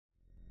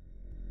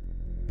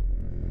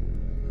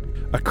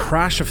A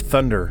crash of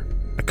thunder,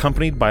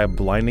 accompanied by a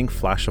blinding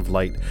flash of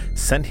light,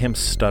 sent him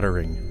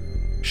stuttering.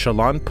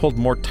 Shallan pulled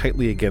more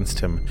tightly against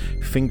him,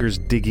 fingers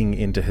digging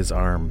into his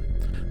arm.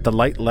 The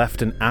light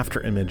left an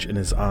afterimage in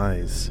his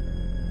eyes.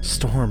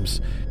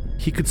 Storms.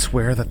 He could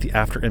swear that the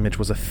afterimage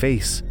was a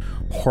face,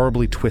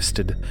 horribly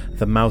twisted,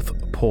 the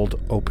mouth pulled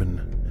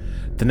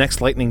open. The next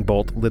lightning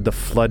bolt lit the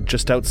flood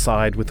just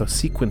outside with a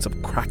sequence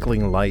of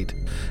crackling light,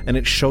 and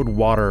it showed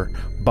water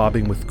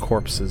bobbing with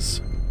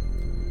corpses.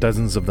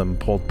 Dozens of them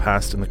pulled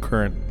past in the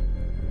current,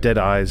 dead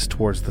eyes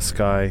towards the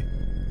sky.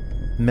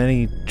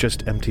 Many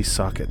just empty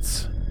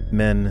sockets,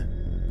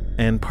 men,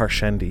 and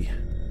Parshendi.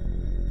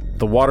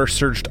 The water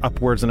surged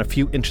upwards, and a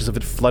few inches of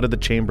it flooded the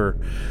chamber.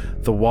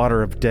 The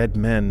water of dead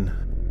men.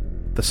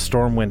 The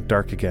storm went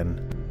dark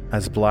again,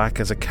 as black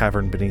as a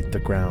cavern beneath the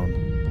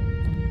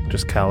ground.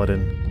 Just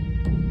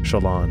Kaladin,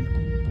 Shallan,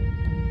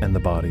 and the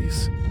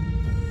bodies.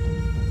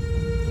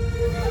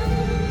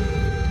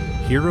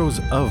 Heroes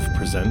of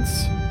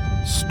presents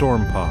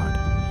Stormpod,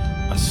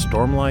 a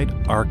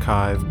Stormlight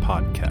Archive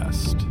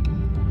podcast.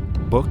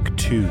 Book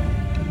 2,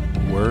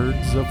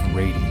 Words of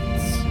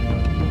Radiance.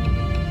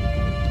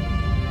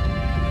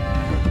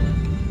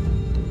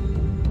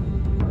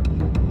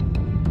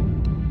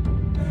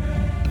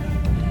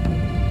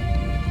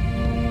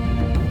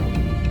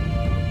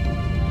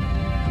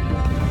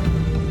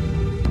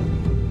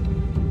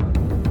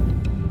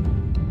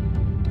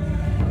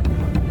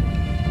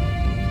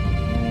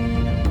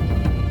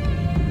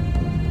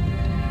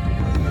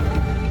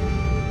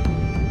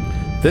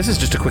 This is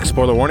just a quick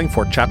spoiler warning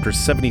for chapters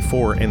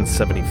 74 and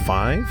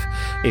 75.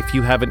 If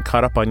you haven't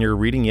caught up on your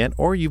reading yet,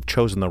 or you've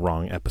chosen the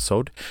wrong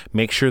episode,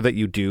 make sure that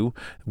you do.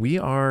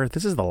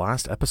 This is the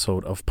last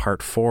episode of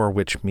part 4,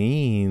 which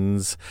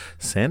means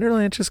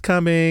Sanderlanche is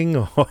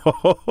coming.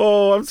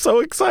 Oh, I'm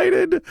so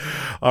excited.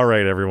 All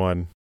right,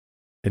 everyone,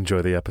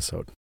 enjoy the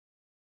episode.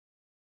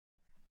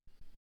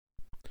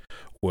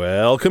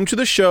 Welcome to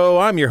the show.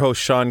 I'm your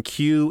host, Sean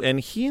Q, and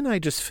he and I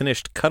just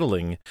finished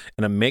cuddling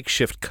in a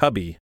makeshift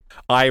cubby.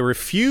 I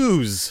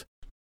refuse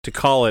to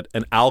call it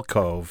an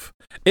alcove.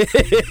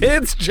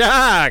 It's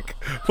Jack.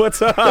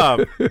 What's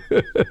up?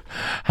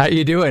 How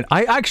you doing?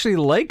 I actually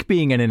like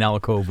being in an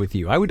alcove with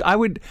you. I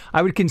would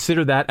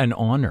consider that an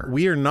honor.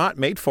 We are not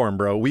made for him,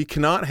 bro. We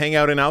cannot hang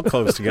out in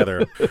alcoves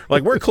together.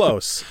 Like, we're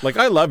close. Like,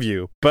 I love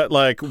you, but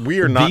like,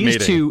 we are not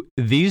mating.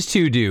 These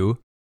two do.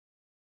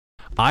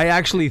 I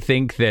actually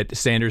think that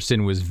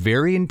Sanderson was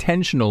very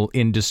intentional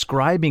in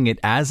describing it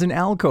as an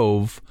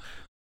alcove.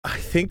 I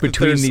think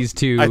between these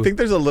two, I think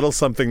there's a little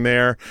something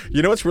there.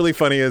 You know what's really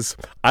funny is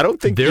I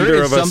don't think there either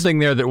is of us, something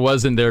there that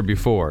wasn't there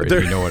before. If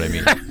you know what I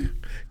mean.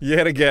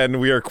 Yet again,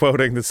 we are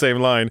quoting the same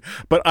line,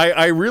 but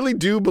I really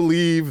do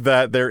believe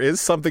that there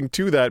is something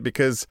to that,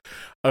 because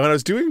when I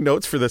was doing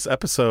notes for this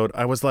episode,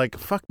 I was like,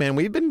 "Fuck, man,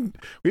 we've been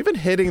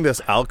hitting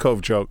this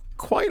alcove joke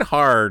quite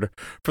hard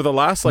for the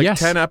last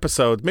 10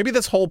 episodes, maybe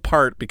this whole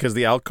part, because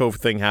the alcove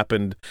thing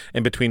happened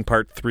in between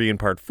part 3 and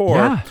part 4,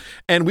 yeah.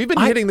 And we've been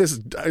hitting this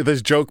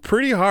joke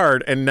pretty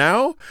hard, and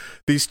now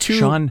these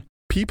two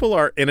people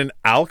are in an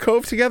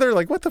alcove together.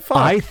 Like, what the fuck?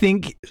 I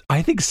think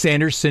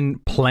Sanderson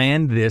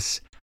planned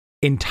this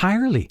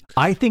entirely.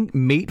 I think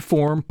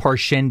Mateform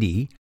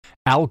Parshendi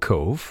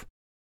alcove,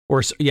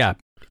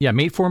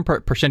 Mateform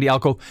Parshendi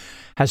alcove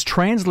has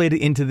translated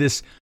into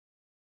these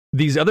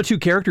other two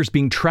characters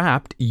being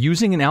trapped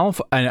using an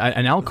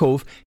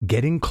alcove,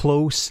 getting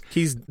close.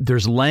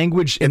 There's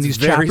language in these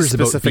chapters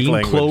about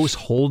being close,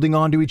 holding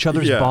onto each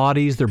other's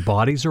bodies. Their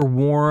bodies are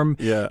warm.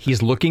 Yeah.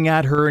 He's looking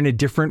at her in a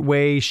different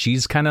way.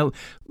 She's kind of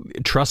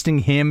trusting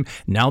him.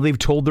 Now they've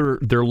told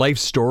their life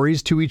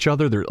stories to each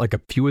other. They're like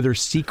a few of their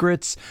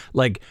secrets.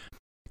 Like,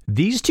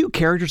 these two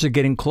characters are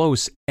getting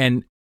close,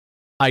 and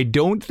I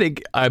don't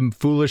think I'm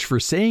foolish for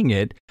saying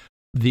it.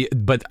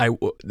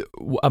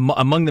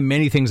 Among the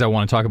many things I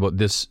want to talk about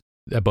this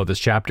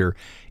chapter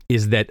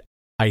is that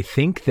I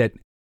think that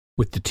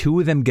with the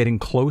two of them getting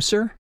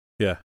closer,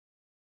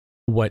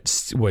 what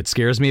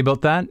scares me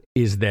about that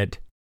is that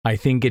I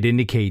think it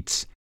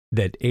indicates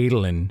that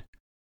Adolin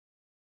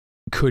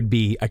could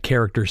be a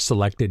character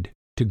selected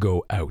to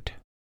go out.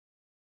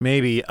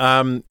 Maybe.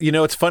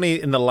 It's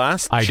funny, in the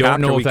last I chapter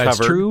don't know if that's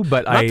covered, true,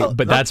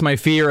 but that's my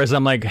fear, as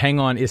I'm like, hang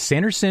on, is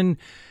Sanderson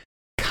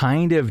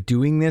kind of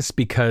doing this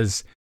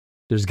because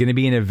there's going to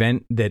be an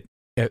event that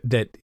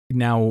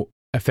now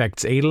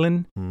affects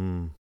Adolin?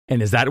 And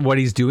is that what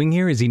he's doing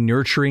here? Is he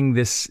nurturing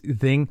this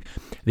thing?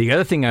 The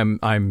other thing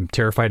I'm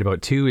terrified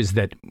about too is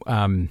that,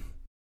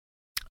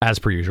 as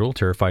per usual,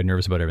 terrified,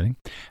 nervous about everything.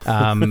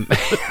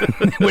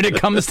 When it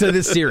comes to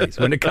this series,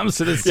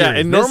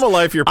 in normal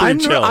life you're pretty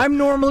chill. I'm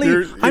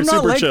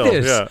not like chill.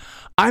 this. Yeah.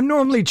 I'm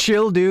normally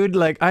chill, dude.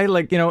 Like,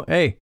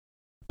 hey.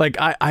 Like,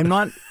 I'm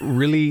not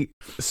really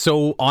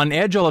so on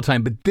edge all the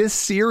time, but this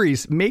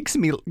series makes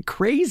me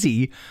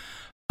crazy.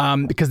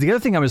 Because the other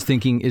thing I was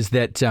thinking is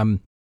that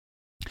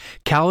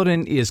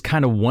Kaladin is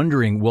kind of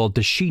wondering, well,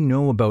 does she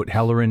know about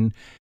Halloran?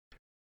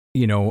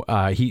 I know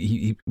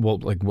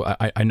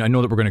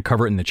that we're going to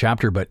cover it in the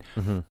chapter, but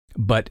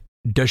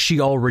does she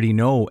already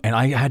know? And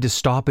I had to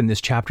stop in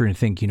this chapter and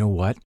think, you know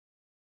what?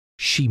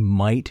 She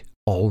might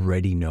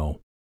already know.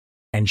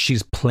 And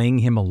she's playing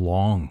him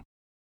along.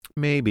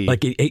 Maybe.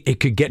 Like it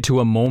could get to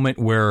a moment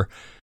where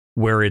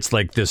it's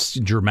like this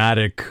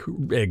dramatic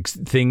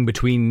thing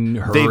between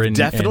her they've and...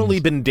 They've definitely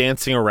been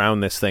dancing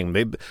around this thing.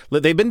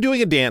 They've been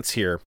doing a dance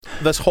here.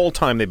 This whole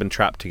time they've been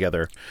trapped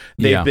together.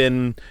 They've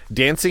been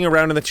dancing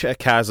around in the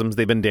chasms.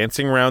 They've been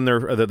dancing around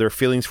their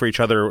feelings for each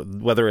other,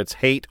 whether it's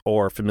hate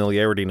or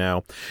familiarity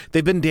now.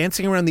 They've been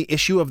dancing around the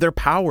issue of their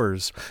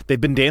powers.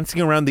 They've been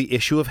dancing around the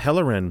issue of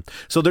Hellerin.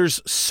 So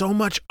there's so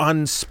much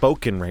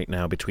unspoken right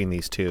now between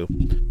these two.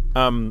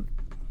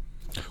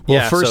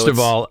 Well, first of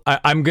all,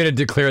 I'm going to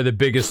declare the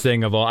biggest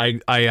thing of all. I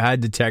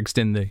had to text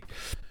in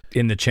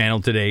the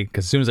channel today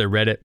because as soon as I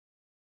read it,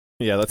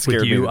 that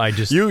scared you, me. I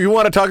just you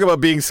want to talk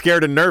about being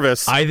scared and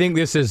nervous? I think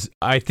this is.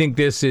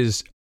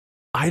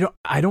 I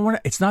don't want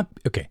to. It's not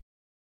okay.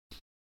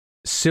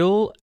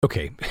 Syl.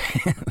 Okay.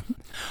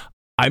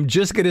 I'm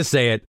just going to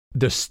say it.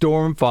 The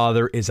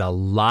Stormfather is a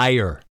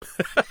liar.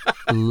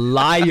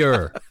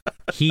 Liar.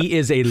 He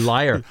is a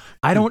liar.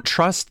 I don't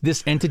trust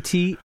this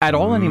entity at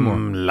all anymore.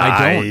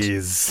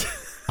 Lies.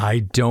 I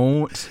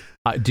don't.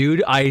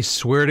 Dude, I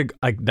swear to...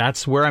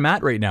 that's where I'm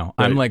at right now.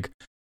 Right. I'm like,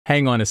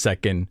 hang on a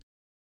second.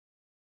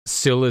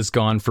 Syl is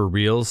gone for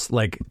reals.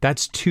 Like,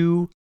 that's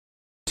two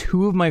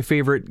of my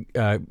favorite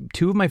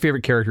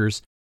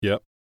characters.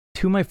 Yep.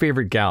 Two of my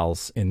favorite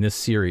gals in this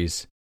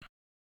series.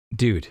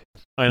 Dude.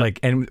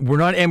 And we're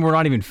not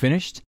even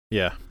finished.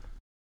 Yeah.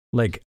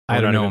 Like, I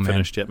don't know, man.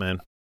 Finished yet,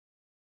 man.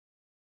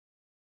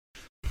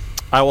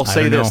 I will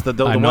say this: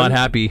 I'm not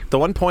happy. The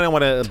one point I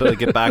want to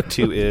get back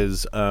to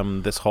is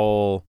this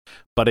whole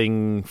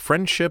budding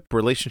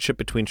relationship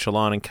between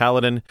Shallan and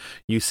Kaladin.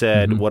 You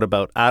said, "What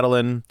about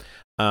Adolin?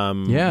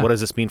 What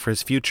does this mean for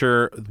his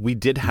future?" We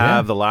did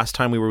have the last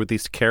time we were with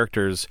these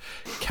characters,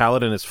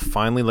 Kaladin is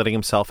finally letting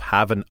himself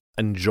have an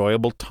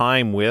enjoyable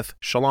time with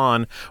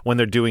Shallan when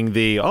they're doing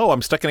the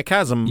I'm stuck in a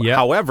chasm. Yep.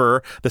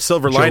 However, the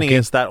silver lining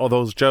is that all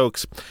those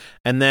jokes.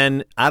 And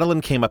then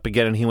Adolin came up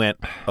again and he went,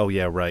 "Oh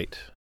yeah, right.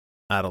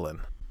 Adolin."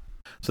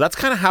 So that's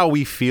kind of how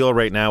we feel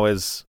right now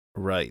is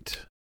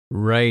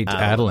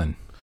Adolin.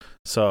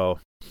 So,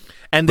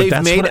 and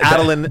they've made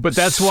Adolin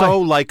that's so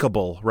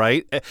likable,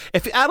 right?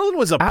 If Adolin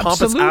was a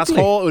pompous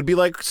asshole, it would be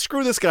like,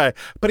 screw this guy.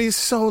 But he's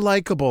so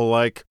likable.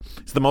 Like,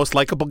 he's the most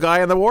likable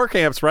guy in the war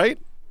camps, right?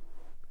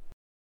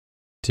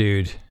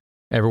 Dude,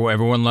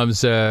 everyone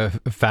loves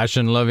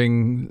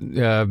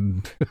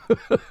fashion-loving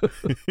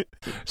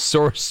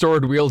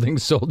sword-wielding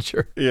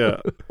soldier.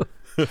 Yeah.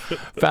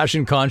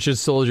 Fashion-conscious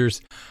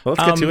soldiers. Well,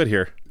 let's get to it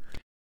here.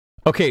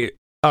 Okay.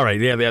 All right.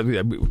 Yeah.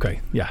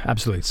 Okay. Yeah,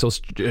 absolutely. So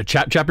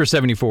chapter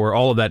 74,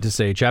 all of that to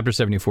say, chapter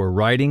 74,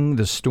 Riding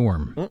the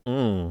Storm.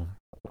 Riding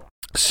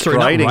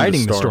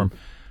the Storm.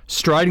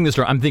 Striding the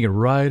Storm. I'm thinking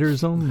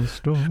Riders on the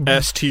Storm.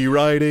 ST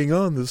riding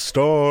on the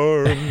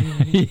storm.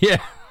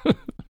 Yeah.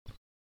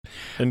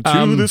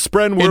 Into the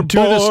storm we're born. Into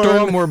the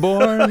storm we're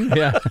born.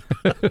 Yeah.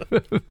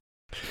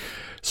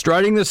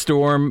 Striding the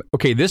Storm.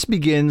 Okay, this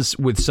begins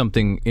with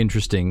something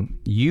interesting.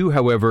 You,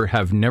 however,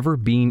 have never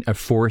been a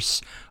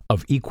force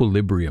of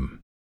equilibrium.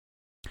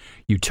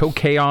 You tow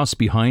chaos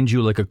behind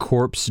you like a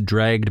corpse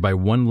dragged by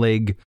one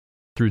leg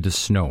through the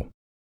snow.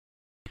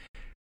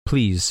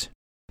 Please,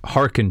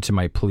 hearken to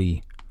my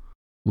plea.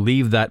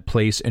 Leave that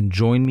place and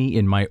join me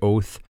in my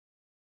oath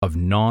of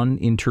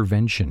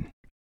non-intervention.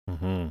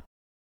 Mm-hmm.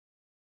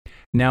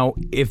 Now,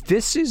 if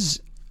this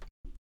is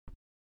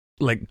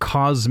like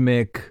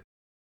cosmic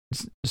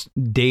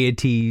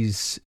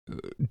deities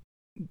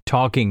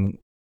talking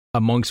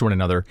amongst one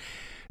another,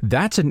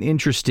 that's an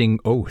interesting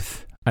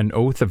oath, an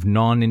oath of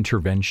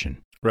non-intervention.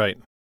 Right.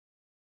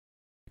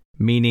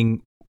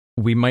 Meaning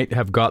we might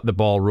have got the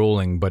ball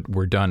rolling, but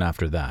we're done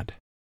after that.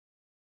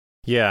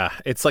 Yeah,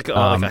 it's like,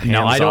 like a hands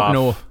now I don't off.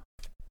 know.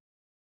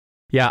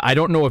 Yeah, I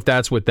don't know if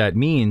that's what that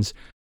means,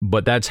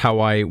 but that's how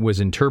I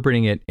was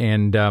interpreting it.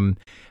 And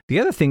the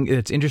other thing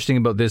that's interesting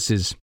about this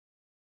is,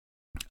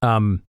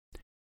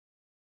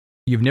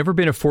 you've never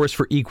been a force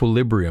for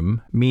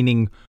equilibrium,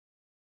 meaning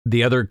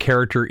the other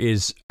character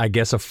is, I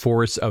guess, a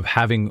force of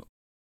having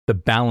the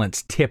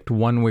balance tipped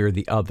one way or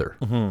the other.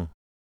 Mm-hmm.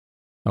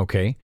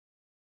 Okay.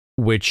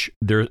 Which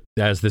there,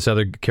 as this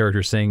other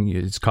character is saying,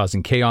 it's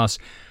causing chaos.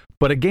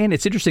 But again,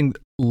 it's interesting,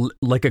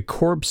 like a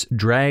corpse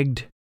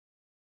dragged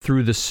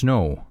through the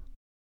snow.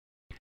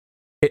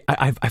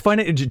 I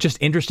find it just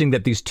interesting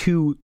that these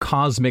two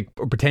cosmic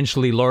or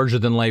potentially larger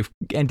than life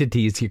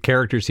entities,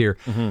 characters here,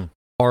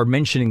 are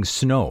mentioning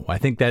snow. I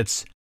think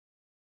that's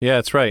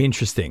that's right.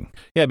 Interesting.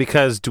 Yeah,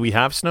 because do we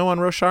have snow on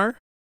Roshar?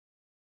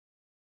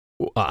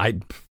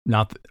 There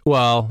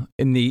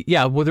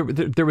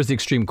was the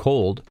extreme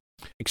cold.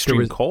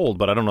 Cold,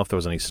 but I don't know if there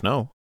was any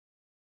snow.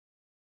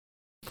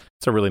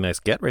 It's a really nice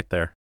get right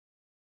there.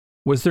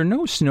 Was there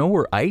no snow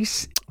or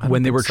ice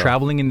when they were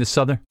traveling in the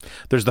southern?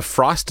 There's the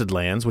frosted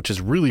lands, which is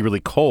really,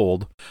 really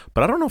cold,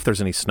 but I don't know if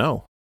there's any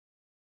snow.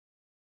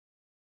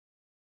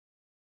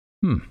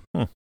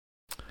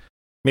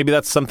 Maybe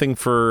that's something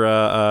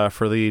for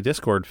the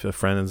Discord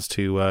friends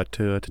to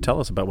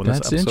tell us about when this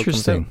episode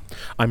interesting. comes out.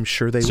 I'm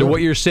sure they will. So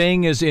what you're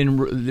saying is in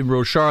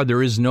Rochard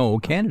there is no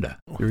Canada.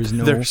 There's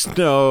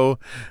no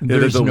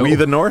we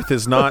the North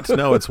is not.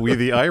 No, it's we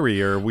the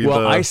Irie or we.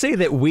 Well, the I say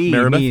that we,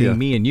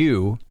 me and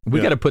you, we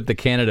got to put the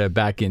Canada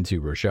back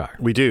into Rochard.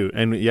 We do,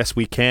 and yes,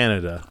 we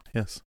Canada.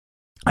 Yes,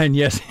 and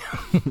yes,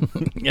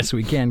 yes,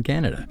 we can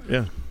Canada.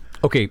 Yeah.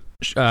 Okay,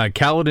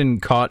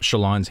 Kaladin caught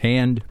Shallan's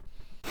hand.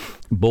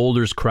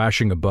 Boulders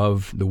crashing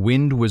above. The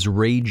wind was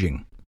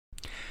raging.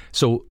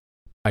 So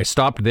I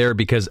stopped there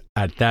because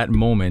at that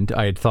moment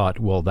I had thought,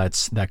 well,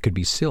 that could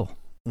be Syl.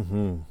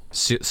 Mm-hmm.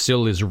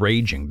 Syl is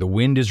raging. The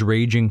wind is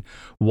raging.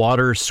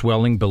 Water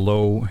swelling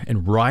below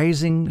and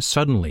rising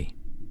suddenly.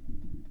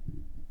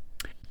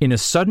 In a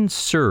sudden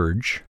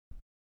surge,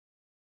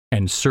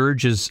 and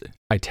surge is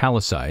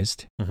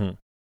italicized,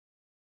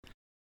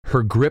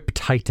 her grip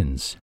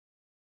tightens.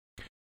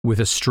 With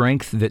a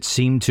strength that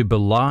seemed to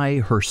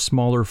belie her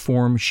smaller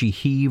form, she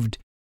heaved.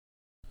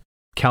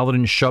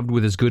 Kaladin shoved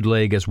with his good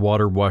leg as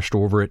water washed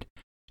over it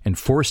and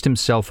forced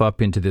himself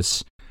up into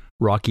this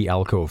rocky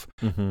alcove.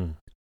 Mm-hmm.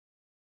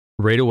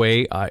 Right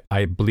away,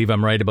 I believe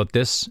I'm right about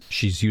this,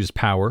 she's used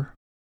power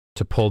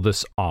to pull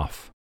this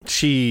off.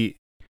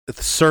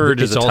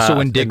 Surge is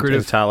also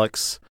indicative.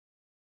 Italics.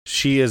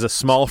 She is a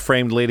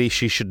small-framed lady.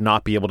 She should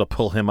not be able to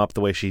pull him up the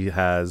way she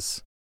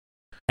has.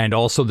 And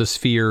also the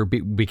sphere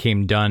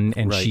became done,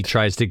 and she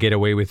tries to get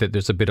away with it.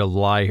 There's a bit of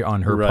lie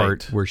on her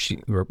part where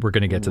we're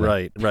going to get to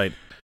that. Right.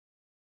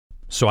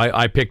 So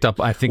I picked up,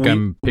 I think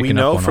I'm picking up on We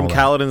know all from that.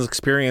 Kaladin's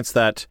experience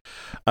that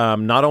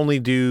not only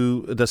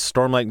do the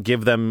Stormlight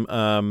give them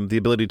the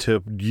ability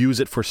to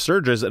use it for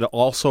surges, it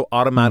also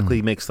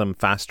automatically makes them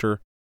faster,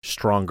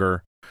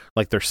 stronger,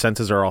 like their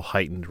senses are all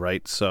heightened,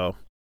 right? So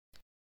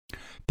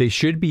they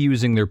should be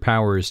using their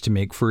powers to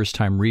make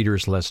first-time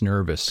readers less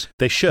nervous.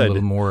 They should. A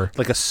little more.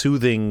 Like a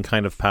soothing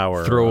kind of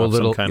power. Throw a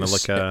little. Kind of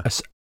like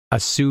a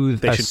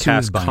soothe. They should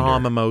cast binder.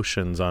 calm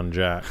emotions on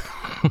Jack.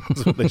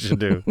 That's what they should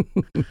do.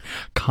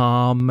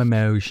 Calm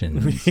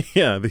emotions.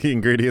 Yeah, the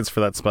ingredients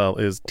for that spell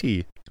is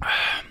tea.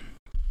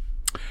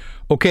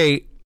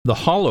 Okay, the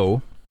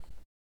hollow,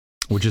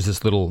 which is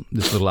this little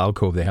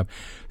alcove they have,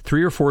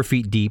 3 or 4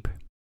 feet deep.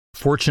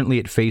 Fortunately,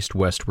 it faced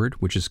westward,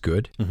 which is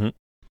good. Mm-hmm.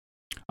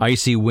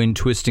 Icy wind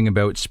twisting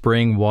about,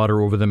 spraying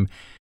water over them.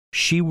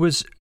 She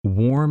was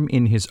warm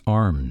in his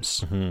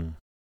arms,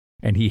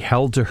 and he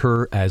held to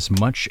her as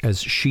much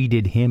as she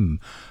did him,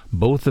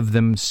 both of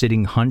them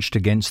sitting hunched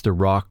against the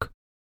rock,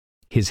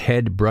 his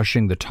head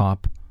brushing the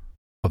top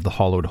of the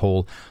hollowed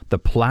hole. The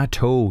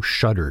plateau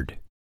shuddered,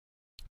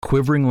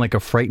 quivering like a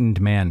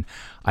frightened man.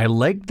 I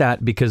liked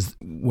that because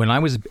when I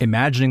was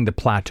imagining the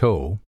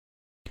plateau,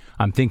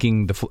 I'm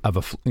thinking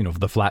of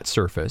the flat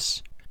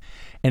surface,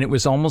 and it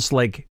was almost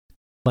like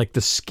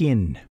the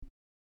skin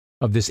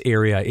of this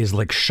area is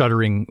like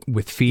shuddering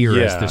with fear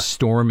as the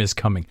storm is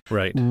coming.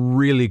 Right.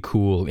 Really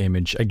cool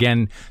image.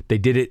 Again, they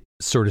did it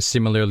sort of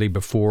similarly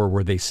before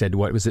where they said,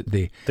 what was it?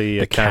 The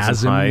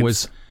chasm hides.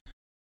 Was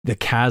the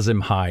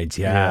chasm hides.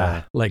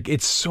 Yeah. Like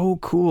it's so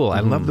cool.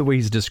 I love the way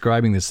he's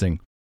describing this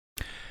thing.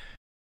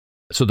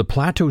 So the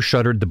plateau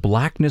shuddered. The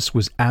blackness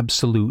was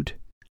absolute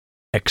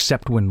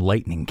except when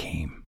lightning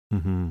came.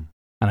 Mm-hmm.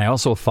 And I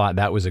also thought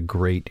that was a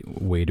great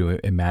way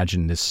to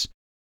imagine this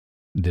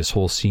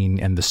whole scene,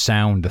 and the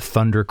sound, the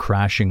thunder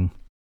crashing.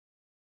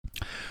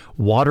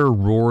 Water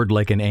roared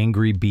like an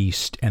angry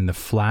beast, and the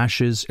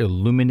flashes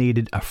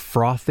illuminated a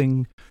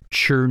frothing,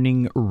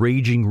 churning,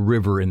 raging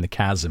river in the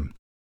chasm.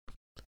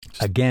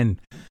 Again,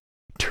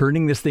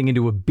 turning this thing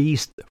into a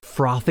beast,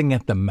 frothing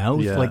at the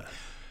mouth. Yeah. Like,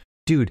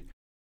 dude,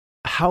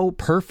 how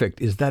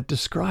perfect is that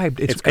described?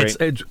 It's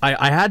great.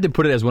 I had to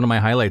put it as one of my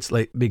highlights,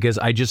 like, because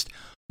I just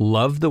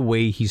love the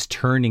way he's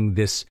turning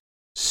this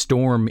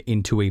storm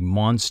into a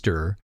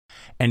monster.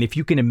 And if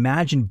you can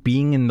imagine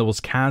being in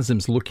those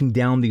chasms, looking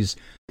down these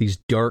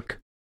dark,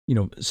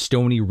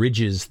 stony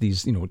ridges,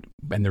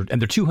 and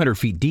they're 200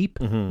 feet deep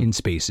in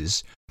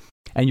spaces,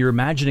 and you're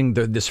imagining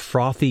this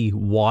frothy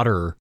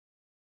water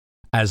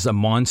as a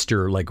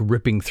monster like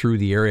ripping through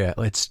the area.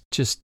 It's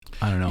just,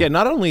 I don't know. Yeah,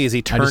 not only is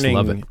he turning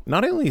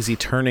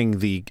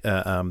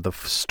the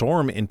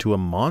storm into a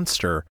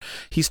monster,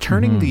 he's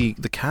turning the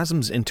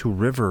chasms into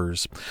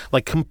rivers,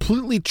 like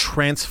completely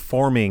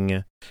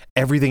transforming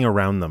everything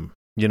around them.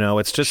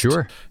 It's just,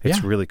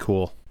 it's really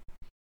cool.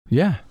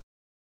 Yeah.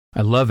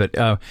 I love it.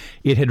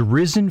 It had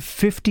risen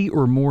 50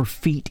 or more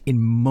feet in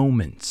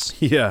moments.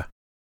 Yeah.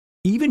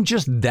 Even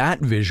just that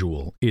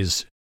visual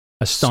is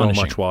astonishing.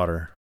 So much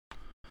water.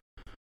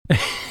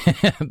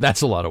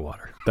 That's a lot of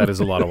water. That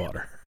is a lot of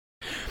water.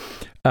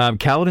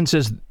 Kaladin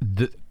says,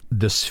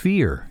 the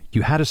sphere,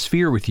 you had a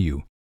sphere with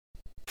you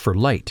for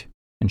light.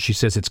 And she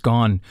says, it's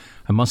gone.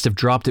 I must have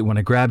dropped it when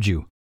I grabbed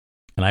you.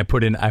 And I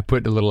put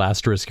a little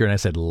asterisk here and I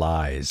said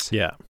lies.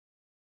 Yeah.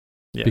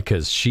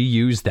 Because she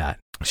used that.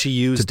 She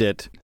used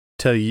it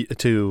to be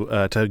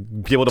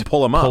able to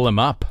pull him up. Pull him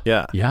up.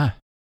 Yeah. Yeah.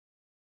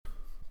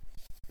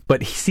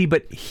 But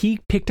he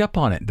picked up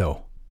on it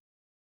though.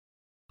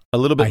 A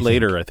little bit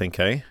later, I think,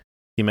 hey?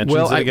 He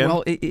mentions it again?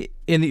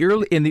 In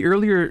the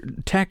earlier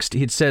text,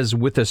 it says,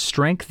 with a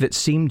strength that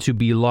seemed to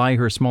belie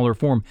her smaller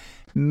form.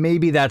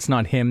 Maybe that's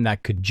not him.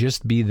 That could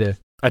just be the...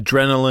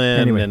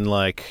 adrenaline and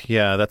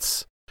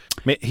that's...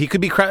 He could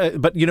be...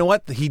 But you know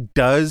what? He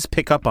does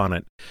pick up on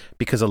it.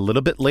 Because a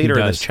little bit later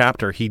in this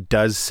chapter, he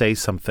does say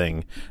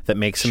something that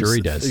makes him... Sure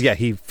he does. Yeah,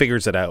 he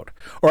figures it out.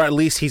 Or at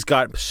least he's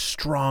got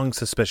strong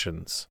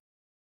suspicions.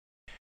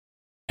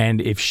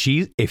 And if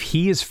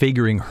he is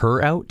figuring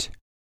her out...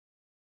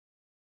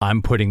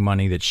 I'm putting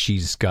money that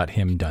she's got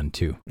him done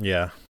too.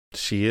 Yeah,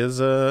 she is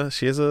a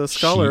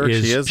scholar.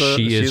 She is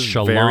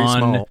Shalon, very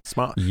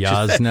smart.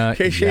 Yasna.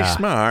 She's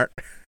smart.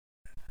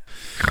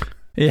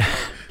 Yeah,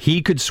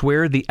 he could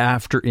swear the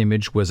after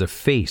image was a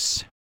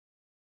face.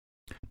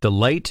 The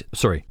light.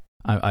 Sorry,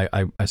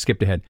 I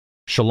skipped ahead.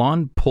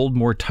 Shalon pulled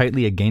more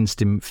tightly against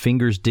him,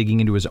 fingers digging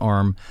into his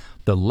arm.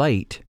 The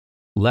light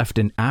left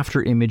an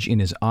after image in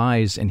his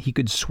eyes, and he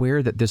could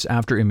swear that this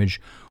after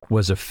image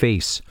was a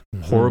face,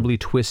 horribly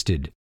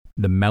twisted.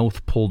 The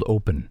mouth pulled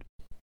open.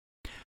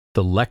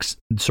 The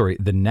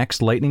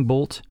next lightning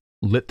bolt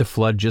lit the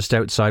flood just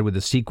outside with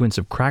a sequence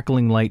of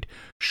crackling light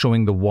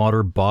showing the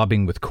water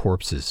bobbing with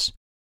corpses.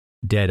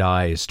 Dead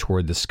eyes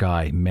toward the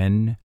sky,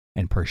 men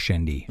and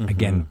Parshendi.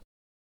 Again,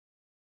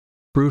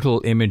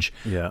 brutal image.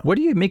 Yeah. What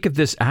do you make of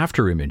this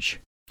after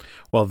image?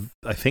 Well,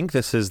 I think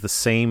this is the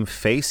same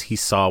face he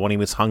saw when he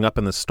was hung up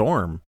in the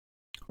storm.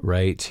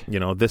 Right.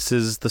 This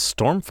is the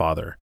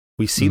Stormfather.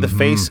 We see the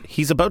face.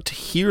 He's about to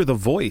hear the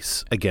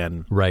voice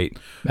again. Right.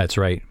 That's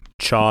right.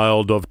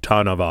 Child of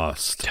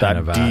Tanavast. That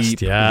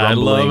deep rumbling. I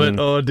love it.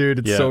 Oh, dude,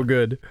 it's so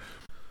good.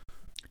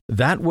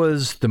 That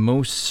was the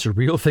most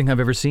surreal thing I've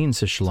ever seen,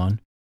 says Shalon.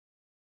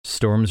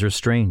 Storms are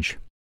strange.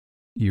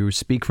 You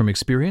speak from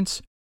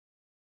experience?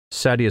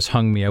 Sadeas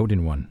hung me out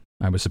in one.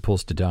 I was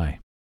supposed to die.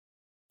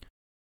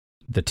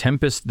 The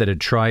tempest that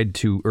had tried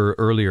to,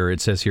 earlier, it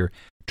says here,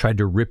 tried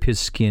to rip his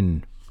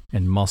skin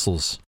and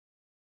muscles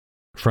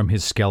from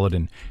his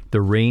skeleton.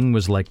 The rain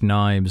was like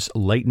knives,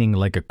 lightning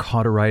like a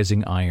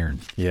cauterizing iron.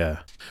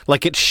 Yeah.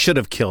 Like it should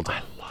have killed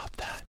him. I love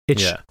that.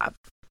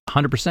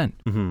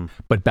 100%.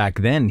 But back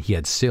then, he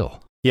had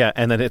Syl. Yeah,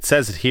 and then it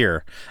says it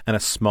here, and a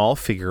small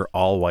figure,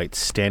 all white,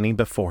 standing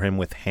before him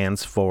with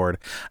hands forward,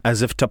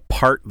 as if to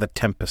part the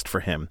tempest for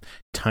him,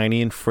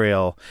 tiny and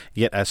frail,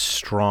 yet as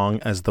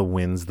strong as the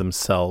winds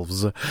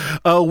themselves.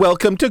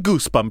 Welcome to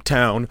Goosebump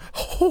Town.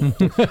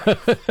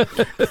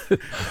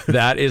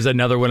 That is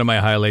another one of my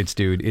highlights,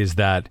 dude, is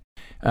that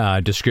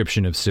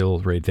description of Syl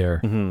right there.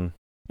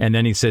 And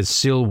then he says,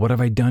 Syl, what have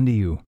I done to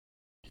you?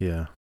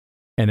 Yeah.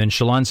 And then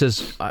Shalon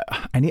says,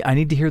 I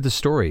need to hear the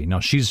story. Now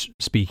she's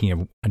speaking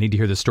of, I need to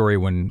hear the story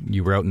when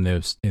you were out in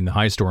the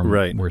high storm,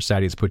 right, where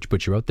Sadeas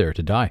put you out there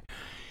to die.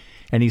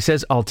 And he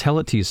says, I'll tell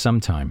it to you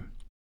sometime.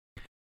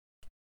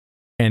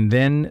 And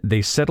then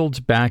they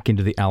settled back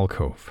into the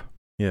alcove.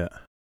 Yeah.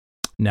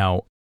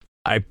 Now,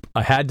 I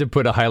had to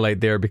put a highlight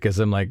there because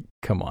I'm like,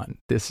 come on,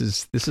 this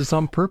is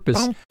on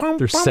purpose.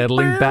 They're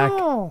settling back.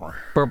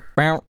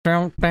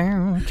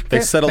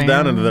 They settled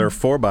down into their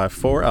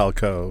 4x4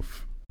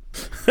 alcove.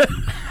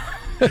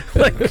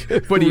 Like,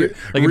 what do you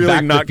like? Really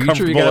Back not to the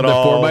Future, comfortable at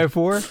all.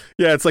 4x4?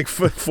 Yeah, it's like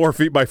 4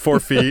 feet by 4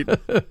 feet.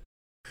 Oh,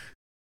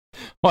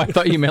 I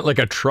thought you meant like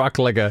a truck,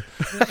 I'm gonna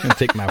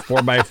take my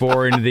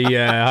 4x4 into the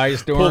high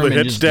storm. Pull the and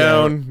hitch just,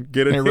 down,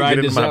 get in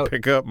my out.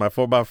 pickup, my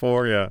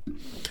 4x4. Yeah.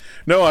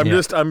 No,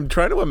 I'm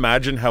trying to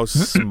imagine how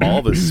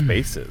small this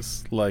space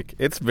is. Like,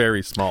 it's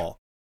very small.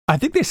 I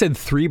think they said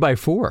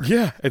 3x4.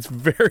 Yeah, it's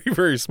very,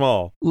 very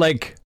small.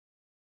 Like,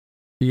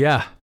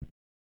 yeah.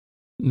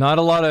 Not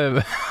a lot of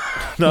room.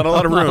 Not a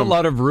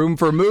lot of room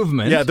for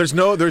movement. Yeah, there's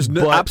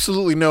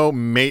absolutely no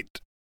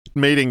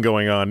mating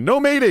going on. No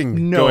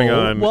mating going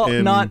on.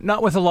 Well,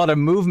 not with a lot of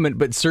movement,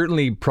 but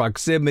certainly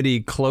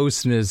proximity,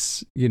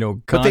 closeness,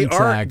 contact.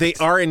 But they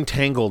are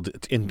entangled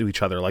into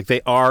each other. Like,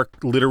 they are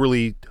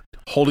literally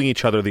holding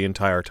each other the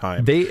entire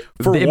time. They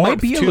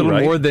might be a little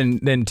more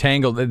than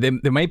tangled.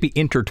 They might be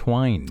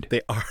intertwined.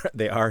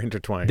 They are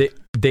intertwined.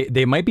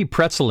 They might be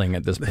pretzeling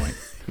at this point.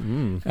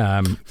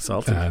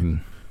 Salty.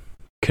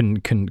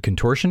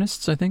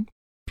 Contortionists, I think.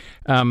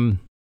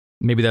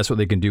 Maybe that's what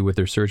they can do with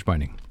their surge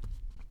binding.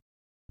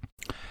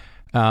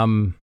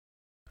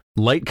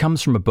 Light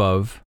comes from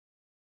above,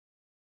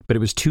 but it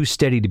was too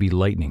steady to be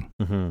lightning.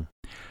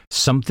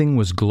 Something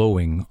was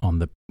glowing on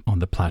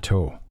the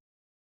plateau,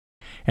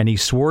 and he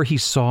swore he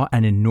saw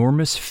an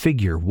enormous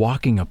figure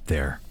walking up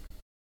there.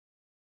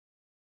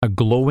 A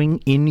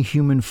glowing,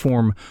 inhuman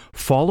form,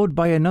 followed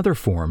by another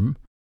form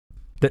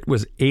that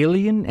was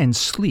alien and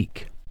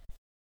sleek,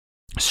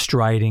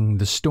 striding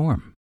the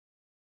storm,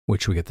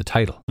 which we get the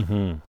title.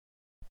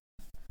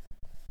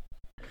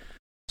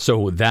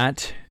 So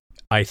that,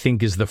 I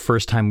think, is the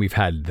first time we've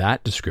had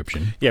that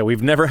description. Yeah,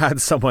 we've never had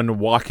someone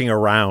walking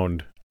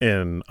around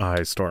in a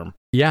high storm.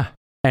 Yeah,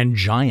 and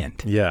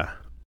giant. Yeah.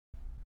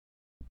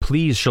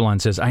 Please,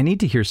 Shalon says, I need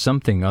to hear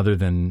something other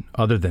than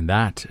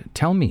that.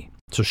 Tell me.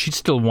 So she's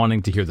still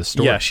wanting to hear the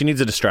story. Yeah, she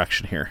needs a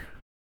distraction here.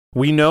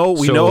 We know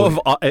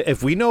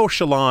if we know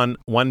Shallan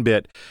one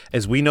bit,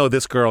 as we know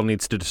this girl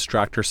needs to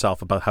distract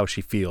herself about how she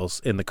feels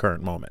in the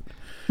current moment.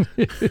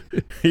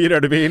 You know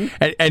what I mean?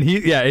 And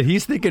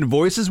he's thinking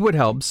voices would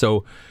help.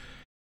 So,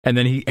 and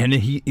then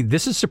he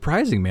this is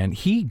surprising, man.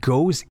 He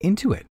goes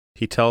into it.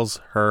 He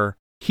tells her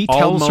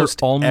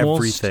almost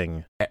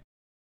everything.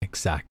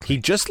 Exactly.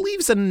 He just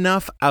leaves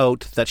enough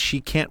out that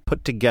she can't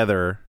put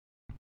together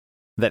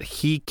that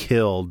he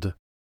killed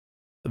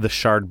the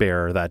shard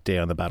bearer that day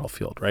on the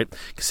battlefield, right?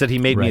 He said he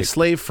made me a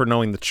slave for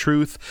knowing the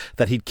truth,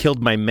 that he'd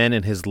killed my men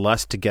in his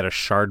lust to get a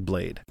shard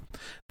blade,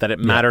 that it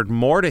mattered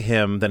more to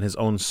him than his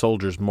own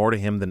soldiers, more to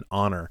him than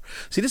honor.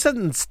 See, this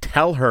doesn't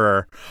tell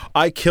her,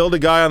 I killed a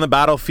guy on the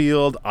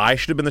battlefield, I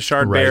should have been the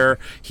shard bearer,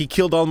 he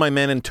killed all my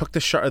men and took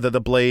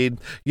the blade.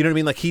 You know what I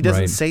mean? Like, he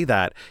doesn't say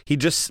that. He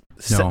just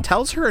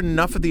tells her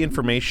enough of the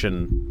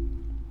information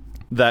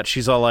that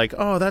she's all like,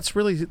 oh, that's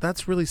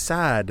really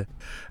sad,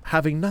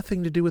 having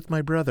nothing to do with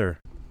my brother.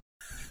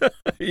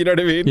 You know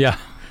what I mean? Yeah.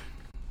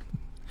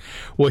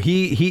 Well,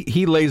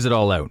 he lays it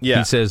all out.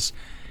 Yeah.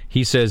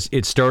 He says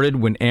it started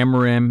when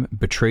Amaram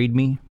betrayed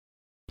me,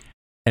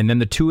 and then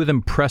the two of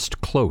them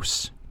pressed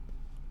close.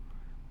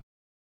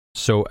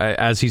 So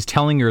as he's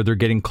telling her they're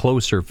getting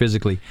closer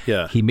physically,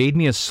 he made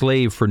me a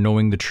slave for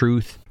knowing the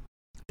truth,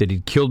 that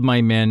he'd killed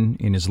my men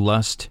in his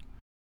lust,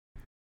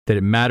 that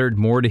it mattered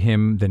more to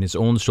him than his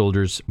own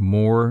soldiers,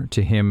 more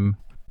to him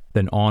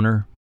than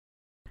honor.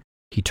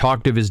 He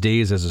talked of his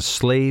days as a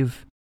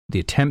slave, the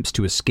attempts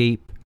to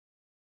escape,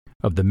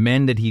 of the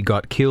men that he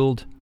got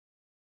killed.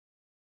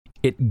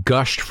 It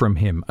gushed from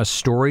him, a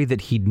story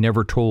that he'd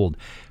never told.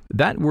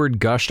 That word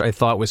gushed, I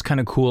thought, was kind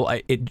of cool.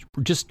 It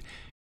just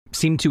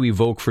seemed to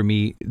evoke for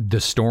me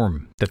the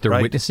storm that they're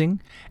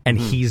witnessing, and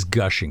he's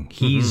gushing.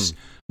 He's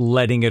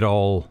letting it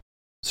all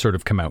sort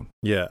of come out.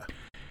 Yeah.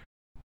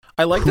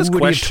 I like this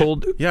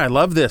question. Yeah, I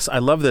love this.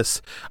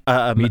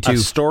 Me too. A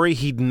story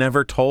he'd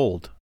never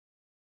told.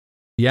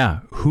 Yeah.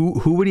 Who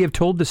would he have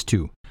told this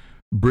to?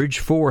 Bridge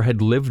 4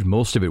 had lived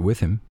most of it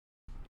with him.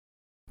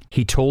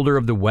 He told her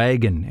of the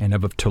wagon and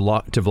of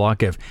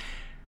Tevlakev,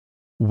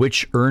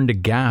 which earned a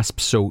gasp,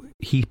 so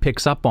he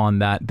picks up on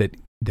that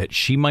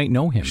she might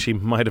know him. She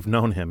might have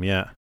known him,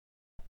 yeah.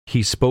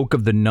 He spoke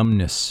of the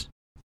numbness.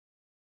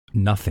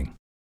 Nothing.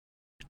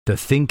 The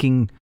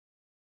thinking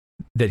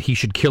that he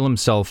should kill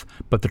himself,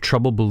 but the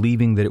trouble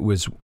believing that it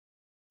was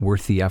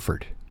worth the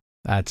effort.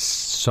 That's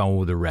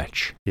so the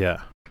wretch.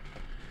 Yeah.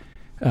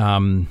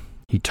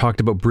 He talked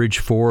about Bridge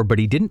 4, but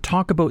he didn't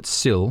talk about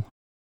Syl.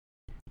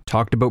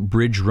 Talked about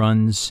bridge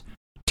runs,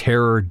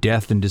 terror,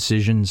 death, and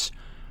decisions.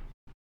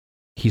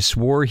 He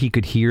swore he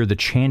could hear the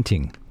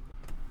chanting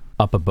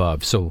up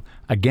above. So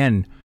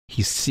again,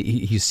 he's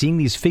seeing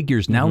these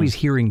figures. Now he's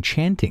hearing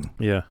chanting.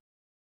 Yeah.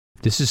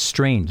 This is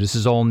strange. This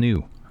is all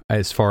new,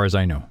 as far as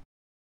I know.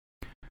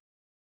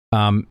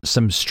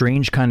 Some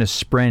strange kind of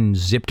spren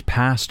zipped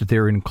past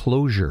their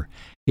enclosure.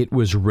 It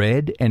was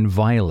red and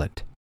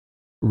violet,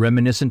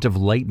 reminiscent of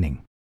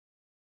lightning.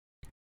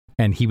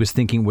 And he was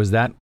thinking, was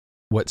that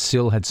what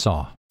Syl had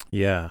saw?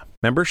 Yeah.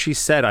 Remember she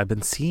said, I've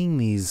been seeing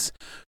these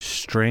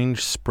strange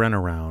spren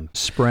around.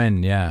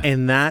 Spren, yeah.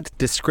 And that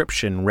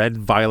description, red,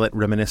 violet,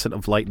 reminiscent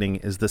of lightning,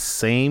 is the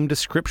same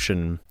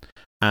description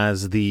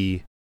as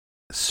the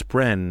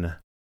spren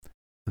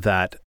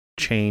that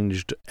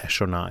changed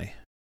Eshonai.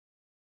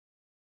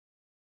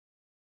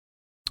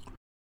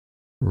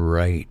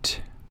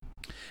 Right.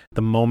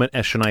 The moment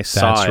Eshonai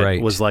saw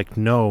it was like,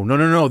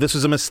 no, this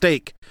was a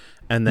mistake.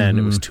 And then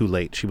it was too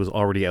late. She was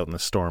already out in the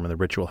storm and the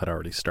ritual had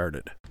already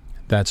started.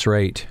 That's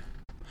right.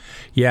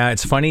 Yeah,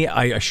 it's funny.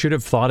 I should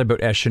have thought about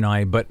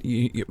Eshonai, but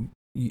you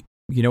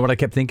know what I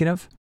kept thinking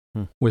of?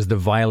 Was the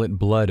violet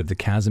blood of the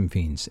chasm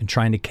fiends and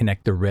trying to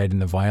connect the red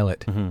and the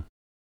violet.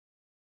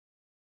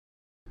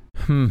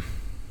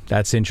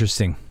 That's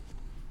interesting.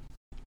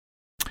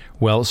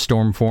 Well,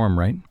 storm form,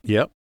 right?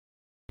 Yep.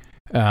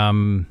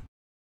 Shallan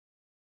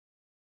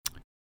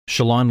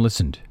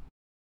listened.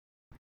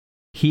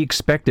 He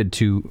expected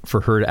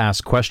for her to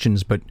ask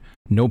questions, but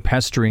no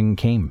pestering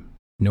came,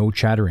 no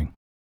chattering.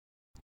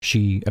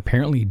 She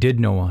apparently did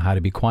know how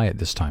to be quiet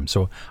this time.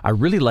 So I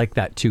really like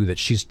that too, that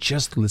she's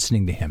just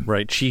listening to him.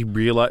 Right. She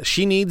realized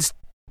she needs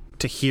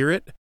to hear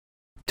it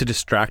to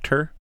distract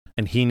her,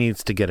 and he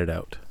needs to get it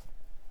out.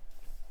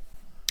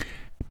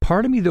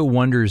 Part of me though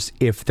wonders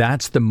if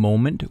that's the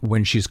moment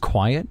when she's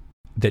quiet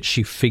that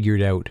she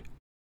figured out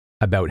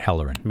about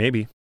Hellerin.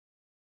 Maybe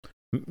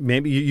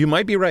you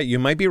might be right. You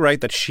might be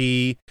right that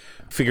she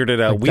figured it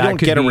out. Like we don't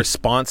get a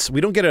response. We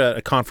don't get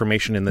a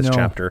confirmation in this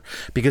chapter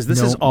because this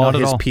is all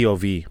his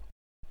POV.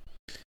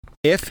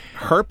 If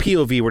her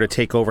POV were to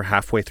take over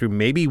halfway through,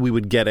 maybe we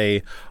would get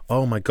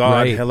oh my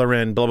God,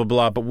 Hellerin, blah, blah,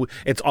 blah. But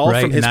it's all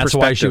from his perspective. That's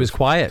why she was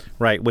quiet.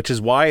 Right, which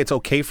is why it's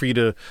okay for you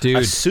to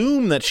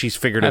assume that she's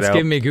figured it out. That's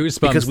giving me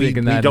goosebumps because we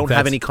that. Don't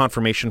have any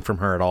confirmation from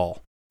her at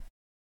all.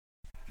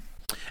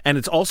 And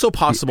it's also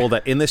possible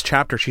that in this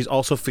chapter, she's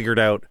also figured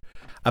out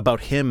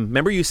about him.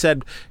 Remember you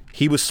said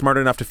he was smart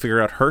enough to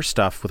figure out her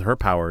stuff with her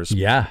powers.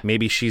 Yeah.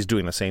 Maybe she's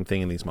doing the same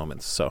thing in these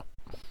moments. So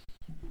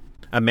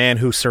a man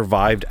who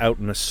survived out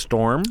in a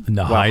storm. In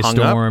the high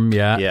storm,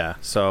 yeah. Yeah,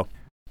 so...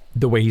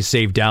 The way he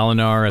saved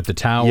Dalinar at the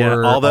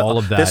tower, all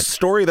of that. This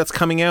story that's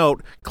coming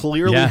out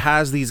clearly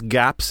has these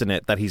gaps in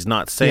it that he's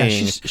not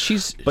saying. Yeah,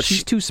 she's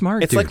too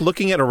smart. It's like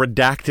looking at a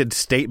redacted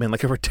statement,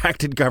 like a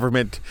redacted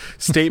government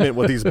statement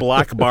with these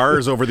black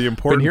bars over the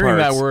important parts. Been hearing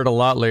parts. that word a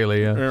lot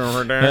lately. Yeah,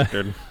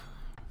 redacted.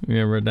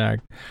 Yeah, redact.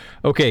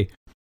 Okay,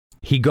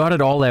 he got it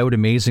all out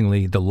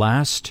amazingly. The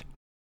last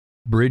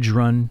bridge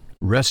run,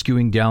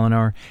 rescuing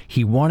Dalinar,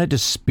 he wanted to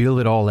spill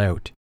it all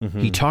out.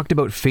 Mm-hmm. He talked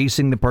about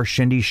facing the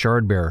Parshendi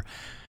Shardbearer,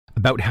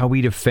 about how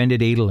he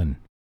defended Adolin,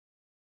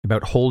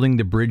 about holding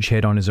the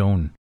bridgehead on his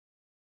own.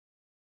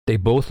 They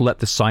both let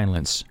the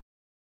silence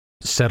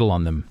settle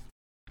on them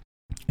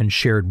and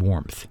shared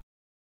warmth.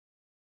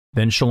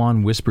 Then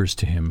Shallan whispers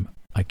to him,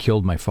 "I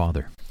killed my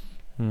father."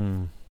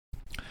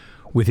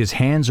 With his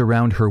hands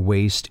around her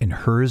waist and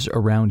hers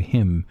around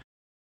him,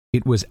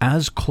 it was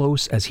as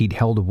close as he'd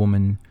held a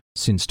woman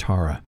since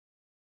Tara.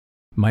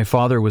 "My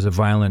father was a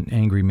violent,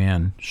 angry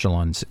man,"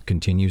 Shallan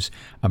continues,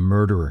 "a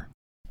murderer.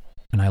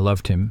 And I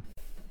loved him,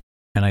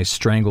 and I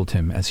strangled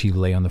him as he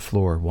lay on the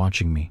floor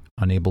watching me,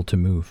 unable to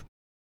move.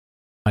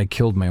 I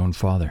killed my own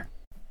father."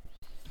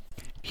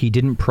 He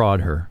didn't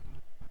prod her,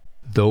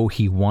 though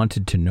he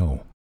wanted to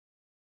know.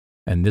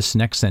 And this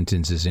next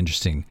sentence is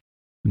interesting.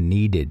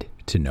 Needed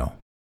to know.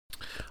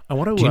 I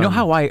want to. Do you know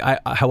how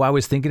I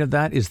was thinking of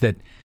that? Is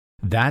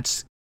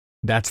that's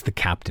the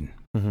captain.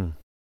 Mm-hmm.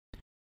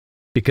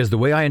 Because the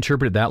way I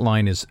interpreted that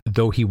line is,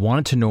 though he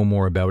wanted to know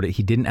more about it,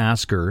 he didn't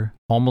ask her,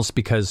 almost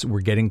because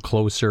we're getting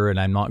closer and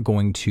I'm not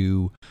going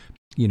to,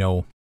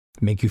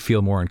 make you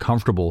feel more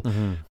uncomfortable.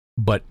 Mm-hmm.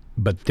 But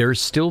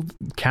there's still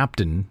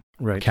Captain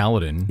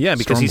Kaladin. Yeah,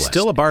 because he's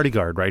still a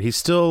bodyguard, right? He's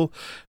still...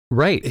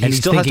 Right. He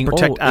still has to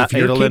protect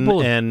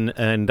Adolin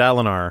and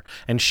Dalinar.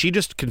 And she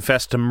just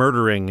confessed to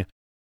murdering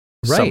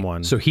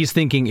someone. So he's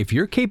thinking, if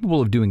you're capable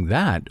of doing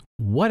that,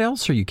 what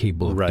else are you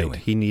capable of doing? Right.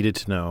 He needed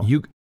to know.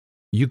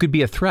 You could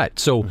be a threat.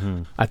 So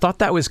I thought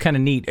that was kind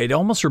of neat. It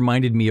almost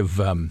reminded me of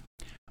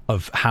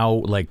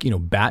how,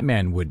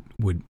 Batman would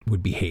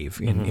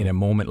behave in a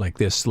moment like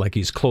this, like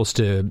he's close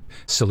to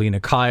Selena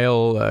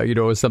Kyle,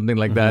 or something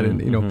like that,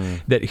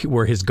 and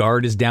where his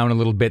guard is down a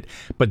little bit,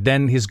 but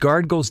then his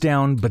guard goes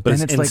down, but then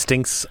his it's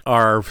instincts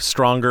are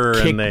stronger,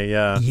 and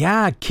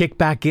they kick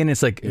back in.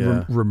 It's like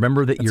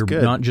remember that you're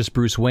not just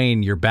Bruce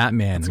Wayne, you're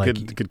Batman.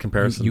 That's good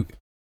comparison.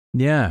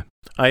 Yeah.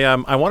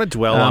 I want to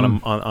dwell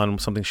on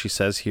something she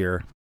says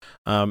here.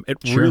 It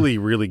really,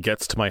 really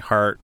gets to my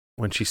heart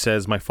when she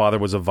says, "My father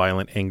was a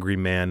violent, angry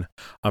man,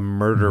 a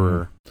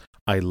murderer.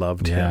 I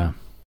loved him."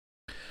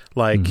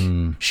 Like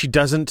she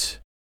doesn't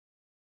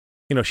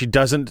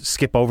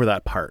skip over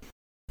that part.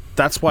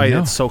 That's why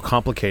it's so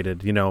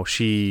complicated.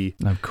 She,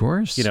 of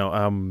course,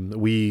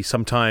 we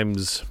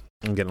sometimes,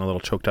 I'm getting a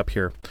little choked up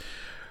here.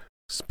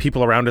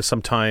 People around us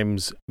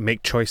sometimes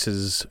make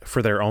choices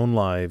for their own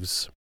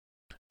lives.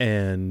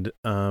 And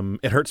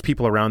it hurts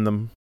people around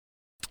them,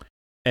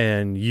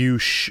 and you,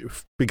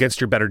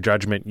 against your better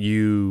judgment,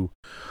 you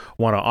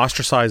want to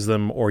ostracize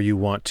them, or you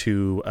want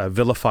to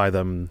vilify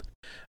them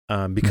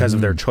because of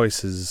their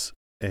choices.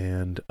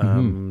 And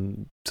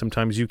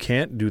sometimes you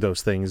can't do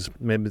those things.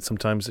 Maybe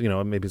sometimes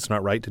maybe it's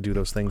not right to do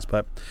those things,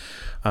 but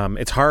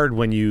it's hard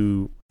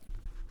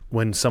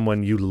when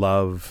someone you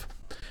love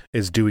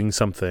is doing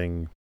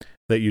something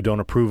that you don't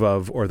approve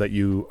of or that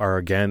you are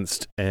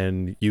against,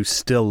 and you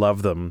still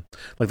love them.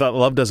 Like, that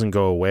love doesn't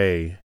go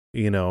away,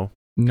 No.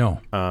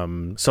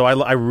 So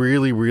I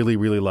really, really,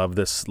 really love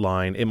this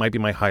line. It might be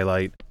my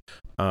highlight.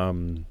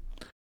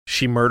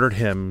 She murdered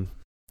him.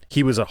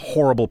 He was a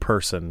horrible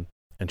person,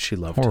 and she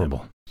loved him.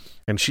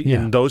 And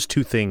and those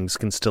two things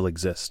can still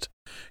exist.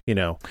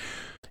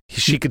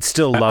 She could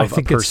still love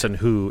a person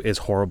who is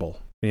horrible,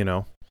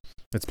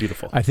 It's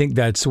beautiful. I think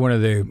that's one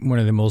of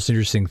the most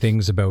interesting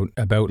things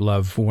about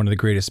love. One of the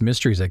greatest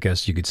mysteries, I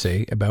guess you could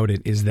say, about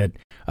it is that,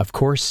 of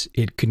course,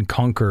 it can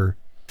conquer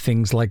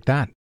things like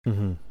that.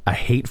 Mm-hmm. A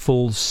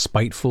hateful,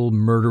 spiteful,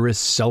 murderous,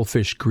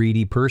 selfish,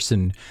 greedy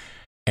person,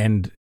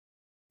 and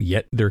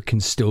yet there can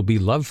still be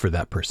love for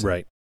that person.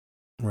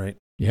 Right.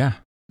 Yeah,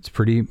 it's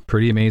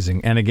pretty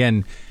amazing. And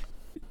again,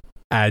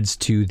 adds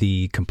to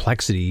the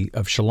complexity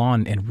of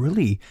Shallan, and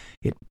really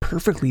it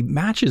perfectly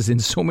matches in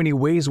so many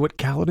ways what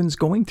Kaladin's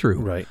going through.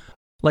 Right.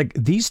 Like,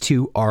 these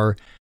two are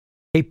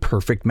a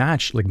perfect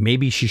match. Like,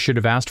 maybe she should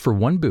have asked for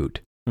one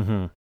boot.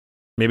 Mm-hmm.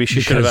 Maybe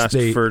she should have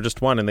asked for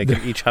just one, and they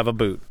can each have a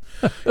boot.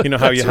 You know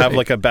how you have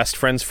like a best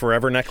friends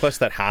forever necklace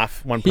that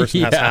one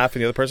person has half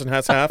and the other person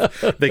has half?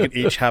 They can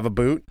each have a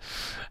boot.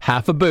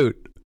 Half a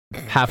boot.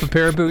 Half a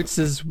pair of boots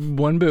is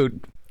one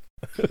boot.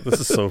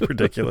 This is so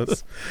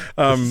ridiculous.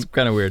 It's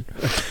kind of weird.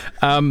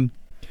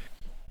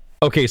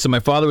 Okay, so my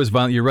father was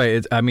violent. You're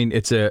right.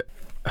 It's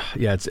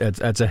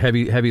a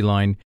heavy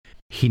line.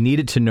 He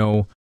needed to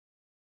know.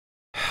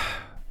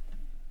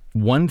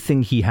 One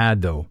thing he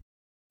had, though,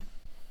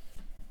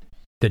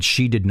 that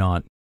she did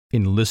not,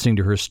 in listening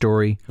to her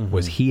story,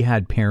 was he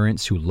had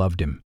parents who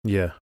loved him.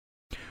 Yeah.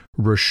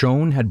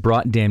 Roshon had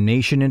brought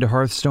damnation into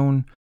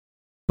Hearthstone,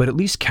 But at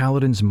least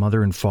Kaladin's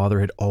mother and father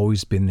had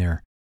always been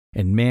there.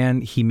 And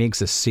man, he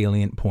makes a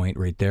salient point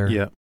right there.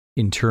 Yeah.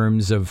 In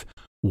terms of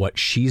what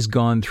she's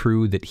gone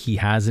through that he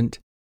hasn't.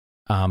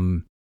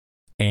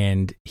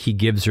 And he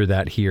gives her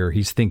that here.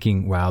 He's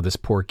thinking, wow, this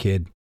poor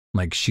kid,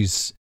 like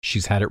she's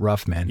had it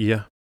rough, man.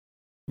 Yeah.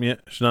 Yeah.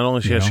 Not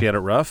only she had it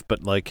rough,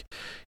 but like,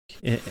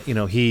 you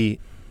know, he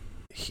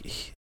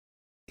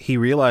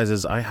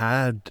realizes I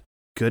had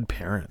good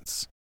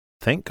parents.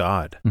 Thank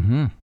God.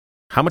 Mm-hmm.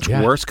 How much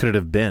worse could it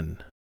have been?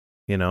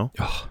 You know?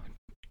 Oh,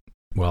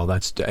 well,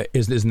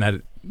 isn't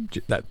that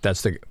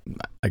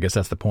I guess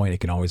that's the point. It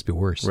can always be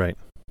worse. Right.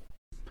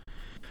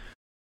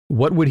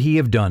 What would he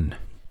have done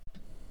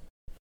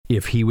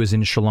if he was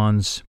in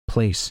Shallan's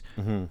place?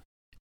 Mm-hmm.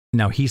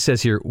 Now he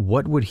says here,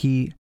 what would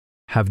he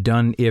have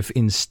done if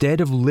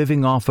instead of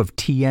living off of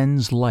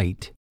Tien's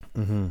light,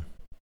 mm-hmm.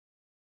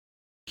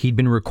 he'd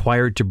been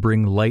required to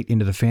bring light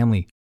into the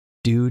family?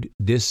 Dude,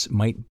 this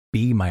might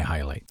be my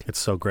highlight. It's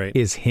so great.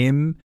 Is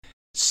him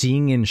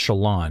seeing in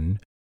Shallan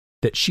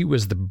that she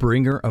was the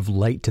bringer of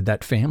light to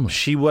that family.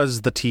 She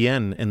was the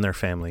Tien in their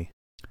family.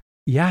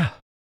 Yeah.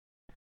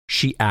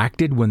 She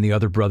acted when the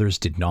other brothers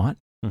did not.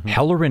 Mm-hmm.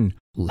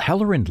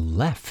 Halloran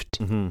left.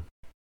 Mm-hmm.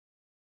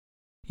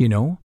 You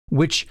know,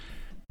 which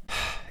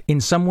in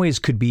some ways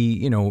could be,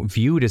 you know,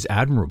 viewed as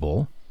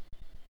admirable,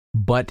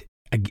 but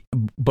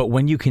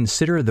when you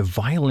consider the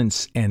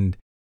violence and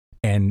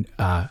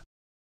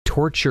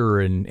torture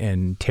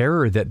and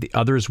terror that the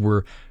others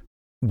were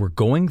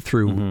going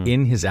through mm-hmm.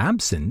 in his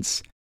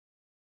absence,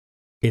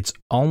 it's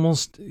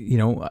almost, you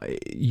know,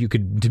 you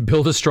could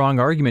build a strong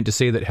argument to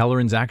say that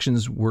Halloran's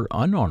actions were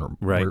unhonorable,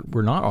 right?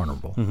 Were not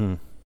honorable. Mm-hmm.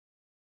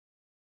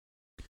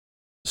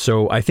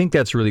 So I think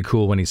that's really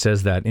cool when he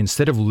says that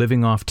instead of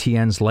living off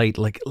Tien's light,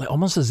 like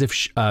almost as if,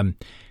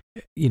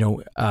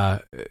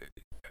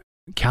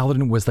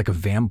 Kaladin was like a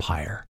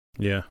vampire.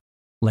 Yeah.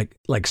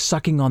 Like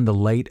sucking on the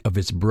light of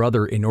his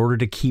brother in order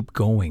to keep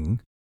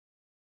going,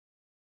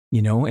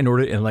 you know,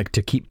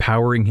 to keep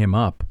powering him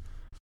up,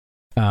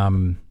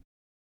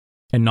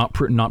 and not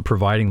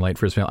providing light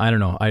for his family. I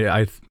don't know.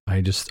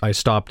 I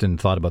stopped and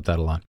thought about that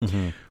a lot.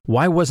 Mm-hmm.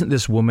 Why wasn't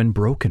this woman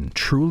broken,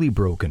 truly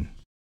broken?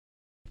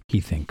 He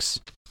thinks.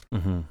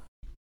 Mm-hmm.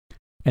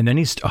 And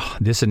then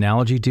this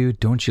analogy, dude,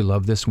 don't you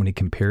love this when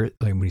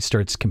he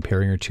starts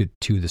comparing her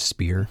to the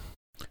spear?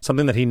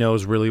 Something that he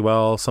knows really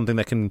well, something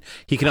that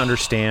he can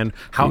understand.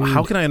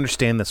 How can I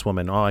understand this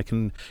woman? Oh, I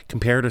can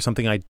compare her to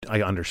something I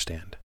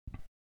understand.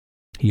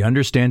 He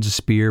understands a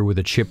spear with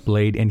a chipped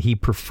blade, and he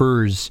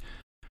prefers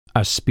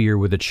a spear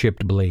with a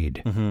chipped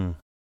blade. Mm-hmm.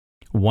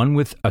 One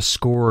with a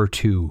score or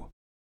two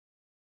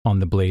on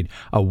the blade,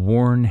 a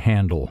worn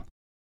handle.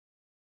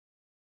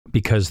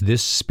 Because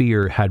this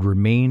spear had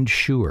remained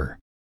sure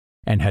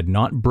and had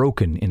not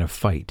broken in a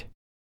fight.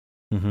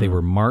 Mm-hmm. They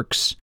were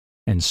marks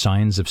and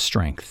signs of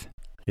strength.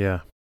 Yeah.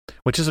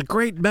 Which is a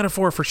great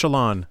metaphor for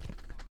Shallan.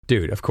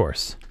 Dude, of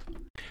course.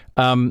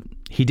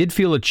 He did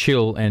feel a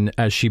chill, and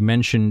as she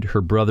mentioned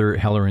her brother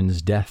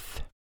Halloran's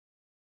death.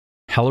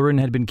 Halloran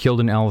had been killed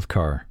in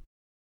Alethkar.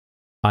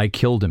 I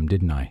killed him,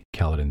 didn't I?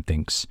 Kaladin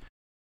thinks.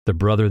 The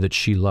brother that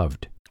she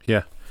loved.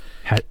 Yeah.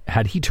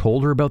 Had he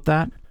told her about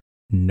that?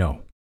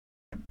 No.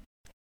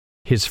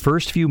 His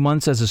first few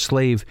months as a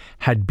slave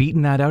had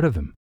beaten that out of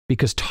him,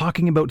 because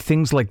talking about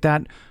things like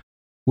that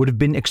would have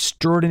been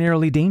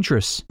extraordinarily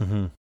dangerous.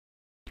 Mm-hmm.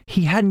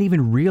 He hadn't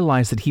even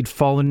realized that he'd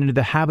fallen into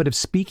the habit of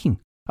speaking,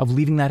 of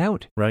leaving that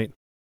out. Right.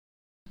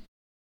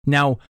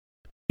 Now,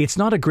 it's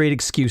not a great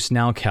excuse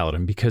now,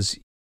 Kaladin, because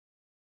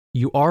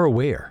you are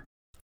aware,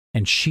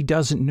 and she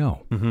doesn't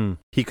know. Mm-hmm.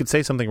 He could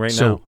say something right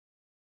now.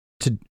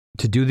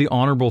 To do the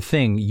honorable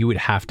thing, you would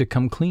have to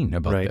come clean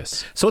about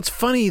this. So it's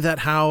funny that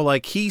how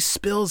like he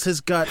spills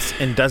his guts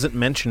and doesn't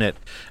mention it,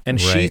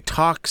 and she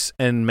talks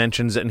and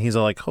mentions it, and he's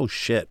like, "Oh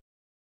shit,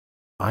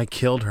 I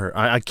killed her.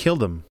 I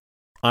killed him.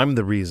 I'm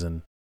the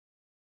reason."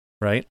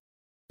 Right?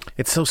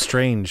 It's so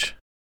strange.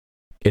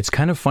 It's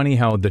kind of funny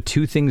how the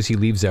two things he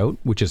leaves out,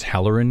 which is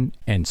Halloran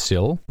and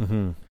Syl,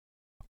 mm-hmm.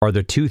 are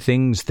the two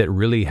things that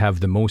really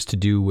have the most to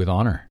do with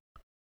honor.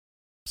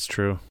 It's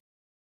true.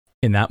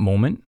 In that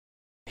moment,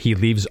 he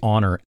leaves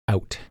honor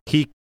out.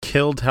 He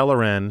killed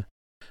Halloran,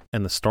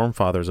 and the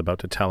Stormfather's about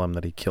to tell him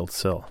that he killed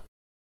Syl.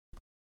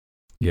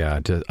 Yeah,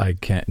 I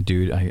can't,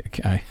 dude.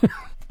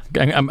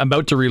 I'm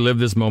about to relive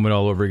this moment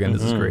all over again. Mm-hmm.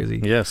 This is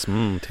crazy. Yes,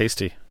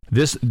 tasty.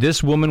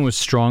 This woman was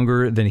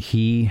stronger than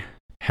he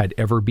had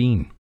ever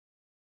been.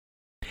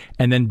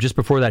 And then just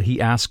before that,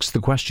 he asks the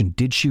question,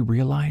 did she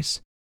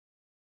realize?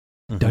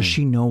 Mm-hmm. Does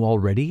she know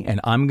already?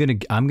 And I'm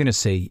gonna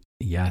say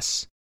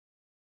yes.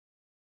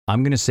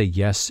 I'm going to say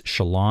yes,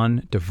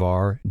 Shallan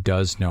Devar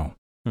does know.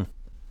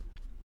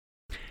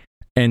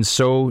 And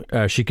so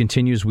she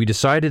continues, we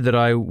decided that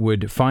I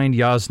would find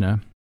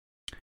Yasna.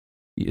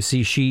 You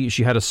see, she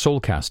had a soul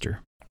caster.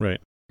 Right.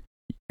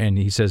 And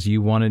he says,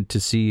 you wanted to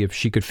see if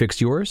she could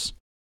fix yours?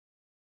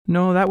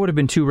 No, that would have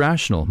been too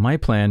rational. My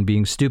plan,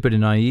 being stupid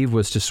and naive,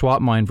 was to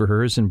swap mine for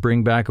hers and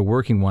bring back a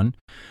working one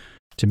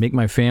to make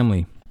money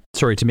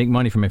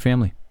for my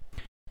family.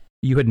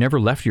 You had never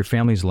left your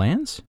family's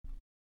lands?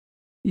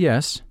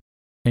 Yes.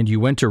 And you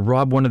went to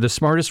rob one of the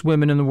smartest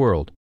women in the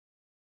world?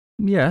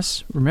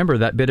 Yes. Remember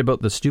that bit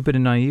about the stupid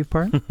and naive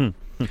part?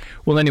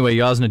 Well, anyway,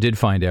 Yasna did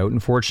find out,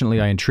 and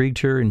fortunately I intrigued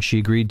her, and she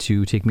agreed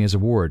to take me as a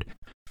ward.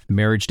 The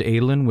marriage to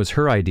Adolin was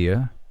her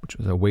idea, which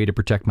was a way to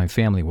protect my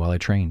family while I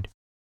trained.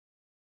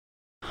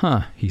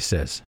 Huh, he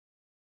says.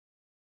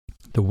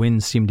 The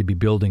winds seem to be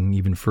building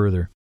even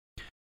further.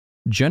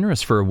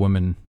 Generous for a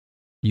woman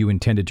you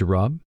intended to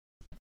rob.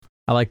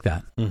 I like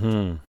that.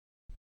 Mm-hmm.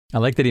 I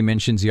like that he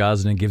mentions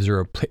Yasna and gives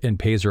her and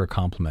pays her a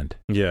compliment.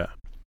 Yeah.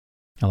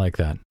 I like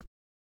that.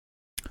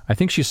 I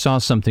think she saw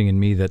something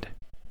in me that...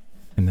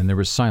 And then there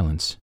was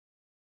silence.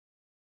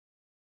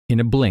 In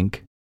a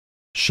blink,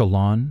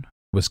 Shallan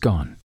was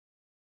gone.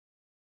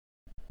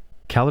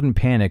 Kaladin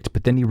panicked,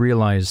 but then he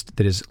realized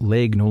that his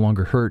leg no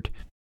longer hurt,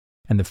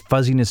 and the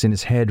fuzziness in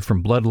his head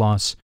from blood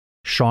loss,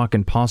 shock,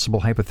 and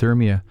possible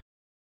hypothermia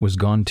was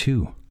gone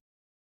too.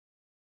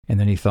 And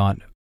then he thought,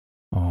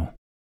 oh,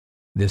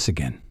 this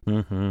again.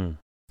 Mm-hmm.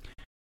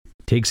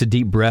 Takes a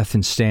deep breath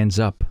and stands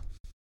up.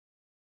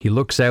 He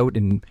looks out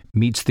and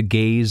meets the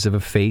gaze of a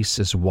face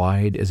as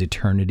wide as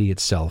eternity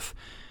itself.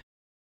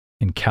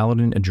 And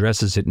Kaladin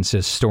addresses it and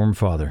says,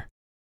 Stormfather.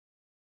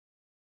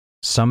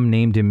 Some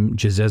named him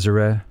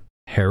Jezezereh,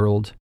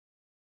 Herald.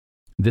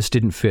 This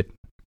didn't fit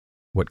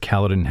what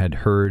Kaladin had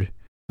heard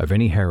of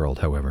any herald,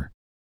 however.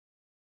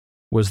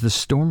 Was the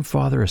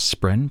Stormfather a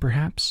spren,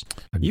 perhaps?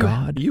 A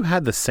god? You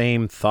had the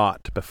same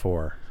thought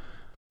before.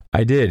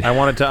 I did. I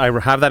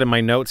have that in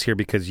my notes here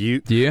because you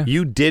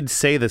did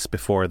say this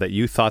before, that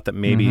you thought that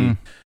maybe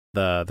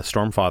the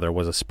Stormfather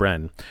was a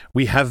spren.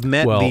 We have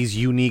met these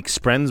unique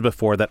sprens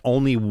before that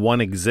only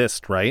one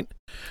exists, right?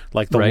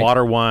 Like the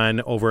water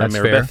one over in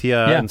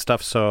Maribethia and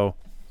stuff, so...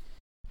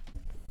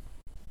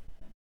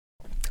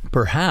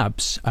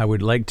 Perhaps I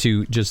would like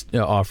to just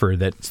offer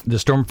that the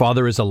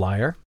Stormfather is a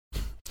liar.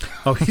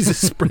 Oh, he's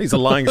a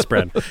lying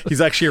spren.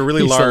 He's actually a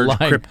really large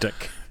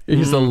cryptic.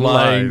 He's a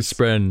lying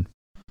spren.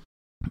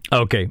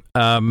 Okay.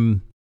 Was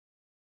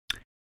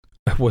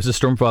the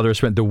Stormfather a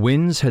spren? The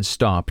winds had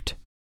stopped,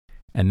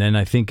 and then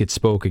I think it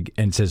spoke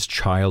and says,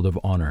 Child of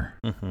Honor.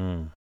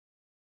 Mm-hmm.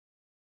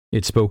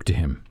 It spoke to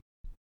him.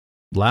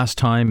 Last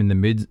time in the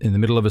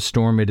middle of a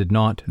storm it had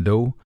not,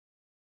 though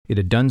it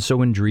had done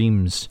so in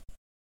dreams.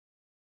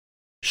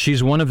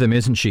 She's one of them,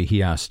 isn't she?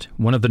 He asked.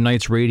 One of the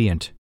Knights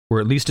Radiant,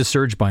 or at least a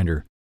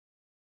Surgebinder.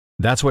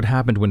 That's what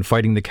happened when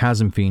fighting the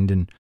Chasm Fiend,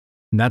 and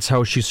that's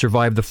how she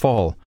survived the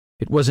fall.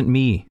 It wasn't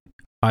me.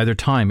 Either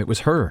time, it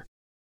was her.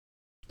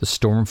 The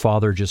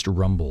Stormfather just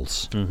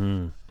rumbles.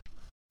 Mm-hmm.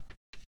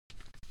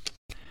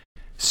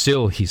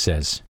 Still, he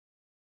says,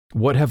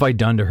 what have I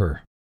done to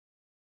her?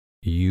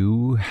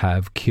 You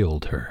have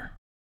killed her.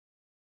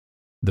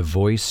 The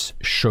voice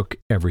shook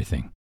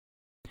everything.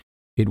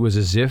 It was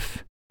as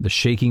if the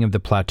shaking of the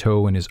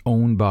plateau in his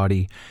own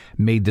body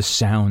made the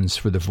sounds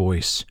for the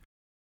voice.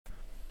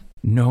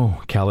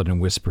 No, Kaladin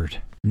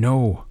whispered.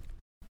 No.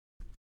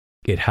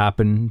 It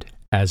happened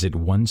as it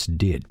once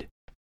did,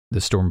 the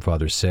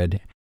Stormfather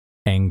said,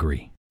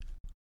 angry.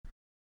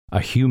 A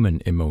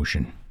human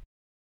emotion.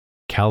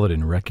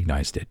 Kaladin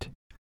recognized it.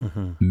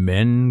 Mm-hmm.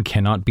 Men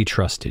cannot be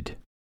trusted,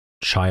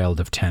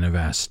 child of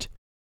Tanavast.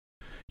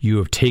 You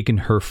have taken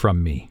her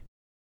from me,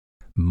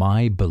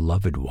 my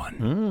beloved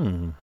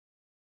one.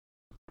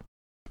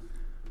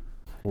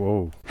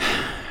 Whoa.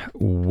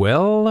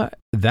 Well,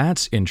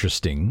 that's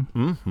interesting.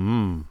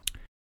 Mm-hmm.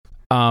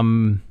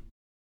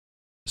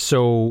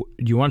 So,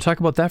 do you want to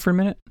talk about that for a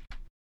minute?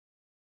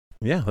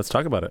 Yeah, let's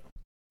talk about it.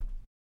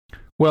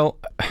 Well,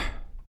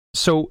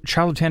 so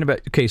Child of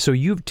Tanavast, okay, so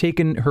you've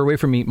taken her away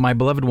from me, my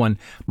beloved one.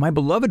 My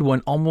beloved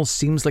one almost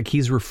seems like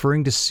he's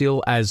referring to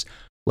Syl as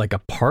like a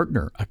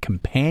partner, a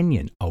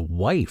companion, a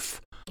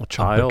wife, a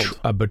child,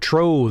 a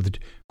betrothed,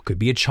 could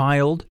be a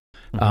child.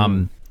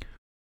 Mm-hmm.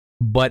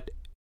 But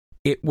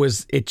it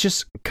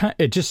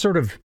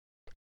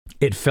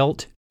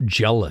felt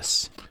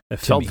jealous. It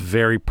felt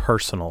very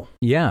personal.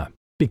 Yeah,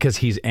 because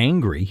he's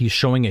angry. He's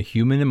showing a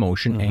human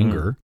emotion,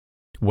 anger,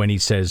 when he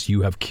says,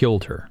 you have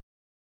killed her.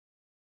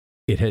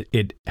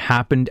 It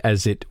happened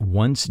as it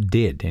once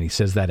did, and he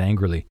says that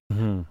angrily.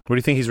 Mm-hmm. What do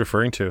you think he's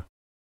referring to?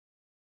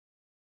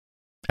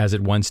 As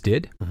it once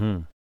did?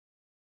 Mm-hmm.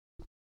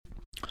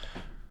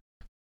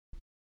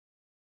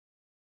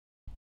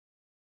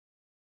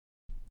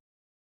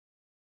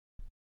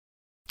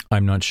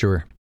 I'm not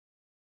sure.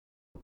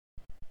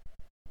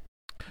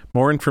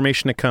 More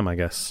information to come, I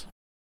guess.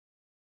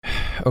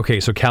 Okay,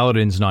 so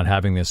Kaladin's not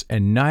having this,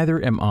 and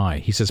neither am I.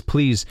 He says,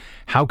 please,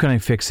 how can I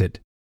fix it?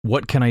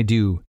 What can I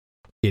do?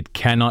 It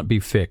cannot be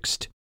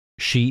fixed.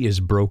 She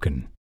is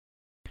broken.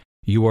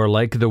 You are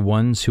like the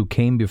ones who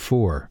came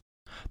before,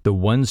 the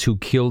ones who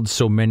killed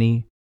so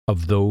many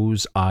of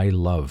those I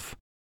love.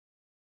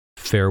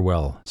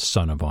 Farewell,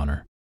 son of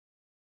honor.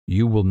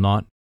 You will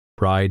not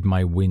ride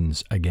my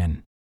winds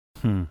again.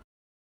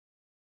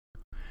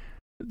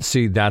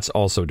 See, that's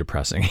also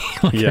depressing.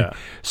 Yeah.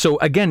 So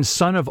again,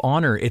 son of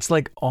honor, it's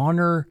like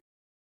honor.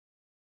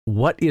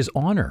 What is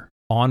honor?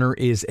 honor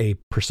is a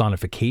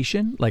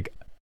personification, like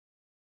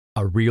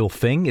a real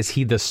thing? Is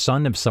he the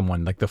son of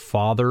someone, like the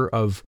father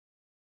of,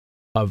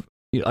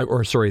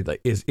 or sorry,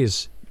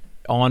 is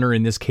honor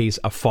in this case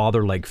a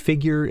father-like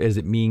figure? Is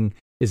it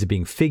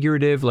being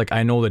figurative? Like,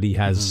 I know that he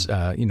has,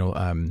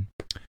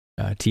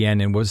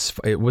 Tien, and was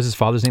his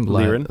father's name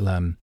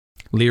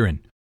Liren.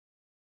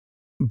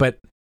 But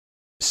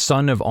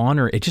son of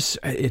honor,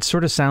 it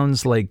sort of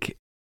sounds like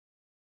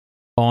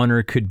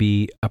honor could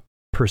be a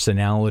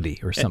personality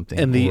or something.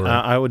 And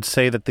I would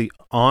say that the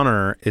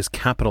honor is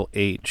capital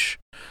H.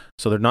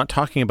 So they're not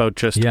talking about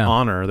just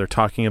honor.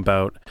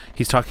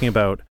 He's talking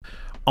about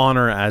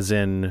honor as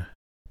in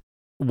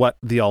what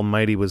the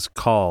Almighty was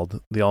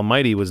called. The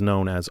Almighty was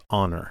known as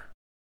honor.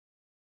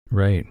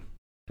 Right.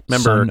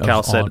 Remember,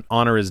 Cal said,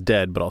 honor is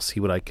dead, but I'll see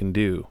what I can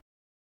do.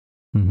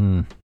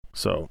 Mm-hmm.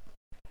 So,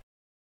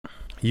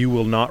 you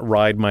will not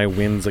ride my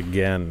winds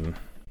again.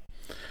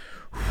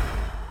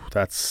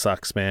 That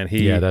sucks, man.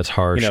 That's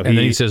harsh. And then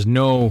he says,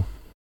 no.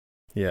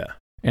 Yeah.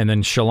 And then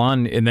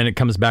it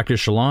comes back to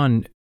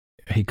Shallan.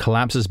 He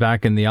collapses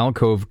back in the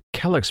alcove.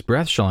 Kellick's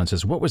breath, Shallan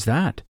says, what was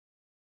that?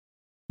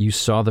 You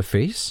saw the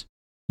face?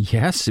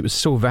 Yes, it was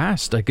so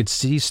vast. I could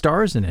see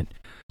stars in it.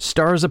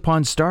 Stars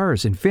upon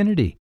stars,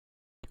 infinity.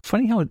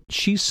 Funny how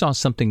she saw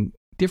something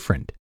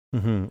different.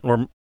 Mm-hmm.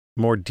 Or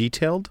more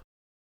detailed?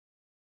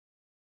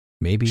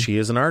 Maybe. She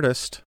is an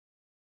artist.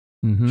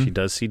 Mm-hmm. She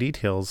does see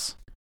details.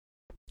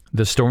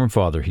 The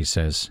Stormfather, he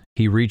says.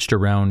 He reached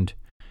around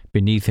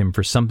beneath him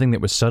for something that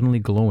was suddenly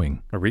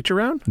glowing. A reach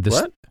around?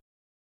 What?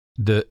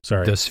 The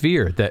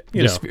sphere.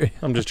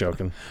 I'm just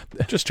joking.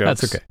 Just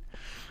jokes. That's okay.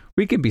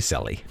 We can be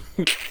silly.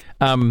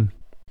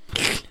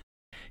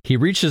 He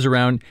reaches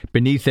around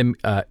beneath him,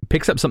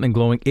 picks up something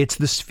glowing. It's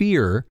the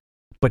sphere,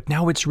 but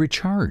now it's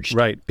recharged.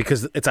 Right,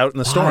 because it's out in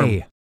the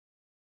storm.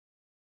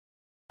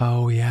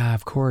 Oh, yeah,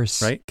 of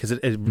course. Right, because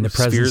in the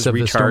presence of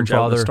the Stormfather.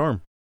 Out in the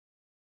storm.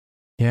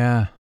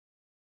 Yeah.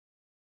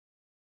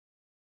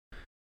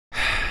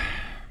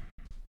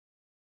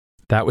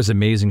 That was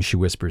amazing, she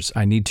whispers.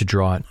 I need to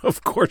draw it.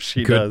 Of course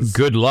she does.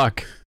 Good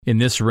luck in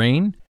this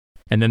rain.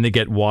 And then they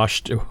get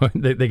washed,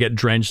 they get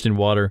drenched in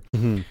water.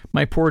 Mm-hmm.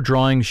 My poor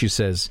drawing, she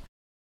says.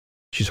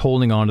 She's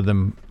holding on to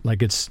them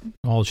like it's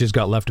all she's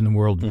got left in the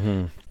world.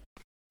 Mm-hmm.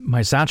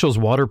 My satchel's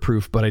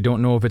waterproof, but I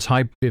don't know if it's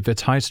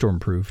high storm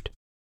proofed.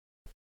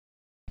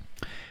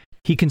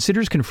 He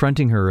considers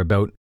confronting her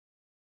about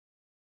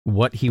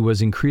what he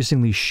was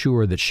increasingly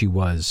sure that she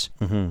was,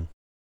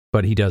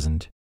 but he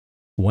doesn't.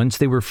 Once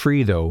they were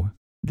free, though,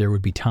 there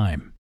would be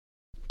time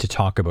to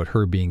talk about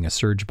her being a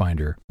surge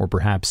binder, or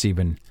perhaps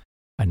even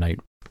a night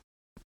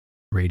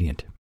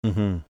radiant.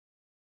 Mm-hmm.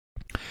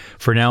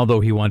 For now, though,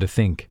 he wanted to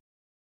think.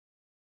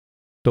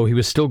 Though he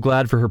was still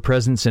glad for her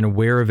presence and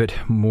aware of it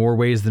more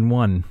ways than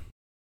one.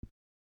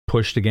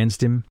 Pushed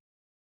against him,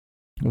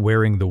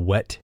 wearing the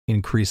wet,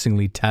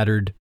 increasingly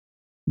tattered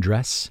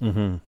dress.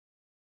 Mm-hmm.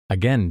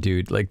 Again,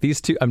 dude, like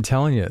these two, I'm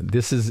telling you,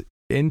 this is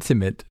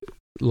intimate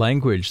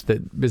language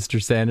that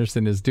Mr.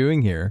 Sanderson is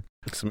doing here.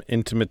 Some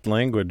intimate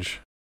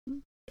language.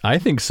 I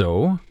think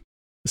so.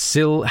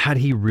 Syl, had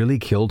he really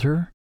killed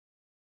her?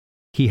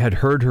 He had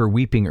heard her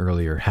weeping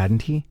earlier,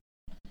 hadn't he?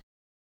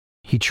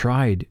 He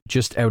tried,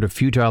 just out of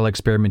futile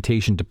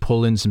experimentation, to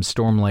pull in some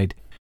stormlight.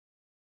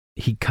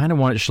 He kind of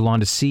wanted Shallan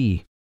to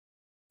see,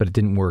 but it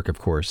didn't work, of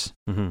course.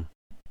 Mm-hmm.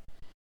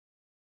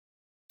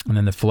 And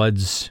then the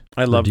floods.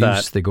 I love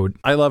reduce. that. They go.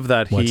 I love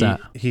that. What's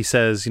that? He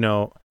says, he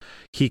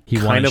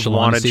kind of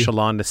wanted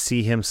Shallan to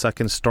see him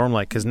suck in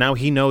stormlight because now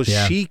he knows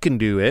she can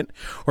do it,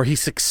 or he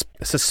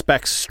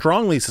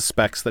strongly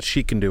suspects that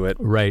she can do it.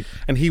 Right.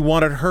 And he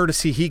wanted her to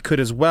see he could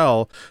as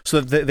well, so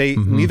that they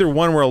neither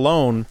one were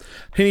alone.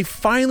 And he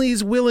finally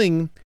is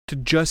willing to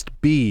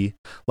just be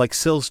like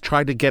Syl's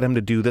tried to get him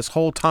to do this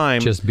whole time.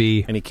 Just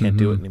be. And he can't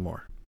do it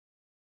anymore.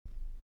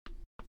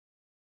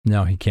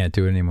 No, he can't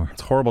do it anymore.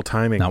 It's horrible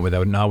timing. Not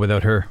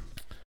without her.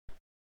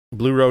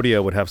 Blue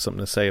Rodeo would have something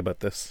to say about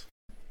this.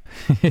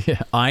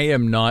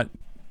 I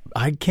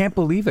can't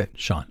believe it,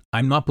 Sean.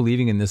 I'm not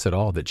believing in this at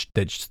all,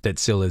 that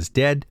Syl is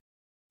dead,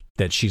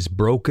 that she's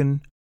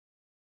broken.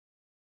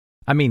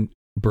 I mean,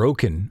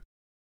 broken.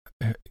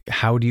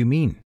 How do you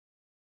mean?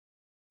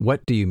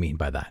 What do you mean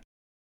by that?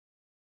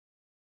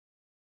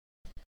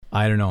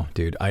 I don't know,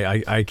 dude.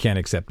 I can't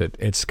accept it.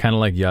 It's kind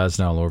of like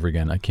Yasna all over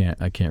again. I can't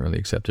really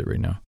accept it right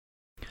now.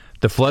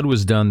 The flood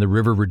was done, the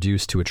river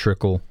reduced to a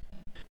trickle.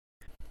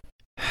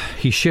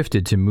 He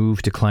shifted to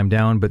move to climb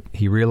down, but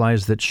he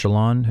realized that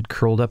Shallan had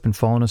curled up and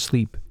fallen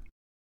asleep,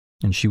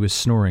 and she was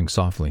snoring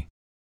softly.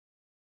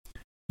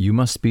 You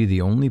must be the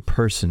only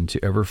person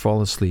to ever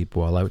fall asleep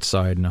while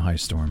outside in a high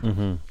storm.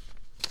 Mm-hmm.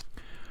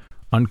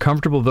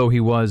 Uncomfortable though he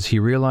was, he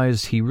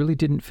realized he really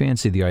didn't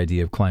fancy the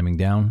idea of climbing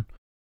down,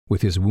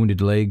 with his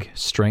wounded leg,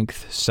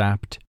 strength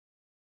sapped,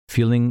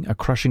 feeling a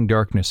crushing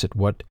darkness at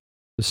what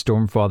the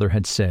Stormfather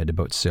had said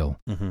about Syl.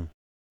 Mm-hmm.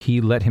 He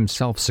let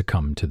himself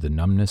succumb to the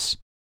numbness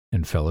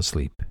and fell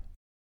asleep.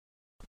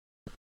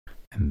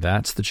 And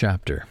that's the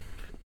chapter.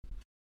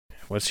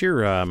 What's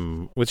your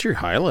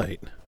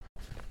highlight?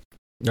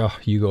 Oh,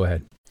 you go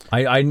ahead.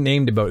 I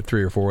named about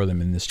 3 or 4 of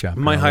them in this chapter.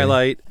 My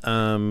highlight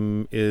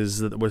is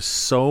that there was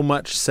so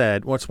much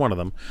said. What's one of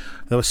them?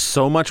 There was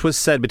so much was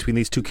said between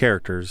these two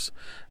characters,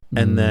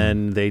 and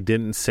then they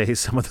didn't say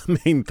some of the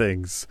main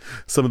things,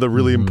 some of the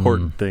really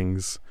important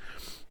things.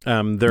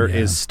 There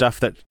is stuff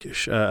that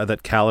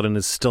Kaladin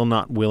is still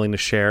not willing to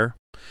share,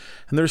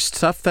 and there's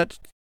stuff that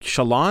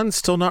Shallan's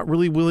still not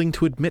really willing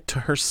to admit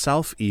to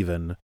herself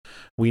even.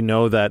 We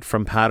know that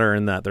from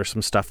pattern that there's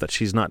some stuff that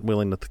she's not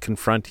willing to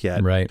confront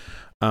yet. Right.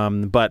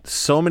 But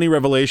so many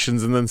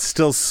revelations and then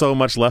still so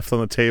much left on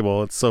the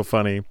table. It's so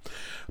funny.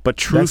 But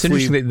truthfully... That's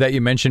interesting that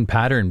you mentioned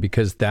pattern,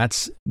 because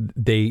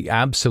they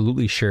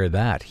absolutely share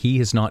that. He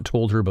has not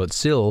told her about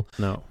Syl.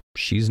 No.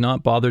 She's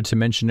not bothered to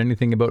mention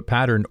anything about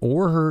pattern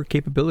or her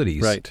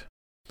capabilities. Right.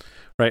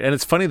 And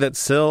it's funny that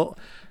Syl...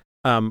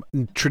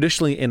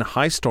 traditionally in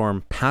High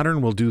Storm,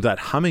 Pattern will do that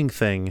humming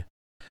thing,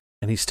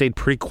 and he stayed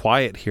pretty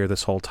quiet here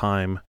this whole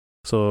time.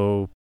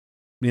 So,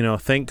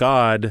 thank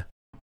God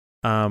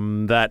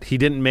that he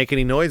didn't make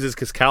any noises,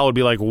 because Cal would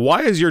be like,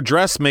 "Why is your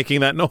dress making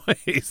that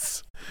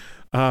noise?"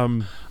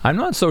 I'm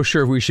not so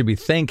sure if we should be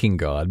thanking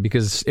God,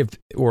 because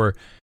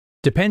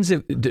depends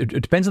on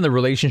the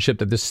relationship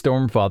that this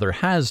Stormfather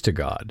has to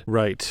God.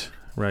 Right.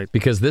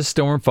 Because this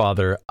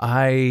Stormfather,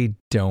 You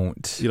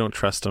don't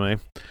trust him, eh?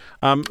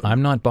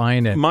 I'm not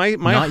buying it.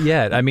 Not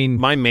yet. I mean,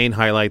 my main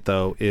highlight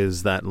though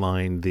is that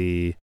line: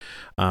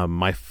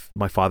 my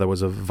father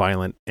was a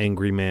violent,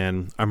 angry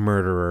man, a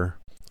murderer.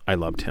 I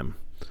loved him.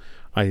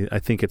 I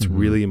think it's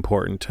really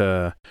important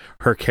to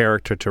her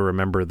character to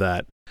remember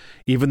that,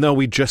 even though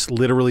we just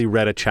literally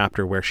read a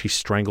chapter where she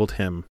strangled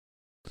him,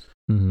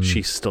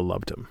 she still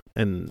loved him,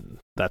 and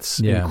that's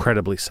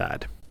incredibly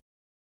sad.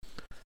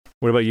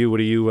 What about you? What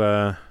do you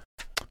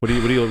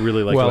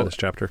really like about this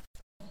chapter?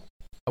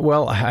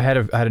 Well, I had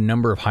a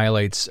number of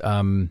highlights.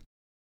 I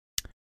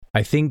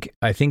think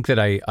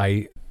that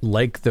I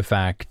like the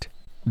fact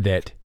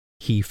that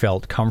he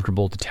felt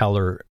comfortable to tell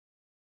her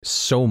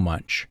so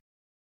much.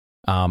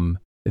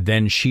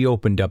 Then she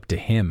opened up to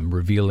him,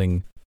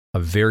 revealing a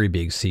very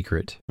big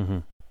secret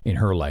in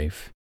her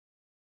life.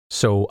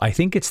 So I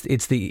think it's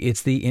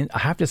the I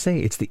have to say,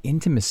 it's the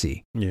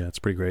intimacy. Yeah, it's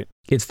pretty great.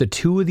 It's the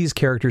two of these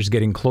characters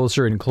getting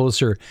closer and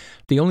closer.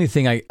 The only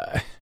thing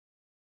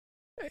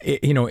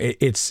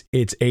it's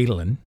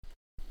Adolin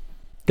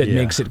that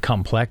makes it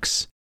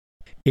complex.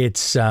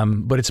 It's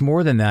but it's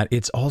more than that.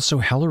 It's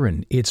also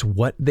Hellerin. It's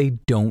what they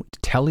don't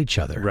tell each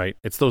other. Right.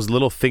 It's those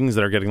little things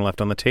that are getting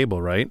left on the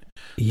table, right?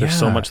 Yeah. There's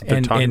so much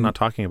that they're not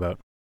talking about.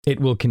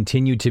 It will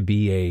continue to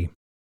be a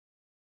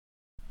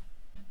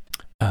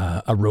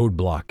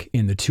roadblock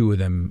in the two of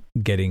them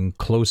getting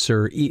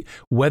closer,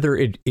 whether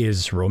it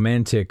is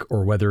romantic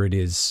or whether it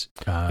is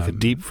like a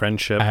deep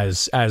friendship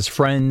as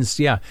friends.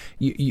 Yeah,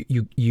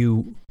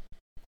 you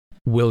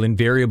will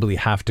invariably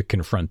have to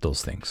confront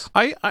those things.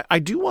 I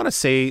do want to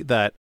say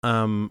that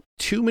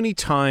too many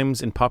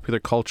times in popular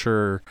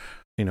culture,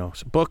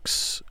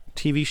 books,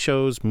 TV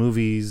shows,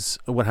 movies,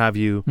 what have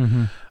you,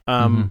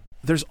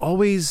 there's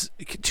always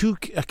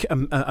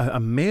a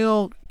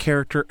male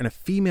character and a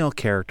female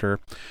character.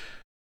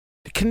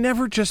 It can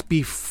never just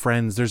be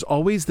friends. There's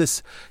always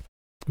this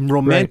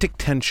romantic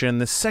tension,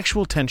 this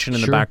sexual tension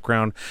in the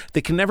background. They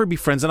can never be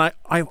friends. And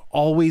I've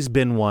always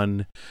been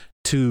one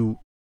to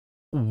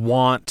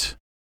want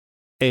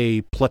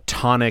a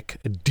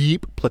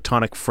deep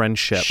platonic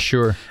friendship.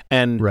 Sure.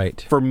 And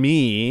for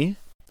me,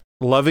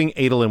 loving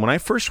Adolin, when I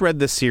first read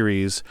this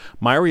series,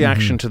 my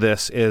reaction to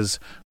this is,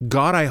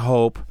 God, I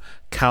hope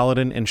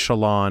Kaladin and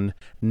Shallan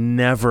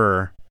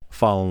never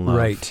fall in love.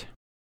 Right.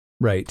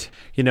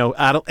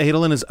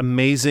 Adolin is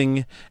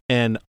amazing,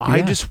 and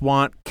I just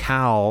want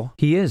Cal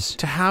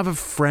to have a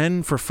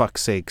friend, for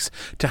fuck's sakes,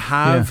 to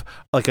have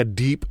like a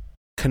deep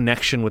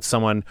connection with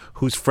someone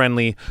who's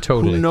friendly,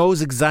 who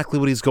knows exactly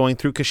what he's going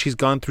through, because she's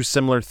gone through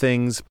similar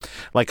things.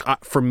 Like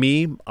for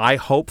me, I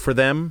hope for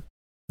them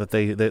that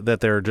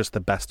they're just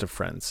the best of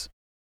friends.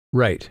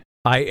 Right.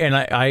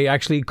 I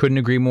actually couldn't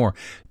agree more.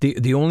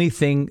 The only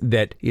thing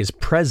that is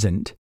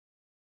present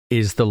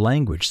is the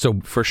language.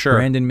 So for sure,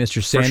 Brandon,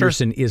 Mr.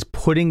 Sanderson is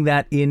putting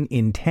that in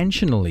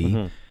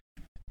intentionally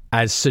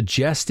as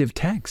suggestive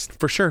text.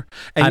 For sure.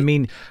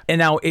 And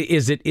now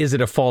is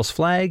it a false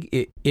flag?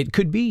 It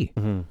could be.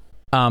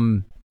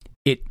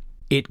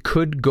 It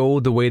could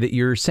go the way that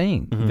you're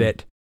saying,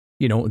 that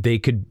they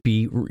could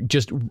be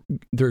just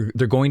they're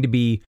going to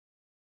be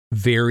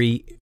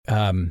very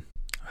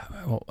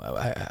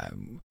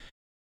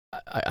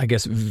I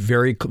guess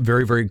very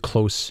very very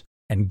close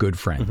and good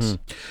friends.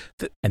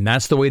 And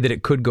that's the way that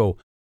it could go,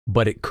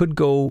 but it could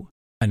go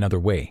another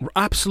way.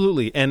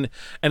 Absolutely. And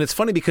it's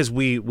funny because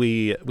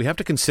we have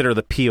to consider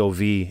the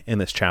POV in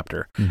this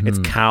chapter. It's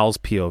Cal's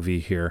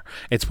POV here.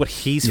 It's what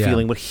he's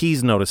feeling, what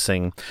he's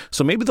noticing.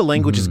 So maybe the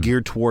language is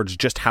geared towards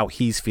just how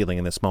he's feeling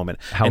in this moment.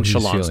 And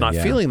Shallan's not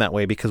feeling that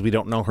way because we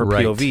don't know her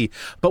POV.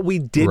 But we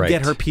did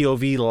get her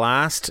POV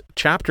last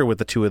chapter with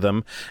the two of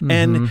them.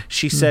 And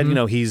she said,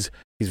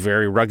 he's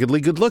very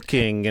ruggedly good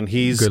looking, and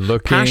he's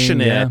Good-looking,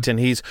 passionate, yeah. and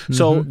he's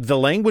so the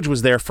language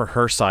was there for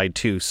her side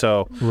too.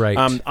 So Right.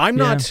 I'm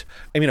not,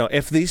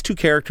 if these two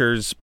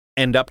characters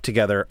end up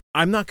together,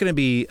 I'm not going to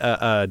be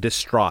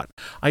distraught.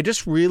 I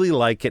just really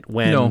like it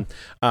when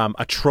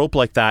a trope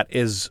like that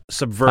is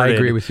subverted. I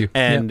agree with you.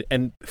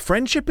 And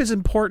friendship is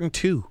important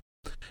too.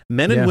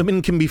 Men and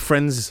women can be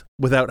friends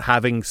without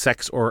having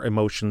sex or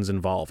emotions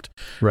involved.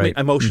 Right.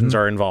 Emotions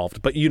are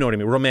involved, but you know what I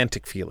mean.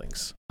 Romantic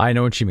feelings. I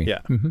know what you mean. Yeah.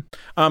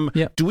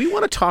 Yeah. Do we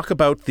want to talk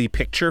about the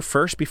picture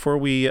first before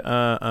we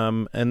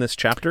end this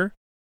chapter?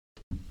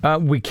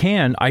 We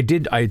can.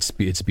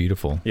 It's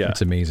beautiful. Yeah.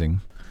 It's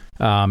amazing.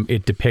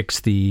 It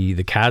depicts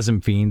the chasm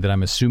fiend that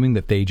I'm assuming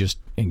that they just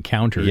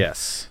encountered.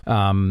 Yes.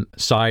 A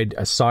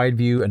side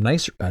view,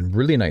 a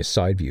really nice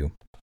side view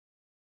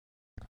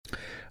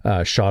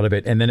shot of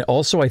it, and then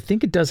also I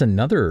think it does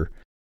another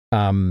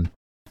chasm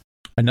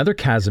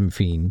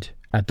fiend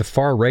at the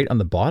far right on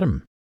the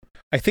bottom.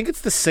 I think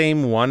it's the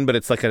same one, but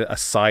it's like a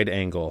side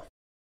angle.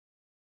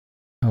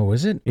 Oh,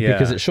 is it? Yeah.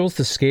 Because it shows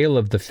the scale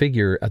of the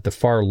figure at the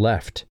far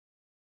left.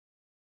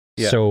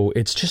 Yeah. So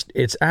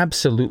it's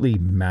absolutely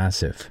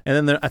massive.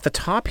 And then at the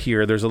top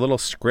here, there's a little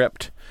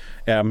script.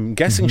 I'm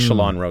guessing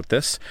Shalon wrote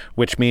this,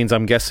 which means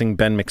I'm guessing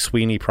Ben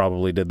McSweeney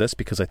probably did this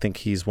because I think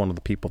he's one of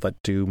the people that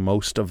do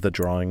most of the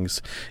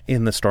drawings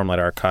in the Stormlight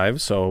Archive.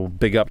 So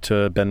big up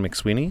to Ben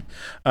McSweeney.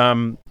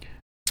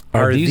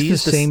 Are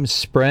these the same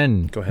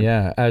spren? Go ahead.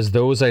 Yeah, as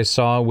those I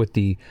saw with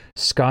the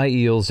sky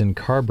eels in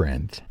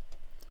Carbrand.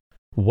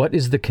 What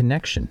is the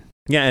connection?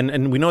 Yeah,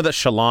 and we know that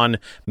Shalon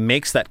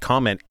makes that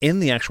comment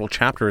in the actual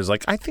chapter. Is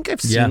like, I think I've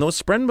seen those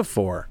spren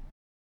before.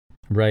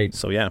 Right.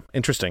 So yeah,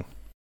 interesting.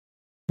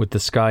 With the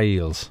sky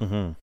eels.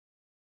 Mm-hmm.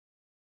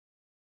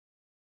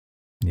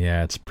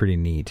 Yeah, it's pretty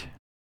neat.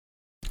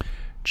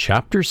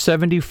 Chapter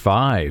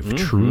 75,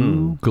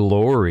 True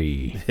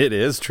Glory. It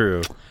is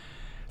true.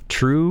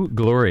 True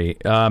Glory.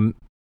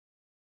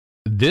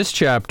 This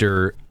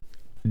chapter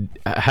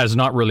has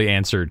not really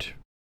answered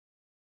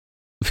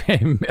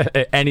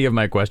any of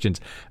my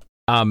questions.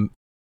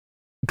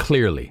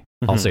 Clearly,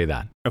 I'll say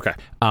that. Okay.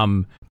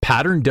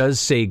 Pattern does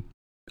say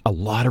a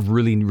lot of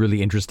really,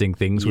 really interesting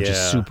things, which is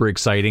super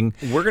exciting.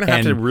 We're going to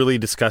have to really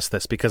discuss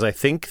this because I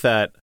think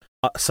that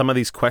some of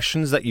these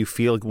questions that you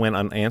feel went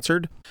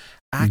unanswered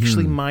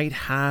actually might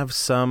have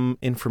some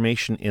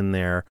information in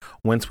there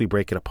once we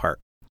break it apart.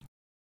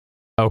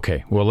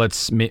 Okay, well,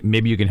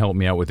 maybe you can help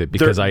me out with it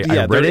because I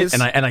read it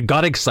and I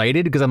got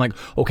excited because I'm like,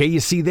 okay, you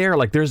see there,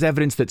 like there's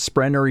evidence that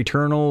Spren are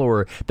eternal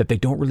or that they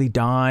don't really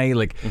die,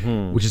 like,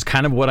 which is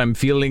kind of what I'm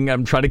feeling.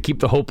 I'm trying to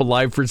keep the hope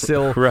alive for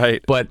Syl,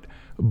 right? But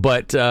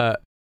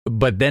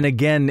then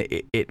again,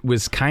 it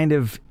was kind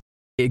of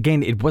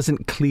it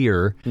wasn't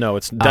clear. No,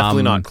 it's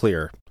definitely not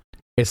clear.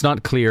 It's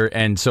not clear,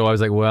 and so I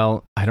was like,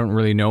 well, I don't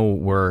really know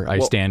where I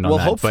stand on that.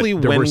 Well, hopefully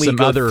but when we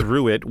go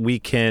through it, we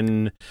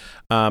can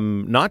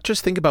not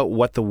just think about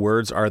what the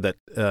words are that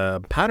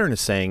Pattern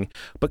is saying,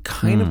 but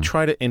kind of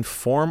try to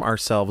inform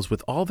ourselves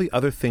with all the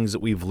other things that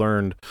we've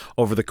learned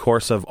over the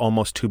course of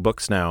almost 2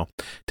 books now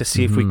to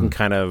see if we can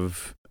kind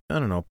of, I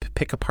don't know,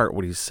 pick apart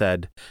what he's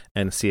said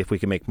and see if we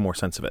can make more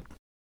sense of it.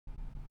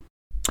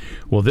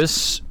 Well,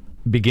 this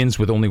begins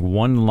with only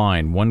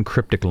one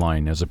cryptic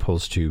line as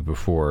opposed to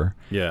before.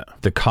 Yeah.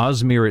 The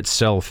Cosmere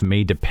itself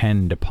may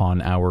depend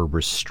upon our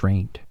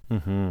restraint.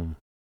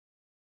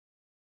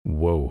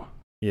 Whoa.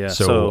 Yeah.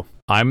 So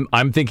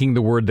I'm thinking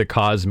the word the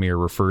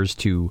Cosmere refers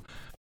to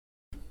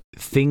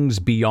things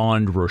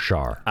beyond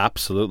Roshar.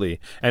 Absolutely.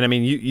 And I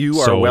mean,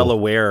 you are well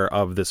aware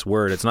of this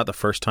word. It's not the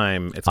first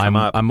time it's come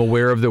up. I'm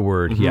aware of the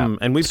word, yeah.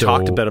 And we've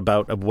talked a bit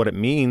about what it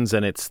means,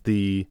 and it's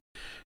the,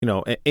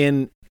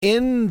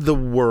 in the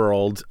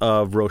world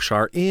of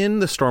Roshar, in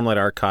the Stormlight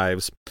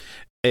Archives,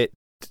 it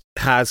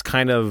has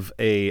kind of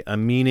a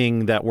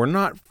meaning that we're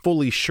not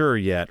fully sure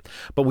yet,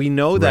 but we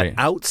know that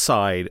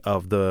outside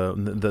of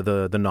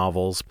the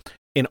novels,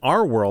 in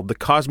our world, the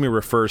Cosmere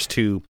refers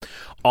to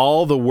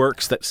all the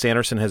works that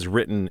Sanderson has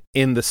written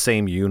in the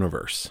same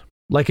universe.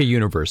 Like a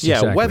universe, yeah.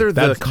 Exactly. Whether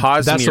the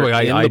Cosmere that's the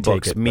way in I the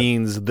books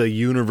means the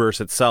universe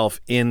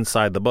itself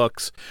inside the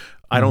books,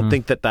 I don't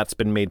think that's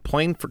been made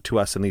plain to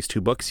us in these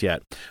 2 books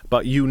yet.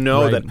 But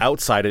that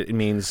outside it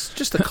means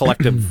just a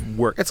collective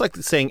work. It's like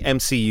saying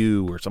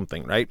MCU or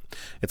something, right?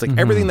 It's like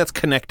everything that's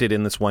connected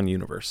in this one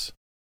universe.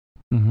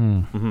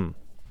 Okay,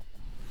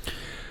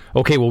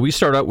 well, we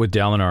start out with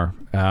Dalinar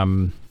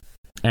and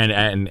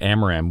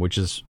Amaram, which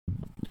is,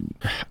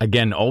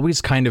 again,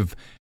 always kind of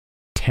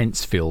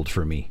tense-filled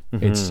for me.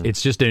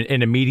 It's just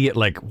an immediate,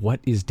 like, what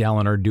is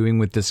Dalinar doing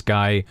with this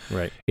guy?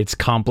 Right. It's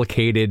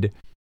complicated.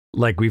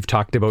 Like we've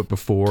talked about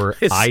before,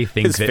 I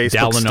think that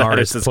Facebook Dalinar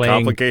is playing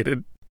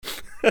complicated.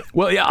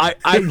 Well, yeah,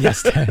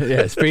 yes,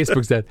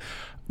 Facebook status.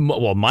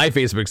 Well, my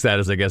Facebook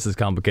status, I guess, is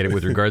complicated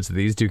with regards to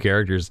these 2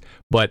 characters.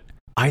 But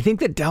I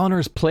think that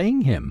Dalinar is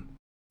playing him.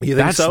 You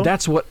think so?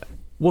 That's what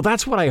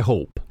I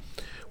hope.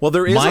 Well,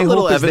 there is My a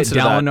little hope is evidence that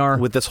Dalinar,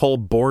 with this whole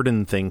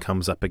Borden thing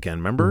comes up again,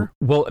 remember?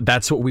 Well,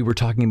 that's what we were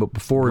talking about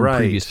before in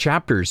previous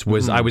chapters,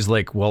 was I was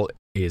like, well,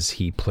 is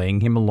he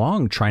playing him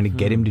along, trying to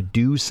get him to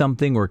do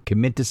something or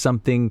commit to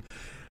something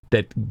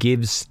that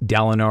gives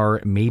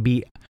Dalinar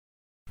maybe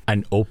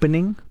an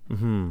opening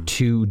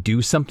to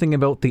do something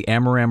about the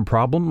Amaram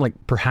problem? Like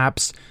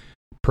perhaps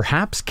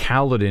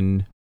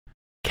Kaladin's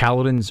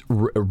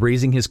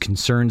raising his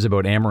concerns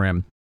about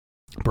Amaram.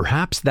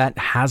 Perhaps that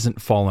hasn't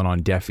fallen on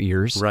deaf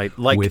ears. Right.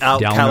 Like with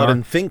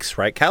Kaladin thinks,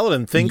 right?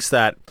 Kaladin thinks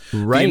that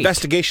the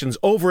investigation's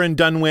over and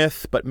done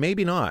with, but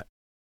maybe not.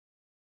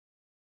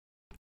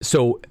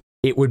 So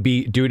it would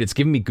be, dude, it's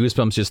giving me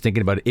goosebumps just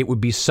thinking about it. It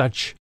would be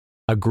such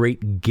a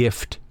great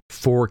gift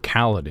for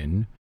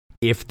Kaladin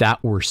if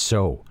that were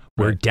so,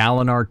 where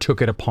Dalinar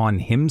took it upon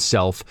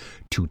himself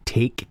to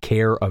take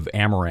care of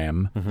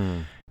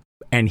Amaram,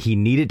 and he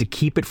needed to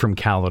keep it from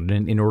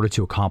Kaladin in order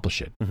to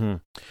accomplish it.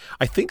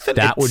 I think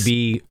that would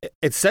be...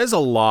 It says a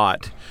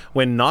lot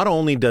when not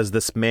only does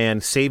this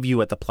man save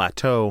you at the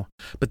plateau,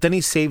 but then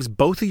he saves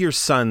both of your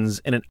sons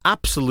in an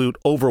absolute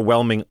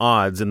overwhelming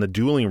odds in the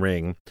dueling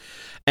ring.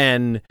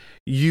 And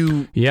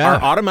you are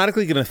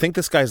automatically going to think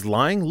this guy's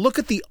lying. Look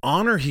at the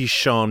honor he's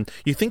shown.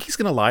 You think he's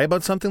going to lie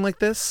about something like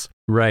this?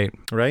 Right.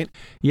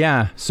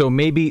 Yeah. So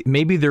maybe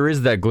there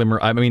is that glimmer.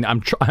 I mean,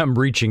 I'm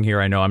reaching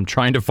here. I know. I'm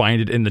trying to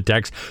find it in the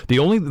text.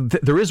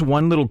 There is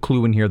one little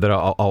clue in here that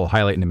I'll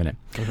highlight in a minute.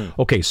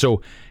 Okay.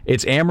 So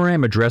it's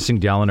Amaram addressing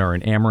Dalinar,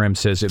 and Amaram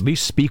says, "At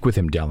least speak with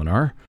him,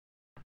 Dalinar."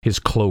 His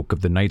cloak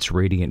of the Night's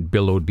Radiant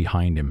billowed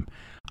behind him.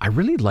 I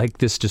really like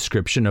this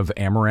description of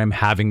Amaram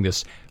having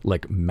this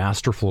like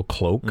masterful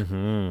cloak.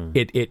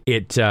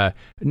 It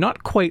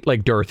not quite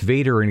like Darth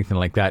Vader or anything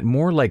like that.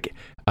 More like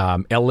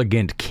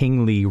elegant,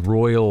 kingly,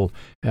 royal.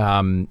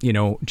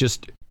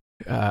 Just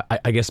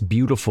I guess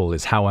beautiful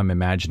is how I'm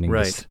imagining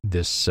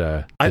this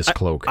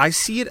cloak. I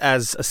see it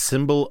as a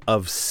symbol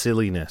of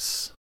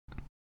silliness,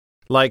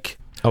 like.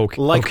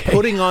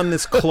 Putting on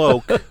this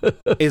cloak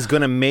is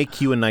going to make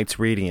you a Night's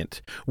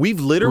Radiant. We've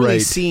literally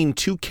seen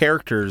two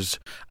characters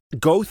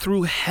go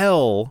through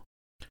hell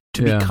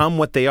to become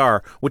what they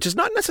are, which is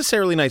not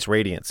necessarily Night's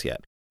Radiance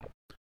yet.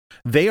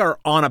 They are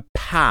on a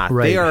path.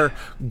 They are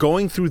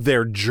going through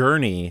their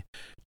journey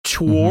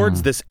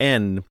towards this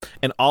end,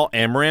 and all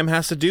Amaram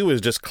has to do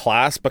is just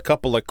clasp a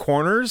couple of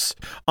corners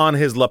on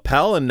his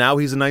lapel, and now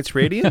he's a Night's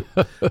Radiant.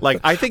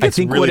 I think it's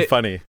really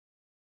funny.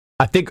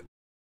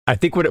 I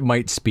think what it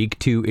might speak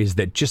to is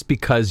that just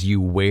because you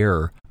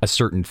wear a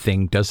certain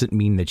thing doesn't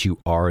mean that you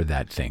are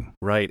that thing.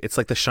 Right. It's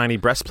like the shiny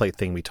breastplate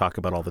thing we talk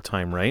about all the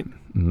time, right?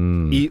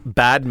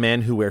 Bad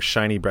men who wear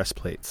shiny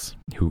breastplates.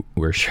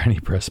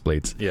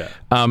 Yeah.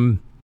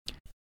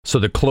 So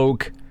the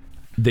cloak,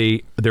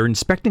 they're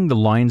inspecting the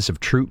lines of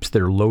troops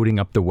that are loading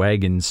up the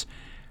wagons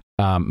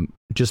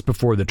just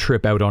before the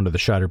trip out onto the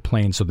Shattered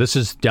Plain. So this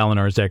is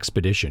Dalinar's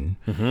expedition.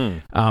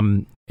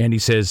 And he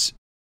says...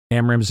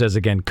 Amaram says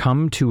again,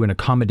 "Come to an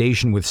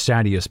accommodation with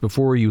Sadeas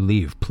before you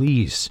leave,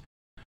 please."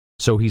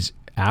 So he's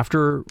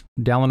after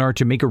Dalinar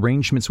to make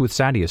arrangements with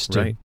Sadeas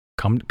to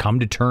come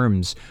to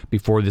terms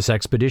before this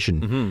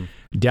expedition.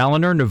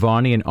 Dalinar,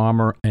 Navani,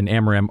 and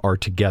Amaram are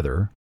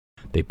together.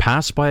 They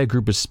pass by a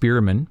group of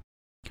spearmen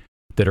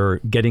that are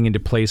getting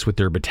into place with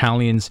their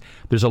battalions.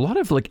 There's a lot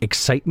of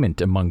excitement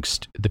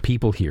amongst the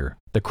people here.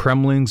 The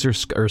Kremlings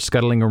are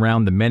scuttling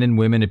around. The men and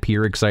women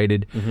appear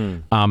excited.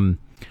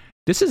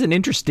 This is an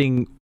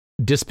interesting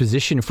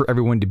disposition for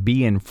everyone to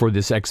be in for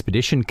this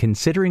expedition,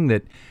 considering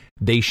that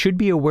they should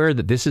be aware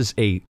that this is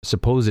a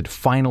supposed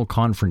final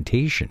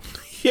confrontation.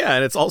 Yeah,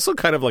 and it's also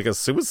kind of like a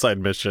suicide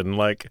mission. You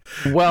know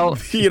what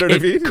I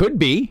mean? It could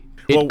be.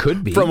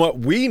 Could be. From what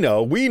we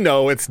know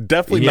it's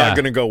definitely not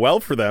going to go well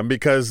for them,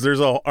 because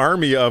there's an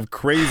army of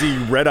crazy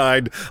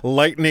red-eyed,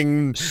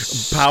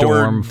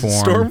 lightning-powered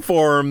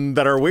stormform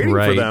that are waiting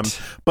for them.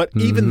 But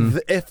even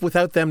if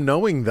without them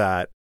knowing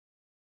that,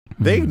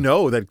 they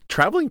know that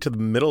traveling to the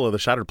middle of the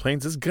Shattered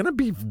Plains is going to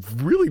be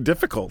really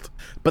difficult.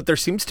 But there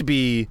seems to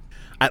be,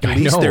 at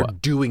least they're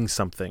doing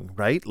something,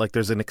 right? Like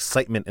there's an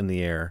excitement in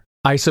the air.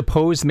 I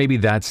suppose maybe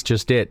that's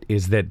just it,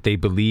 is that they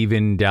believe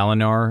in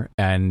Dalinar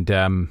and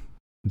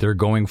they're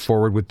going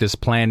forward with this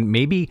plan.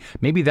 Maybe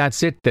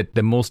that's it, that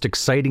the most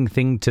exciting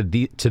thing to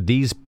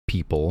these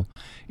people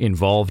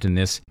involved in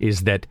this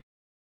is that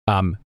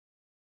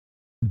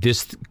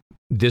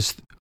this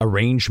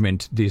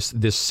arrangement, this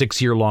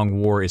 6-year-long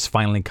war is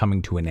finally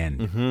coming to an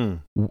end.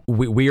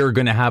 We are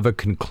going to have a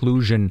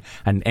conclusion,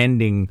 an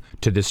ending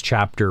to this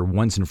chapter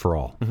once and for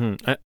all.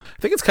 I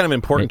think it's kind of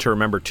important to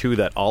remember too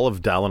that all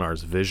of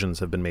Dalinar's visions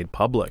have been made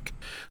public.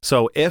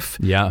 So if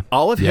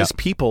all of his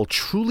people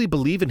truly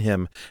believe in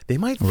him, they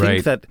might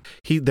think that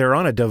they're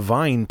on a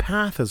divine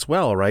path as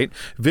well, right?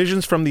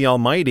 Visions from the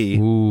Almighty.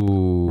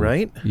 Ooh.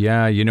 Right?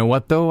 Yeah, you know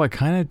what though? I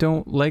kind of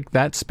don't like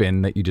that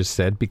spin that you just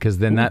said, because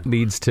then that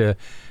leads to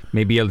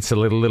maybe it's a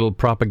little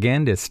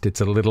propagandist. It's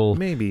a little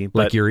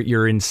like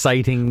you're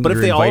inciting. But if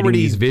they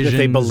if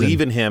they believe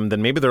in him,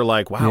 then maybe they're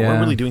like, wow, we're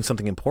really doing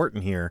something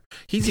important here.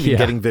 He's even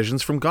getting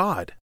visions from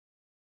God.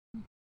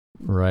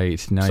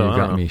 Right. Now you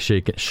got me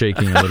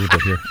shaking a little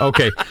bit here.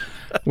 Okay.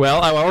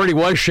 Well, I already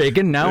was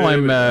shaken. Now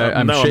I'm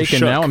shaken.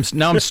 Now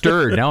I'm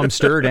stirred. Now I'm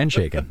stirred and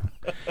shaken.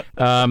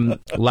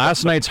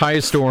 Last night's high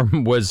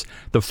storm was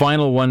the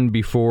final one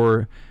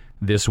before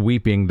this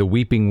weeping. The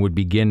weeping would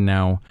begin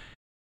now.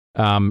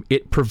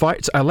 It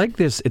provides. I like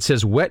this. It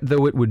says, "Wet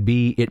though it would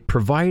be, it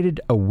provided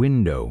a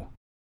window.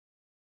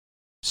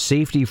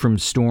 Safety from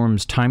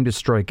storms, time to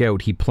strike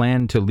out. He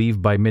planned to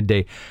leave by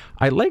midday."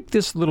 I like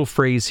this little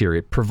phrase here.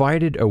 It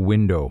provided a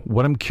window.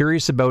 What I'm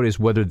curious about is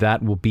whether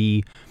that will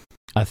be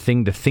a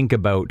thing to think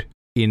about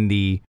in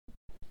the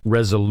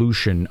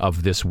resolution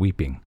of this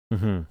weeping.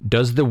 Mm-hmm.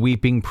 Does the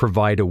weeping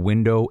provide a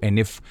window? And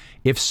if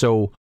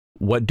so,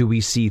 what do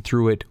we see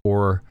through it?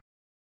 Or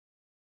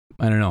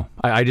I don't know.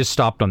 I just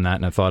stopped on that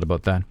and I thought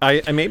about that.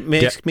 It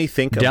makes me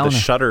think of the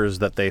shutters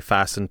that they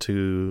fasten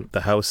to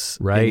the house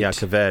in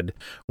Yakaved.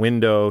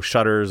 Window,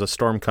 shutters, a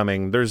storm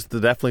coming. There's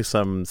definitely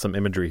some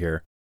imagery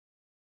here.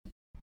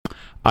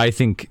 I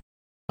think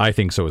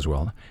so as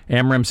well.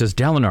 Amram says,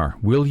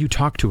 "Dalinar, will you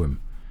talk to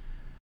him?"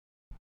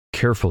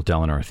 Careful,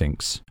 Dalinar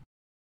thinks.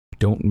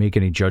 Don't make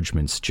any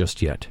judgments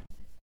just yet.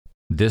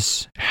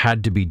 This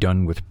had to be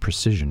done with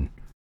precision.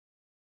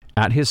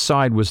 At his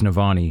side was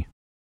Navani.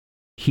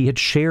 He had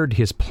shared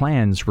his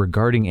plans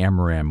regarding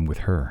Amram with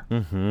her.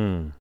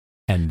 Mm-hmm.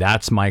 And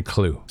that's my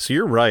clue. So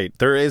you're right.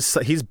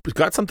 He's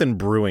got something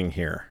brewing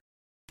here.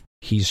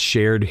 He's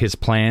shared his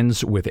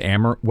plans with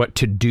what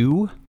to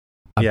do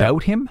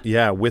about him?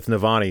 Yeah, with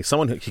Navani.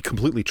 Someone who he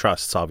completely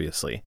trusts,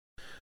 obviously.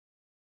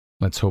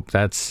 Let's hope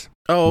that's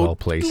well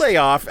placed. Lay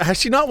off. Has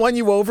she not won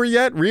you over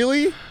yet?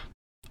 Really?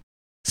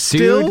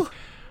 Still?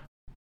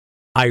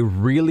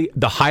 Dude,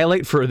 the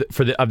highlight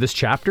of this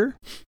chapter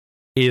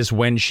is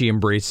when she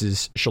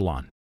embraces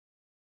Shallan.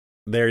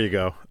 There you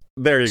go.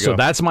 So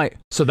that's my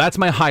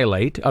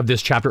highlight of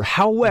this chapter.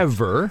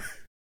 However,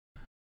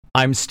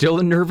 I'm still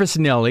a nervous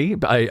Nelly.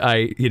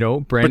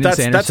 Brandon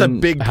Sanderson. That's a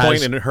big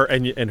point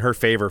in her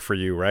favor for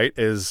you, right?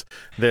 Is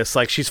this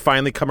like she's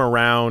finally come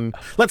around?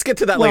 Let's get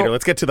to that later.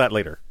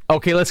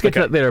 Okay, let's get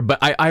to that later. But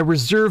I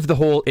reserve the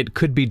whole. It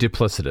could be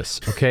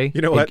duplicitous. Okay,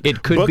 you know what?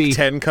 It could Book be.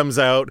 10 comes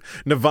out.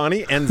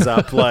 Navani ends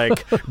up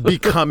like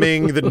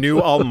becoming the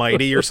new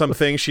Almighty or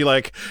something. She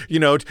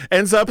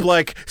ends up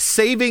like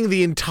saving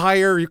the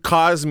entire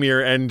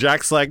Cosmere, and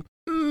Jack's like,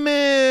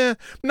 meh,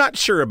 not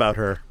sure about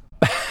her.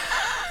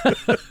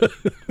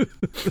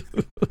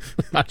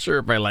 Not sure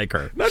if I like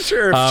her. Not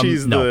sure if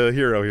she's the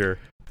hero here.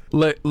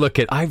 Look,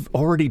 I've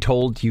already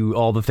told you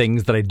all the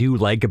things that I do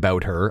like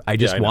about her. I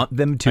just want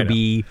them to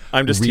be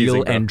real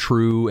teasing, and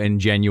true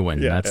and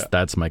genuine. Yeah,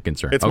 that's my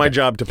concern. It's my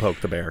job to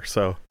poke the bear.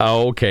 So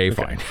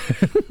fine.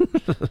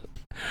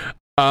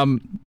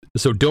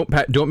 So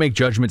don't make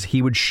judgments. He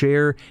had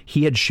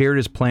shared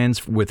his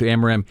plans with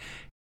Amram.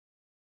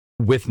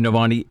 With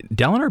Navani,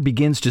 Dalinar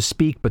begins to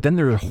speak, but then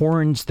there are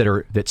horns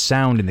that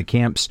sound in the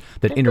camps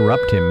that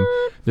interrupt him.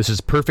 This is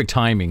perfect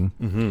timing.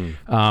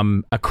 Mm-hmm.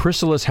 A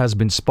chrysalis has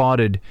been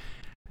spotted.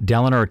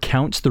 Dalinar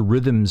counts the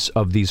rhythms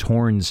of these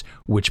horns,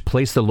 which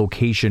place the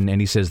location,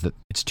 and he says that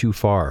it's too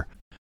far.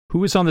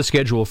 Who is on the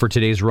schedule for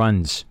today's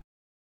runs?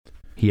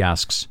 He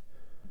asks.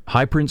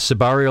 High Prince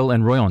Sabariel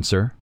and Royan,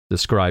 sir, the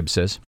scribe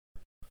says.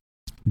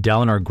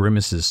 Dalinar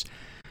grimaces.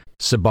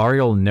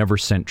 Sabariel never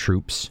sent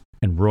troops,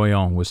 and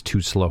Royan was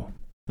too slow.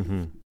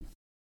 Mm-hmm.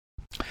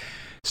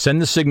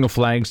 Send the signal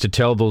flags to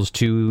tell those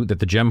two that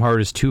the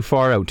Gemheart is too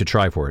far out to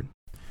try for it.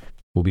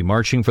 We'll be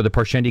marching for the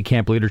Parshendi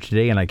camp later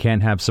today, and I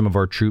can't have some of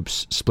our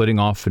troops splitting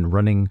off and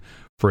running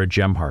for a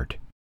Gemheart.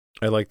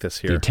 I like this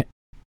here.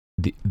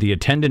 The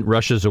attendant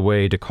rushes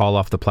away to call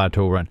off the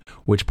plateau run.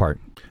 Which part?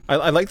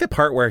 I like the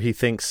part where he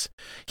thinks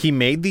he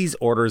made these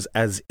orders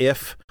as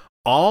if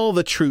all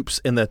the troops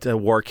in the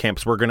war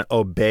camps were going to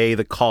obey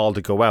the call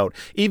to go out,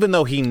 even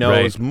though he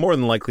knows more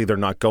than likely they're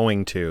not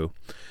going to.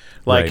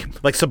 Like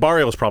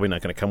Sabariel was probably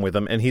not going to come with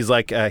him, and he's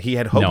like he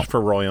had hoped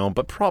for Royan,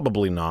 but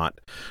probably not.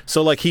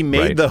 So like he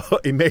made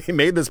he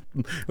made this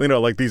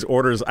like these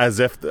orders as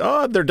if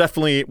they're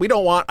definitely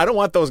I don't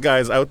want those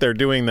guys out there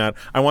doing that.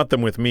 I want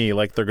them with me,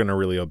 like they're going to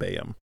really obey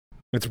him.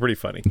 It's pretty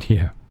funny.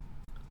 Yeah.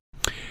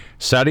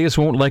 Sadeas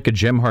won't like a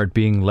Gemheart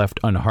being left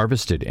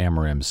unharvested,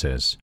 Amram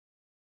says.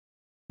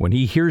 When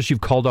he hears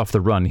you've called off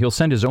the run, he'll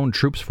send his own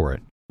troops for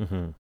it.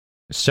 Mm-hmm.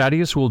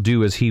 Sadeas will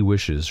do as he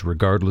wishes,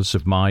 regardless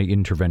of my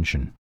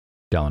intervention,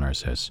 Dalinar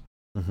says.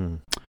 Mm-hmm.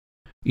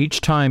 Each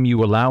time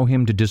you allow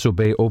him to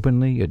disobey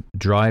openly, it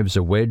drives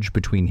a wedge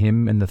between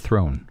him and the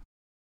throne.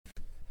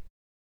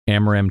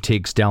 Amram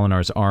takes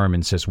Dalinar's arm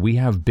and says, we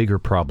have bigger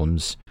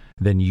problems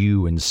than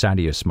you and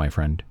Sadeas, my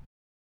friend.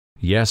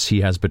 Yes,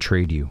 he has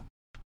betrayed you.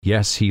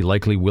 Yes, he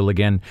likely will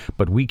again,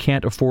 but we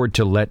can't afford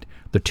to let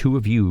the two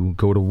of you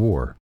go to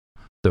war.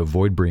 The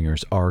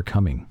Voidbringers are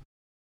coming.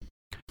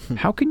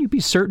 How can you be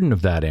certain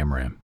of that,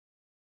 Amram?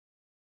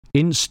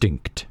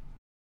 Instinct.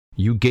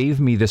 You gave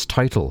me this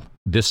title,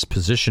 this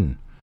position,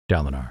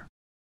 Dalinar.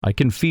 I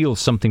can feel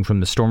something from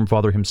the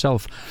Stormfather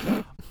himself.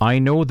 I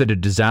know that a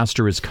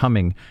disaster is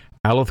coming.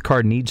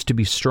 Alethkar needs to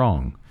be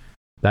strong.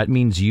 That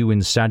means you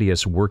and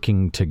Sadeas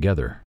working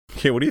together.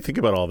 Okay, what do you think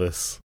about all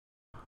this?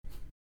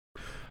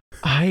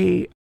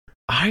 I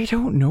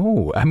don't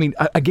know. I mean,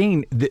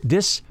 again,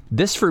 this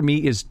for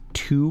me is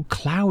too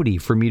cloudy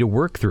for me to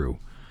work through.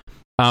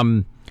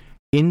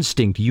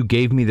 Instinct, you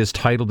gave me this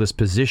title, this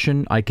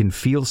position. I can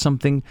feel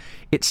something.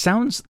 It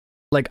sounds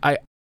like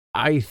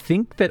I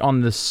think that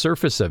on the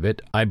surface of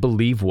it, I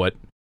believe what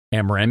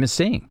Amram is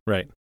saying.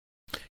 Right.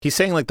 He's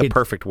saying like the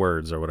perfect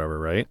words or whatever,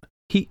 right?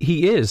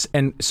 He is.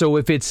 And so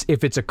if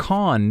it's a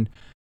con,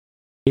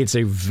 it's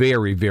a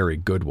very, very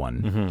good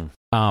one.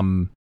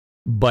 Mm-hmm.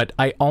 But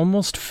I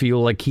almost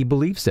feel like he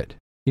believes it.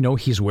 You know,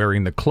 he's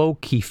wearing the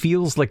cloak. He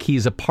feels like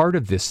he's a part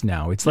of this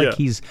now. It's like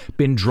he's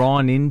been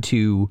drawn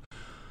into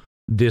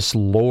this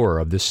lore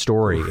of this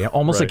story.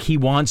 Almost like he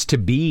wants to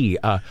be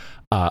a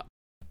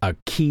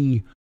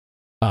key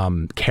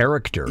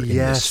character in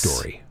this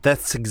story.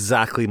 That's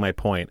exactly my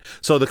point.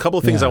 So the couple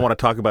of things I want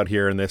to talk about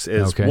here in this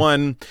is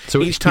one.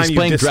 So each time he's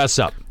playing dress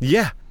up.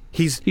 Yeah.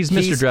 He's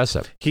Mr. Dress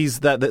Up.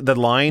 He's the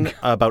line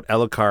about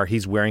Elhokar,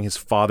 he's wearing his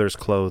father's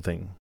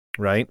clothing,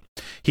 right?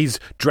 He's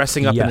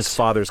dressing up in his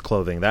father's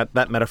clothing.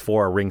 That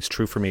metaphor rings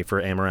true for me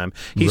for Amram.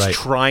 He's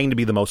trying to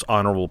be the most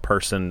honorable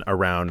person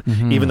around,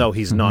 even though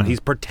he's not. He's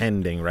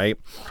pretending, right?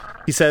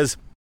 He says,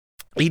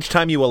 each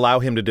time you allow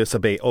him to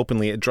disobey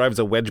openly, it drives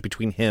a wedge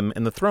between him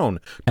and the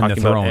throne.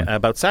 Talking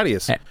about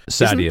Sadeas.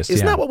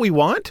 Isn't that what we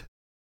want?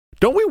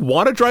 Don't we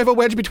want to drive a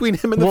wedge between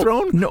him and the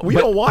throne? No, we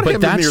don't want him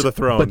near the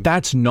throne. But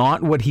that's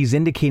not what he's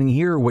indicating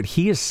here. What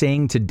he is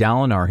saying to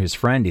Dalinar, his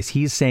friend, is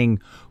he's saying,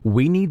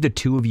 we need the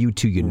two of you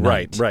to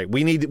unite. Right.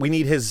 We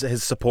need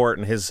his support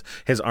and his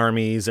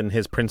armies and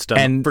his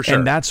princedom, for sure.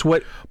 And that's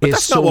what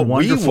is so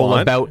wonderful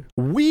about...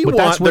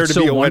 That's what's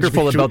so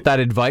wonderful about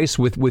that advice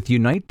with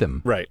unite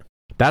them. Right.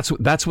 That's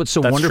what's so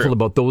wonderful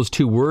about those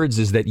two words,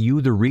 is that you,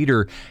 the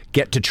reader,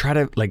 get to try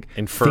to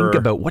infer, think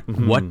about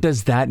what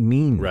does that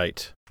mean?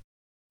 Right.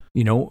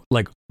 You know,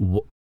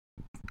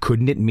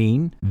 couldn't it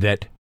mean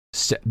that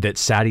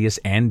Sadeas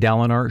and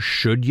Dalinar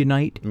should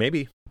unite?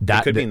 Maybe.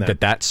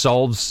 That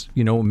solves,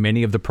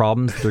 many of the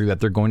problems that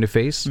they're going to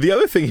face. The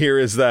other thing here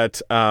is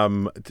that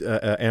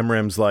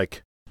Amram's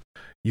like,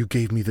 you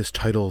gave me this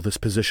title, this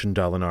position,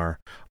 Dalinar.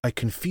 I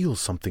can feel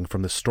something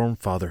from the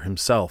Stormfather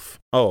himself.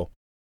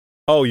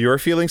 Oh, you're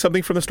feeling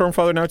something from the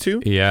Stormfather now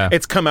too? Yeah.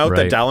 It's come out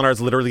that Dalinar's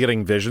literally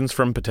getting visions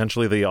from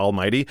potentially the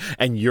Almighty,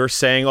 and you're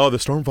saying, the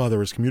Stormfather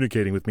is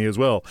communicating with me as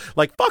well.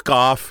 Like, fuck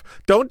off.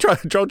 Don't try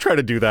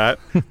to do that.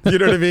 You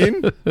know what I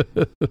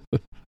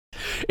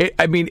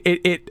mean?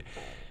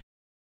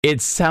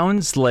 It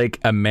sounds like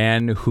a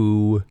man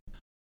who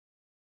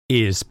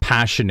is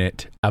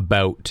passionate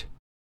about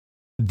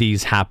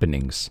these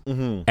happenings,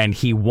 and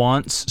he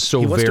wants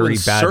very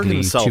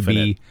badly to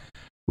be...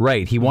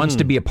 Right. He wants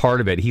to be a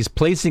part of it. He's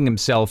placing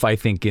himself, I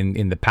think,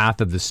 in the path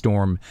of the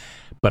storm,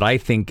 but I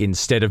think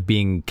instead of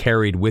being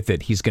carried with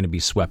it, he's going to be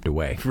swept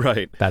away.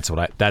 Right. That's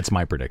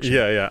my prediction.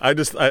 Yeah. I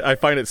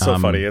find it so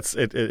funny. It's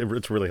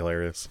really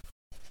hilarious.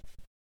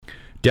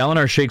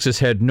 Dalinar shakes his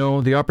head.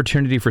 No, the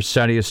opportunity for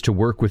Sadeas to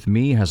work with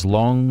me has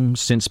long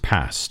since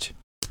passed.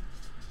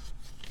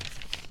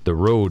 The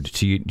road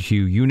to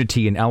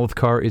unity in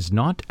Alethkar is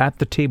not at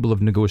the table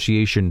of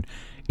negotiation.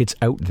 It's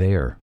out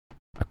there,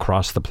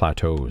 across the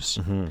plateaus.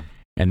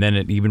 And then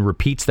it even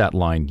repeats that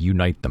line,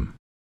 unite them.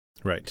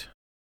 Right.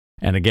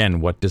 And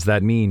again, what does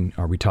that mean?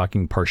 Are we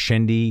talking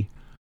Parshendi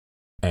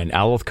and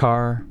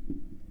Alethkar?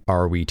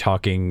 Are we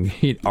talking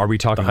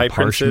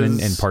Parshman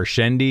and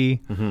Parshendi?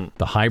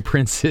 The High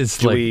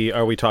Princes?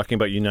 Are we talking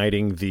about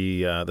uniting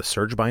the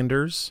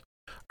Surgebinders?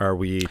 Are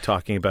we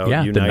talking about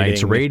uniting the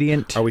Knights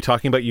Radiant? Are we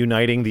talking about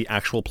uniting the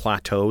actual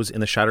plateaus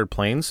in the Shattered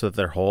Plains so that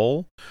they're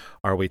whole?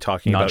 Are we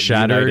talking about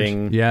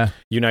uniting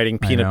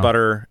peanut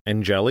butter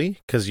and jelly?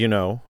 Because,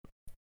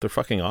 they're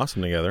fucking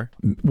awesome together.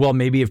 Well,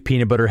 maybe if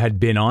peanut butter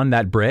had been on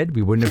that bread,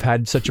 we wouldn't have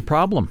had such a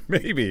problem.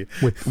 Maybe.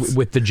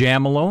 With the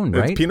jam alone,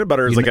 right? Peanut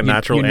butter is like a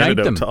natural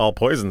antidote to all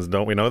poisons.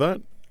 Don't we know that?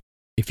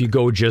 If you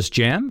go just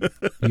jam,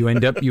 you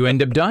end up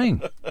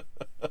dying.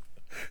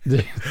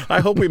 I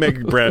hope we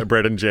make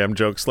bread and jam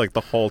jokes like the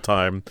whole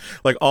time,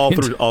 like all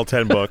through all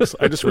 10 books.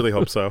 I just really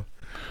hope so.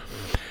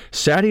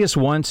 Sadeas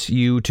wants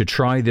you to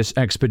try this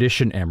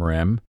expedition,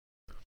 Amram.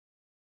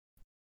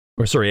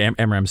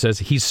 Amram says,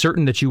 he's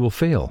certain that you will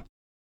fail.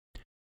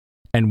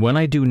 And when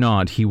I do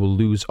not, he will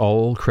lose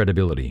all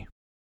credibility.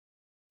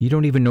 You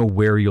don't even know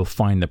where you'll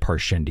find the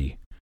Parshendi.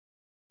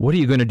 What are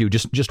you going to do?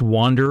 Just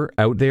wander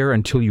out there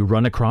until you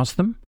run across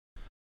them?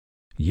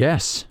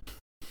 Yes.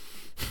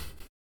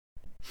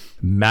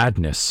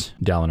 Madness,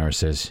 Dalinar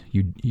says.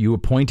 You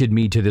appointed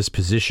me to this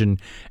position,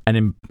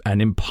 an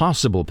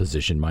impossible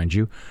position, mind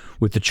you,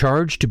 with the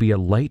charge to be a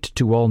light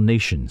to all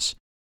nations.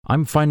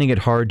 I'm finding it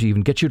hard to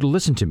even get you to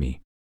listen to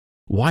me.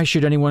 Why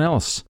should anyone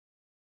else?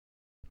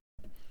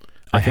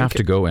 I have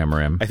to go,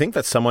 Amram. I think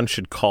that someone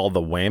should call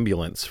the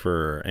wambulance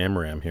for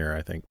Amram here,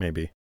 I think,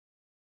 maybe.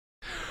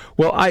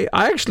 Well, I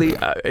actually,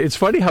 it's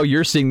funny how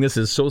you're seeing this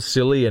as so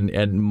silly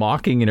and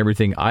mocking and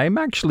everything. I'm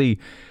actually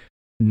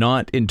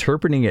not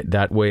interpreting it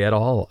that way at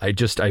all. I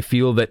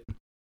feel that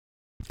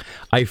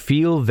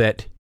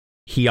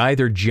he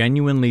either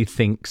genuinely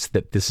thinks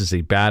that this is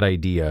a bad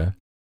idea,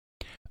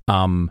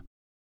 and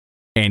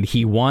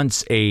he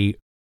wants a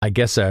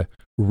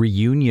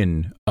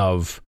reunion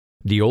of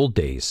the old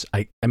days.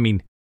 I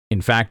mean,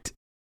 in fact,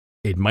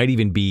 it might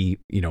even be,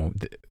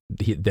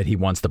 that he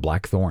wants the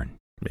Blackthorn.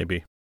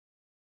 Maybe.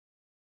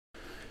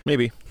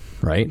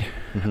 Right?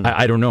 Mm-hmm.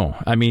 I don't know.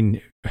 I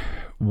mean,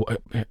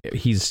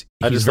 he's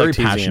very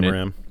passionate.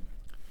 Amram.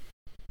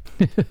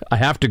 I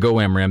have to go,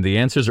 Amram. The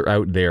answers are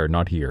out there,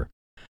 not here.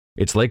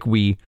 It's like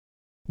we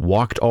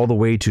walked all the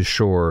way to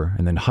shore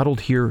and then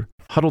huddled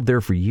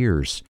there for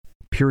years,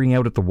 peering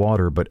out at the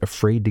water, but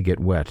afraid to get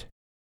wet.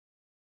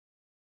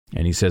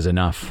 And he says,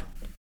 enough.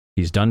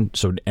 He's done.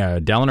 So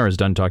Dalinar is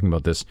done talking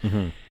about this.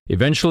 Mm-hmm.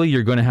 Eventually,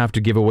 you're going to have to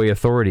give away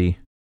authority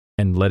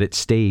and let it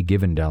stay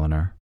given,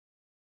 Dalinar.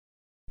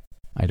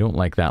 I don't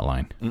like that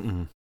line.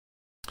 Mm-mm.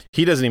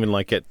 He doesn't even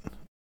like it.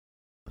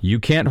 You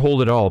can't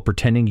hold it all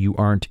pretending you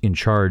aren't in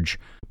charge,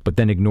 but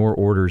then ignore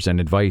orders and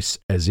advice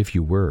as if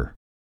you were.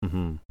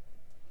 Mm-hmm.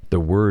 The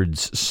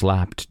words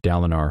slapped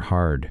Dalinar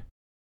hard.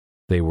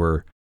 They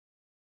were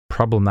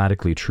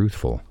problematically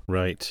truthful.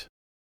 Right.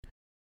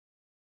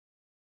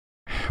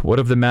 What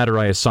of the matter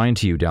I assigned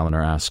to you,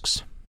 Dalinar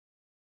asks.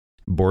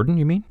 Borden,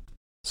 you mean?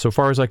 So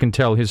far as I can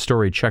tell, his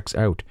story checks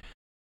out.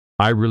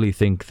 I really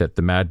think that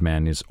the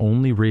madman is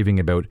only raving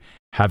about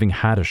having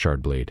had a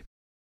shard blade.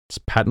 It's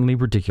patently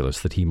ridiculous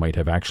that he might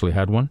have actually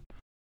had one.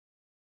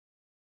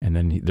 And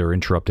then they're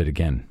interrupted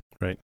again.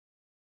 Right.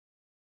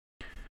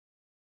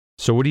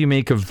 So what do you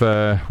make of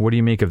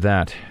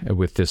that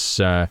with this?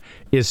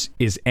 Is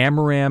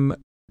Amaram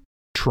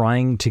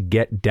trying to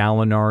get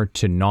Dalinar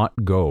to not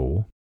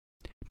go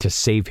to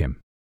save him?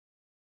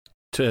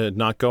 To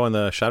not go on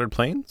the Shattered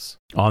Plains?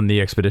 On the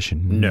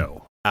expedition?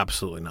 No,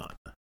 absolutely not.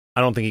 I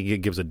don't think he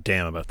gives a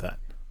damn about that.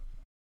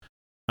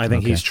 I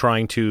think he's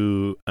trying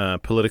to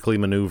politically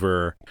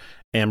maneuver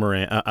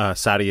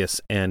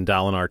Sadeas and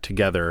Dalinar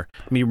together.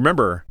 I mean,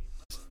 remember,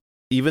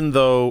 even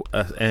though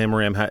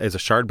Amaram is a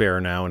shard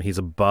bearer now and he's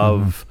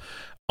above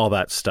all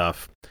that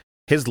stuff,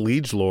 his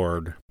liege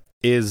lord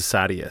is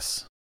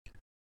Sadeas.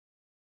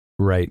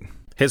 Right.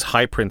 His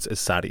high prince is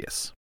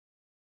Sadeas.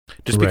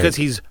 Just because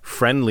he's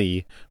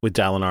friendly with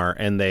Dalinar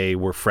and they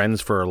were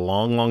friends for a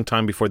long, long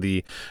time before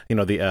the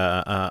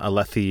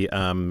Alethi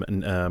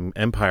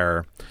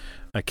Empire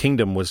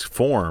kingdom was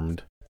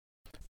formed,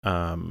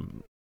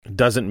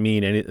 doesn't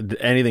mean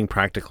anything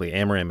practically.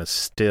 Amaram is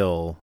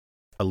still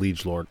a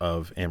liege lord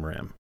of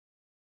Amaram.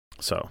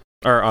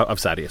 Or of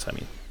Sadeas, I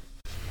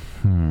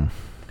mean.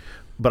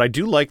 But I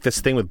do like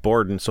this thing with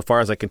Borden. So far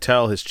as I can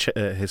tell,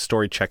 his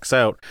story checks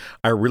out.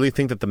 I really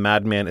think that the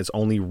madman is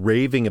only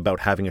raving about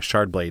having a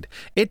shard blade.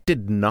 It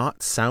did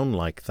not sound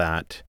like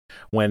that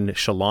when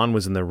Shallan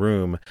was in the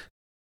room.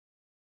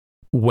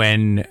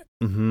 When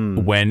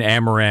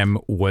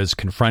Amaram was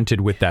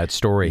confronted with that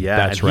story. Yeah,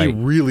 that's right. He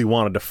really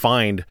wanted to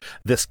find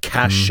this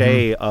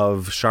cache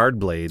of shard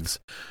blades.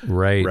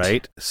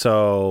 Right.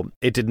 So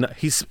it did not.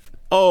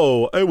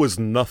 It was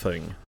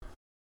nothing.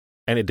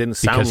 And it didn't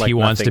sound because like he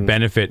wants nothing. to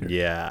benefit.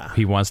 Yeah,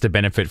 he wants to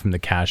benefit from the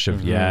cache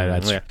of.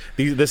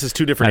 This is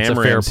two different. That's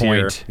Amarams a fair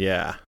point.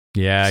 Here.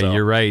 Yeah. So.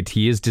 You're right.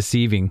 He is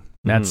deceiving.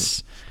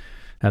 That's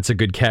a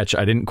good catch.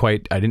 I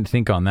didn't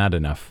think on that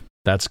enough.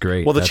 That's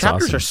great. Well, the That's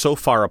chapters awesome. are so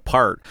far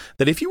apart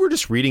that if you were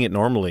just reading it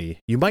normally,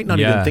 you might not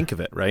even think of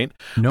it, right?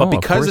 No,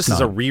 but because this is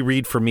not. a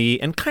reread for me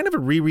and kind of a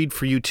reread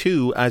for you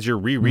too, as you're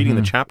rereading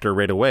the chapter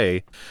right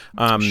away,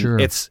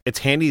 it's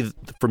handy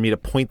for me to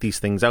point these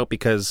things out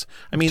because,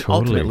 I mean,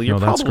 ultimately, you're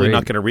probably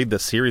not going to read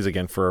this series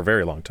again for a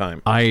very long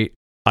time. I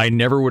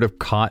never would have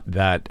caught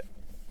that.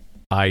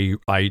 I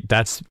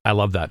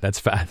love that.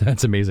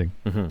 That's amazing.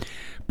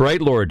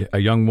 Bright Lord, a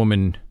young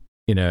woman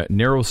in a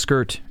narrow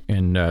skirt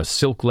and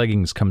silk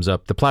leggings, comes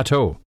up. The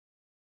plateau.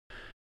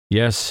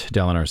 Yes,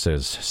 Dalinar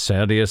says.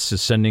 Sadeas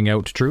is sending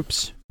out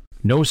troops?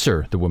 No,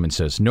 sir, the woman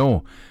says.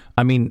 No.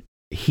 I mean,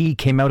 he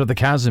came out of the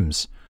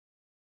chasms.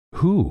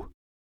 Who?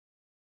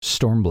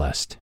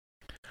 Stormblessed.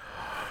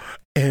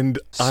 And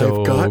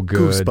I've got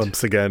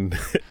goosebumps again.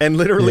 And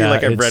literally,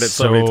 I've read it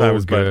so many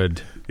times. Good.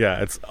 But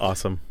yeah, it's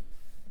awesome.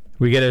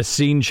 We get a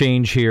scene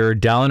change here.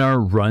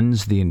 Dalinar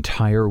runs the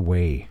entire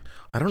way.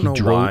 I don't know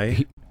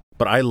why,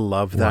 but I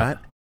love that.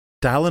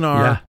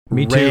 Dalinar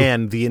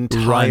ran the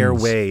entire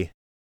way.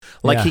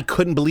 Like he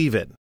couldn't believe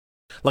it.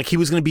 Like he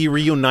was going to be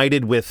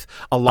reunited with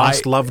a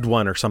lost loved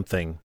one or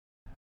something.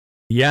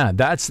 Yeah,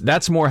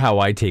 that's more how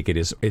I take it.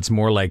 It's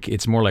more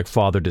like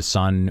father to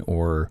son,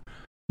 or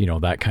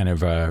that kind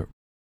of a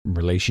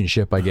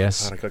relationship, I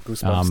guess. God, I got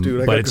goosebumps,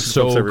 dude. But it's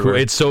so cool.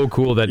 It's so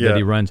cool that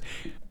he runs,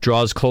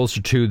 draws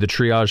closer to the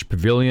triage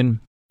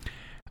pavilion.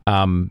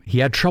 He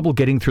had trouble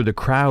getting through the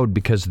crowd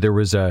because there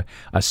was a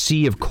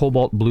sea of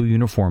cobalt blue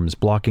uniforms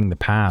blocking the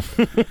path.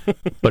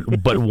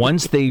 but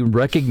once they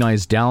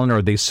recognize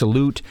Dalinar, they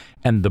salute,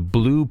 and the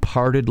blue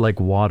parted like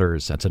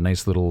waters. That's a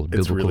nice little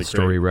biblical really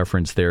story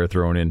reference there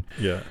thrown in.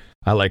 Yeah,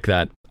 I like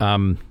that.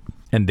 And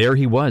there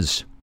he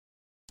was,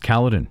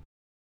 Kaladin,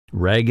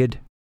 ragged.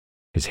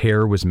 His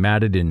hair was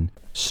matted in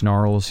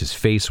snarls. His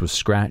face was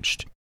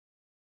scratched.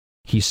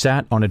 He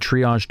sat on a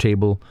triage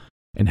table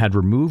and had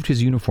removed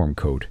his uniform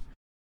coat.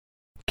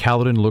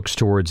 Kaladin looks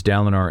towards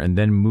Dalinar and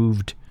then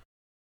moved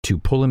to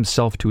pull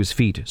himself to his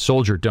feet.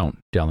 "Soldier, don't,"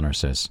 Dalinar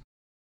says.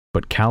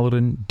 But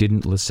Kaladin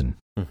didn't listen.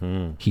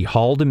 Mm-hmm. He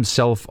hauled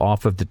himself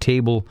off of the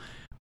table,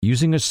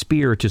 using a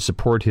spear to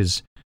support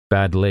his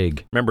bad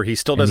leg. Remember, he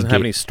still doesn't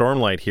have any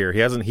Stormlight here. He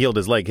hasn't healed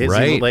his leg. His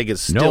leg is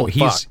still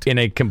he's fucked. In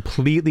a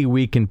completely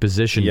weakened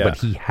position, but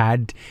he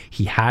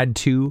had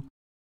to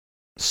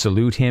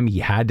salute him. He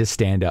had to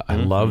stand up. I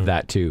love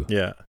that too.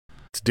 Yeah.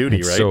 It's duty,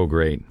 right? So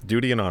great.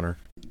 Duty and honor.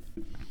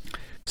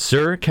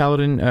 "Sir,"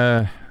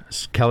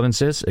 Kaladin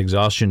says,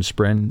 exhaustion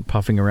spren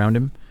puffing around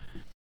him.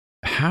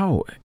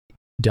 "How?"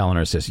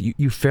 Dalinar says,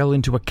 you fell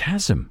into a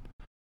chasm."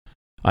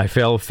 "I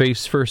fell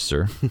face first,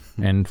 sir,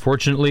 and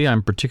fortunately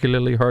I'm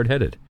particularly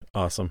hard-headed."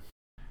 Awesome.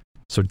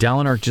 So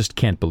Dalinar just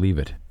can't believe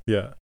it.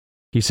 Yeah.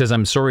 He says,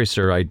 "I'm sorry,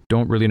 sir, I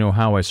don't really know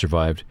how I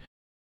survived.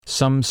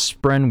 Some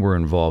spren were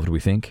involved, we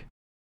think.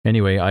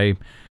 Anyway, I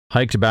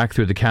hiked back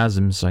through the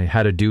chasms. I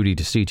had a duty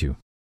to see to."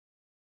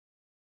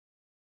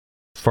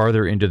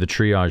 Farther into the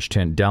triage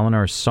tent,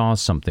 Dalinar saw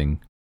something.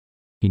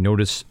 He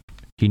notices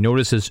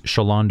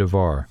Shallan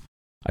Devar,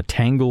 a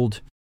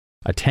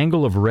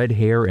tangle of red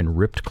hair and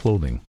ripped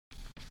clothing.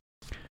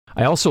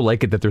 I also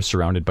like it that they're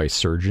surrounded by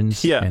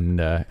surgeons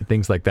and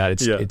things like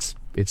that.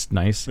 It's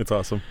nice. It's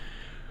awesome.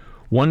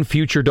 "One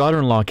future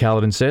daughter-in-law,"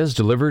 Kaladin says,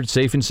 "delivered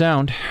safe and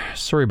sound.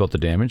 Sorry about the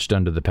damage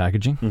done to the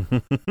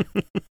packaging."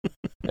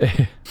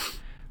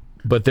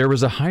 "But there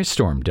was a high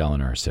storm,"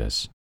 Dalinar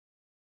says.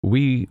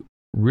 "We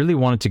really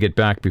wanted to get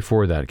back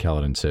before that,"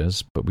 Kaladin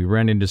says, "but we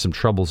ran into some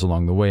troubles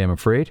along the way, I'm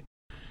afraid.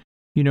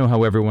 You know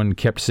how everyone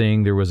kept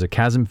saying there was a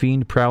chasm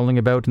fiend prowling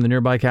about in the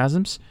nearby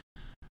chasms?"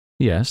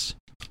 "Yes."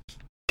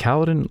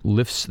 Kaladin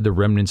lifts the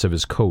remnants of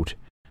his coat,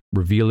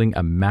 revealing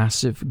a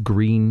massive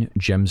green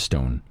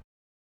gemstone.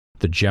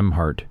 The gem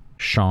heart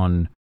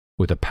shone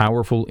with a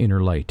powerful inner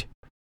light.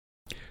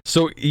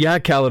 So,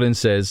 Kaladin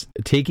says,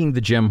 taking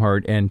the gem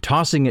heart and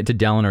tossing it to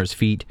Dalinar's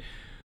feet,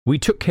 "We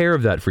took care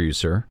of that for you,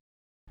 sir."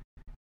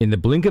 In the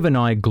blink of an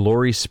eye,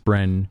 Glory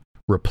Spren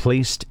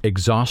replaced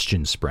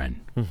Exhaustion Spren.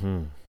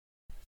 Mm-hmm.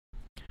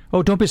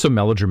 "Oh, don't be so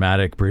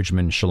melodramatic,"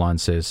 Bridgman, Shallan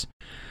says.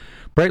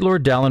 "Bright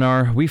Lord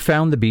Dalinar, we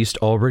found the beast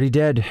already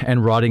dead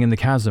and rotting in the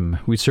chasm.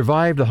 We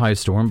survived the high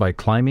storm by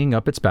climbing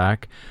up its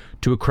back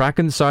to a crack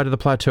in the side of the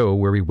plateau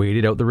where we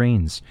waited out the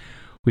rains.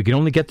 We could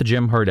only get the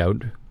gem heart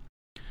out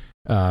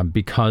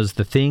because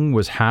the thing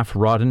was half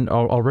rotten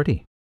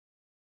already."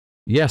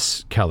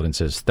 "Yes," Kaladin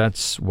says,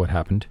 "that's what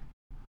happened."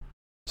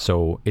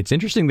 So it's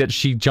interesting that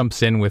she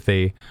jumps in with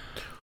a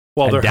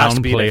there has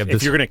to be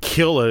if you're going to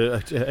kill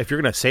if you're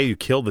going to say you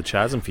killed the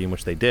Chasm Fiend,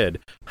 which they did.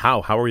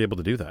 How are we able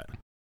to do that?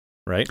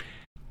 Right?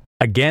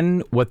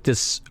 Again, what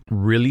this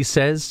really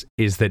says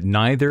is that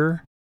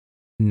neither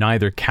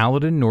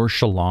Kaladin nor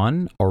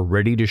Shallan are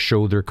ready to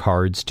show their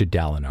cards to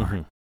Dalinar.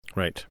 Mm-hmm.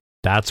 Right.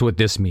 That's what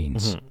this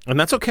means. Mm-hmm. And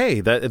that's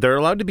okay. That they're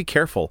allowed to be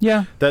careful.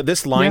 Yeah.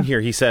 This line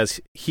here, he says,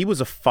 he was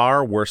a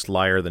far worse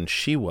liar than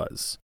she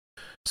was.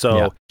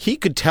 So he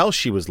could tell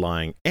she was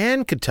lying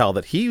and could tell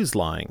that he was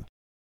lying.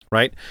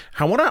 Right?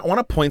 I want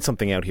to point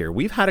something out here.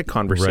 We've had a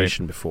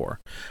conversation before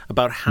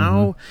about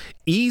how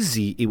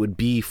easy it would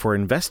be for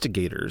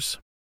investigators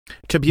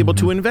to be able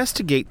to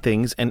investigate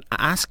things and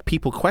ask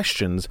people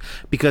questions,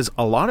 because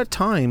a lot of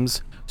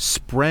times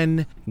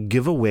Spren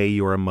give away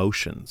your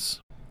emotions.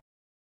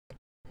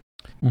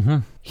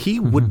 He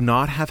would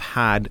not have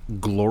had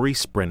Glory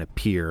Spren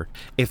appear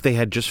if they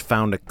had just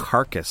found a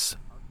carcass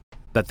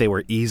that they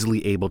were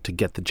easily able to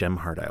get the gem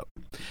heart out.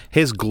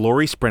 His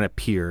Glory Spren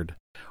appeared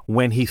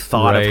when he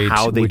thought of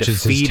how they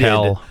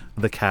defeated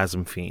the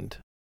Chasm Fiend.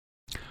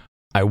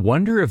 I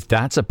wonder if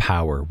that's a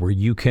power where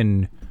you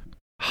can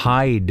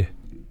hide,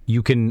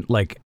 you can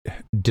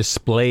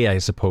display, I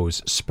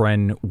suppose,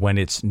 Spren when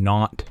it's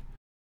not,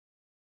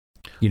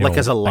 like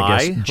as a lie,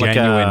 I guess,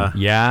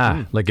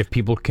 genuine. Like if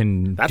people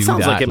can that do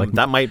sounds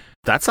that.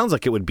 That sounds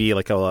like it would be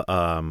like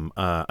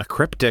a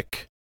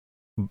cryptic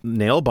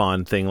nail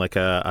bond thing, like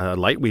a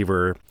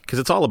Lightweaver, because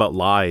it's all about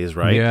lies,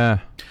 right? Yeah,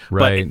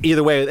 right. But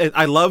either way,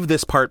 I love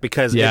this part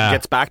because it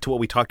gets back to what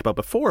we talked about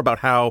before about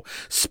how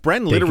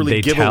Spren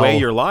literally give away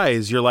your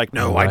lies. You're like,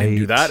 no, I didn't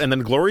do that, and then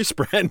Glory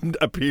Spren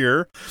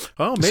appear.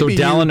 Oh, maybe so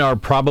Dalinar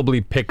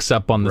probably picks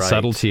up on the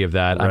subtlety of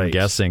that. Right. I'm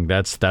guessing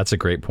that's a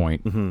great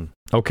point.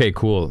 Okay,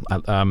 cool.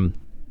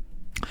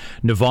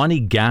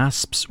 Navani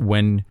gasps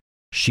when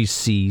she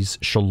sees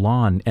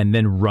Shallan and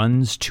then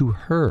runs to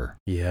her.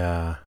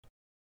 Yeah.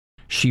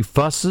 She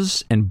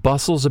fusses and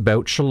bustles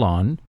about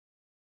Shallan,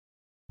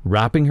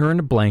 wrapping her in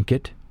a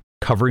blanket,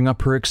 covering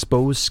up her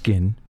exposed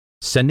skin,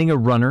 sending a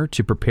runner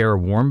to prepare a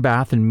warm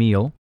bath and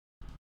meal.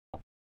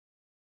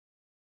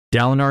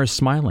 Dalinar is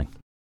smiling.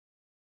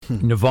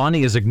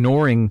 Navani is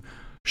ignoring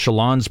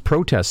Shallan's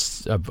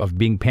protests of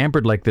being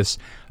pampered like this.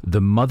 The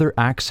mother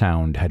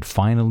Axehound had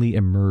finally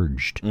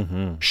emerged.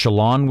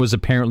 Shallan was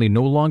apparently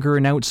no longer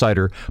an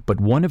outsider, but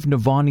one of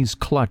Navani's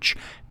clutch,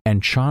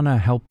 and Chana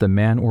helped the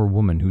man or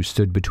woman who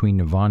stood between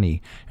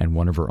Navani and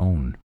one of her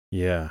own.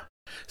 Yeah.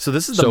 So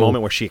this is the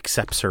moment where she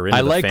accepts her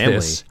into the family.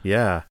 This.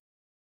 Yeah.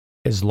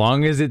 As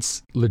long as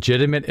it's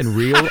legitimate and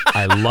real,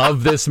 I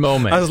love this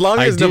moment. As long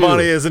as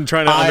Navani isn't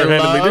trying to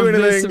underhandedly do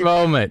anything. I love this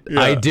moment.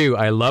 Yeah. I do.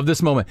 I love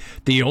this moment.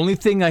 The only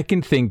thing I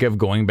can think of,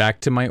 going back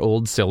to my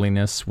old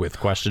silliness with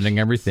questioning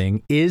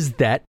everything, is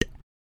that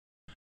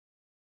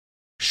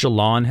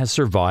Shallan has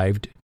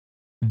survived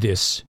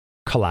this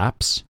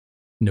collapse.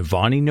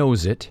 Navani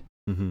knows it.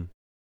 Mm-hmm.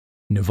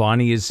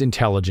 Navani is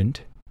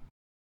intelligent.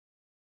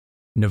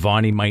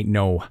 Navani might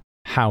know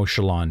how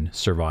Shallan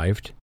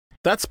survived.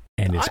 I'm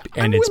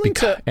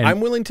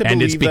willing to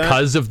believe it's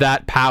because of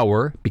that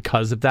power.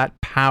 Because of that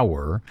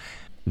power,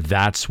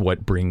 that's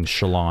what brings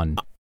Shallan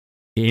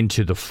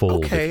into the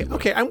fold.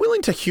 Okay. I'm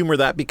willing to humor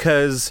that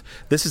because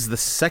this is the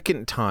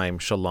second time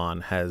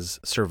Shallan has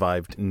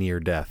survived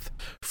near death.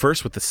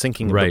 First with the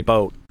sinking of the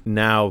boat.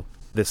 Now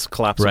this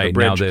collapse of the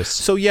bridge. Now this.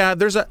 So yeah,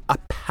 there's a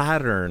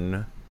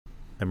pattern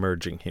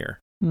emerging here.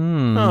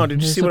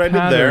 Did you see what I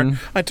did there?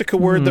 I took a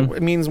word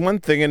that means one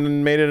thing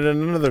and made it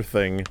another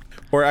thing.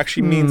 Or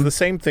actually means the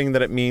same thing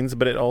that it means,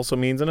 but it also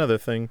means another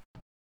thing.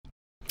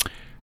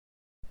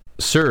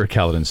 Sir,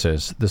 Kaladin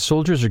says, the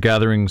soldiers are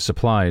gathering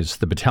supplies.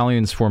 The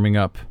battalion's forming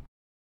up.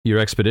 Your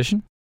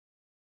expedition?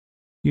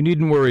 You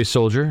needn't worry,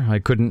 soldier. I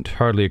couldn't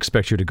hardly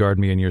expect you to guard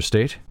me in your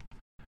state.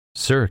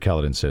 Sir,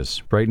 Kaladin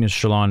says, Brightness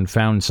Shallan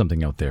found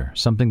something out there.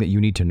 Something that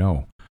you need to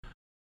know.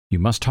 You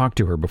must talk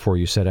to her before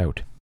you set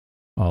out.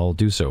 I'll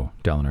do so,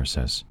 Dalinar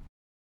says.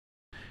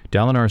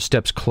 Dalinar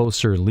steps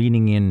closer,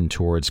 leaning in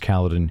towards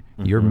Kaladin.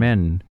 Your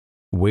men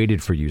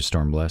waited for you,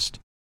 Stormblessed.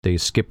 They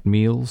skipped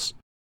meals,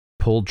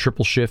 pulled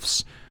triple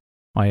shifts.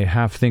 I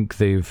half think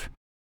they'd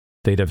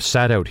have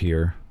sat out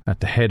here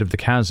at the head of the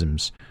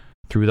chasms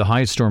through the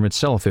high storm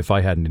itself if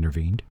I hadn't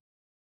intervened.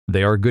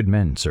 They are good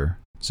men, sir,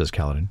 says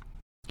Kaladin.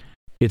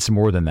 It's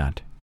more than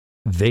that.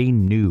 They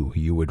knew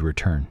you would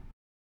return.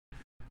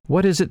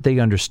 What is it they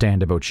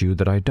understand about you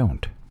that I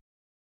don't?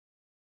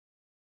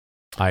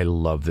 I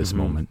love this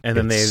moment. And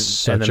then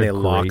they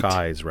lock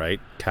eyes, right?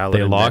 Kaladin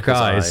they lock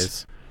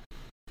eyes.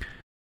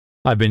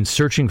 I've been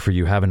searching for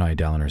you, haven't I,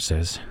 Dalinar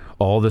says.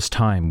 All this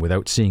time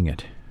without seeing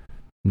it.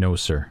 No,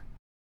 sir.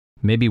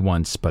 Maybe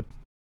once, but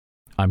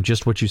I'm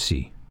just what you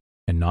see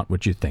and not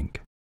what you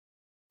think.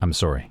 I'm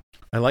sorry.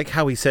 I like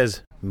how he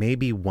says,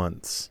 maybe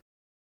once.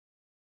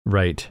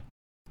 Right.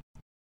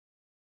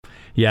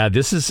 Yeah,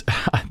 this is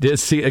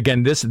this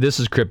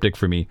is cryptic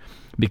for me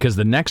because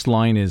the next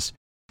line is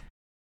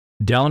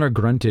Dalinar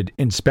grunted,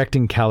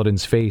 inspecting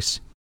Kaladin's face.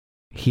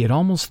 He had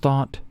almost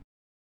thought,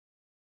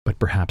 but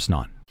perhaps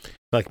not.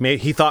 Like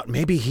he thought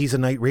maybe he's a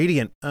Knight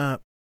Radiant,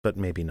 but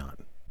maybe not.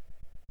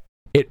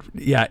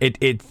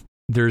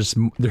 There's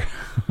more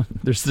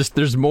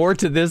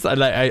to this.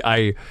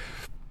 I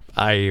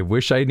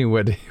wish I knew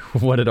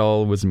what it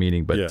all was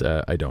meaning,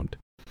 but I don't.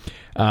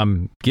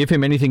 Give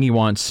him anything he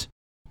wants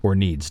or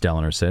needs,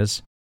 Dalinar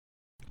says.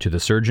 To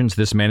the surgeons,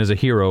 this man is a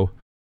hero.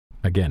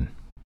 Again.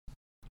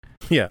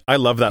 Yeah, I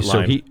love that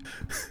line.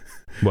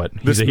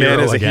 This man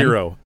is a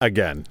hero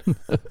again.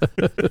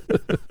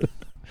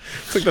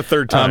 It's like the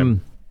third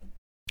time.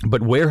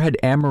 But where had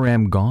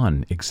Amaram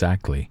gone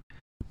exactly?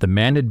 The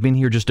man had been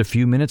here just a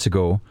few minutes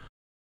ago.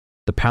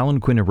 The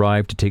palanquin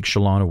arrived to take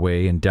Shallan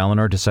away, and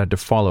Dalinar decided to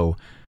follow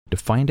to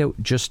find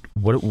out just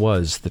what it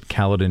was that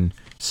Kaladin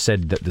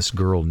said that this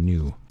girl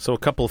knew. So a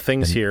couple of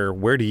things here.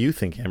 Where do you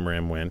think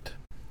Amaram went?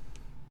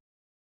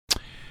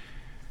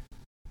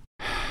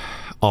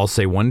 I'll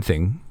say one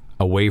thing.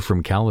 Away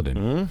from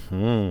Kaladin.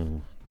 Mm-hmm.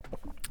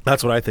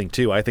 That's what I think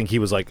too. I think he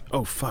was like,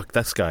 "Oh fuck,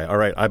 this guy. All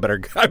right, I better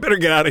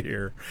get out of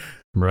here."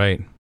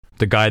 Right,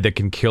 the guy that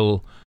can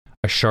kill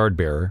a shard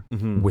bearer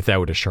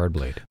without a shard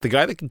blade. The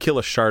guy that can kill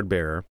a shard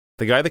bearer.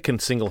 The guy that can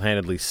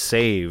single-handedly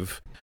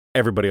save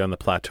everybody on the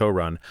plateau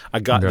run.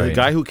 The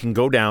guy who can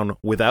go down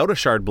without a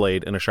shard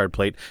blade and a shard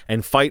plate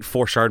and fight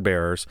 4 shard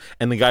bearers,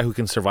 and the guy who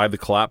can survive the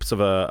collapse of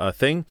a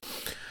thing.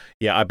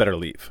 Yeah, I better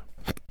leave.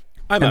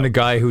 The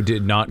guy who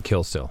did not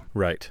kill Syl.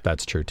 Right.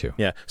 That's true too.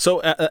 Yeah. So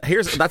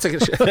here's a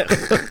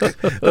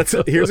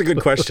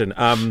good question.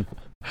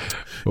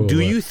 Do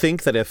you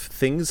think that if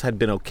things had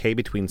been okay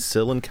between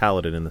Syl and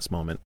Kaladin in this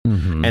moment,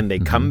 and they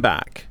come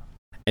back,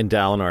 and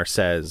Dalinar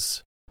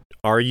says,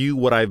 "Are you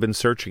what I've been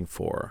searching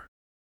for?"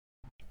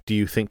 Do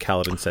you think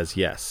Kaladin says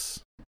yes?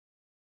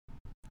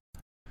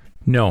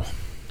 No.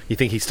 You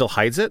think he still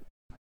hides it?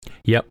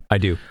 Yep, I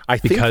do. I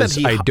think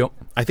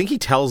he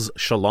tells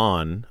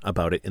Shallan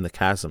about it in the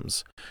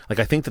chasms. Like,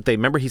 I think that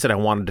remember he said, I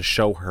wanted to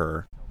show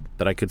her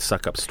that I could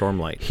suck up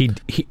Stormlight.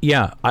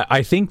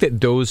 I think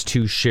that those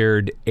two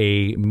shared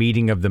a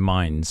meeting of the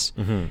minds.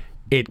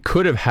 It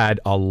could have had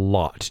a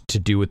lot to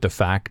do with the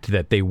fact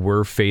that they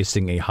were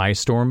facing a high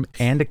storm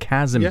and a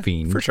chasm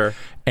fiend. For sure.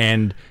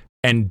 And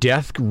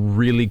death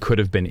really could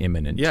have been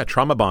imminent. Yeah,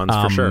 trauma bonds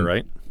for sure,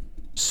 right?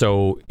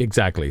 So,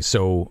 exactly.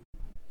 So,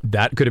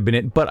 that could have been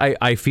it. But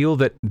I feel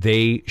that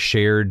they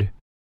shared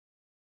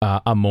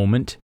a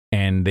moment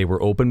and they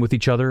were open with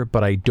each other,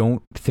 but I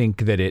don't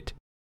think that it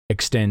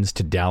extends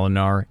to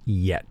Dalinar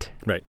yet.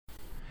 Right.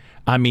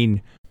 I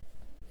mean,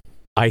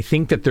 I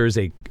think that there's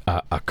a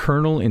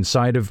kernel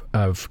inside of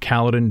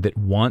Kaladin that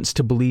wants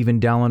to believe in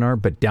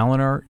Dalinar, but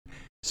Dalinar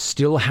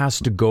still has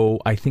to go,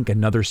 I think,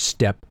 another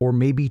step or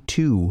maybe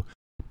two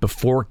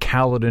before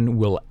Kaladin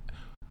will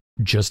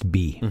just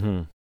be.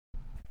 Mm-hmm.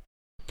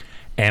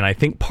 And I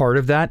think part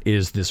of that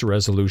is this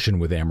resolution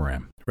with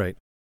Amaram. Right.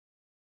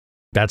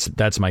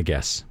 That's my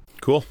guess.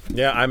 Cool.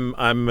 Yeah,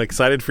 I'm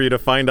excited for you to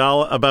find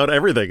all about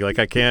everything. Like,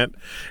 I can't.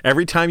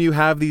 Every time you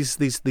have these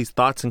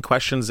thoughts and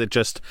questions, it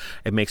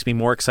makes me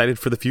more excited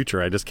for the future.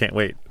 I just can't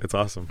wait. It's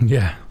awesome.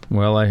 Yeah.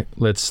 Well,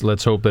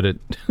 let's hope that it.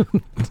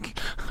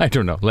 I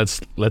don't know. Let's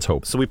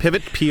hope. So we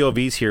pivot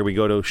POVs here. We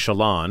go to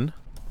Shallan.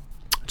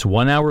 It's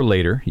 1 hour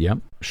later. Yep.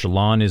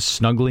 Shallan is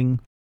snuggling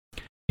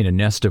in a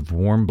nest of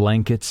warm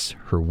blankets,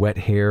 her wet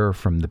hair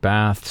from the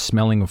bath,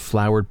 smelling of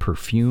flowered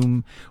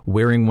perfume,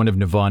 wearing one of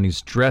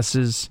Navani's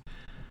dresses.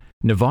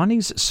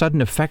 Navani's sudden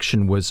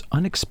affection was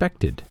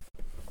unexpected.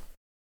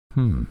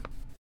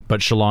 But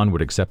Shallan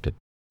would accept it.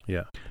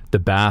 Yeah. The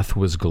bath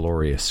was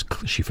glorious.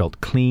 She felt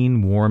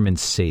clean, warm, and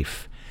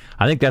safe.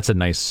 I think that's a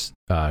nice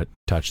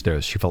touch there.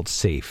 She felt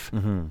safe.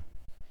 Mm-hmm.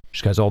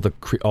 She has all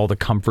the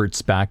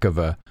comforts back of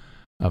a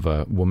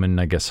woman,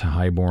 I guess,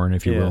 highborn,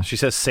 if you will. She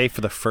says safe for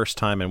the first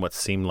time in what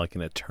seemed like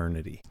an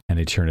eternity. An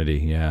eternity,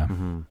 yeah.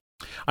 Mm-hmm.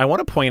 I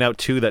want to point out,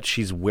 too, that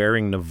she's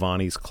wearing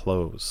Navani's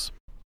clothes.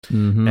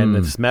 Mm-hmm. And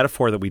this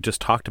metaphor that we just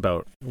talked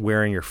about,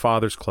 wearing your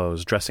father's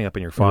clothes, dressing up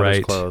in your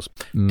father's clothes.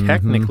 Mm-hmm.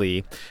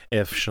 Technically,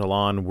 if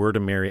Shallan were to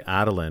marry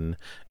Adolin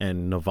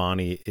and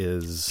Navani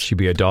is... She'd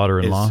be a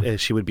daughter-in-law.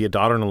 She would be a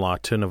daughter-in-law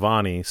to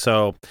Navani.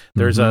 So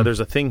there's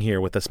a thing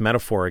here with this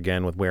metaphor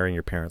again with wearing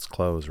your parents'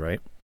 clothes, right?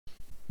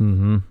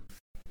 Mm-hmm.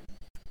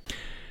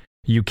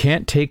 You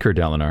can't take her,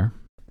 Dalinar.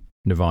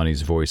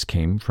 Navani's voice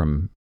came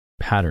from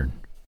Pattern.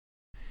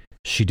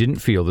 She didn't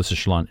feel, this is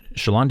Shallan.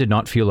 Shallan did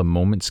not feel a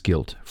moment's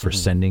guilt for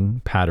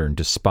sending Pattern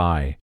to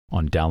spy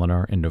on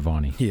Dalinar and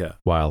Navani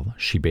while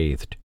she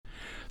bathed.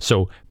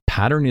 So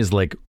Pattern is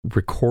like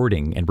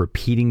recording and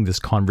repeating this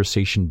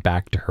conversation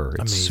back to her.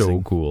 It's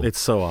so cool. It's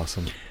so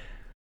awesome.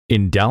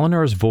 In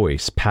Dalinar's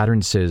voice,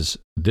 Pattern says,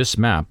 "This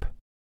map,"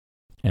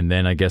 and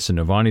then I guess in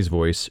Navani's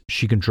voice,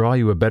 "She can draw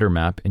you a better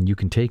map and you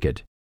can take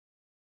it."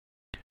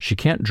 She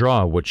can't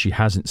draw what she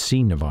hasn't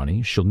seen,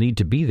 Navani. She'll need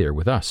to be there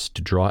with us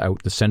to draw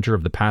out the center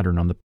of the pattern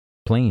on the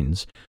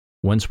plains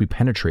once we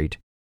penetrate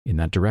in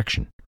that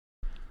direction.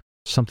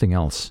 Something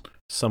else.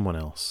 Someone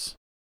else.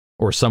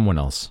 Or someone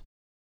else.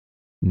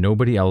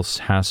 Nobody else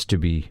has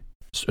been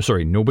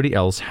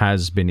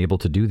able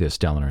to do this,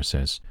 Dalinar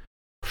says.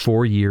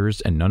 4 years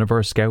and none of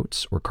our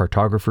scouts or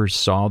cartographers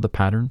saw the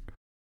pattern.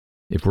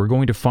 If we're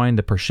going to find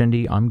the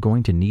Parshendi, I'm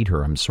going to need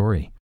her, I'm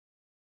sorry.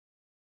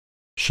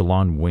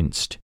 Shallan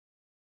winced.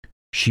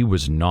 She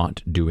was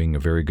not doing a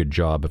very good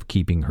job of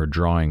keeping her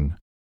drawing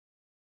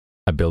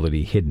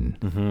ability hidden.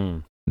 Mm-hmm.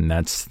 And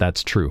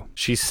that's true.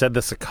 She said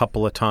this a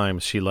couple of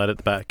times. She let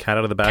it cat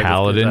out of the bag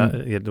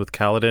with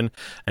Kaladin,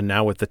 and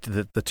now with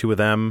the two of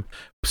them.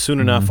 Soon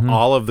enough,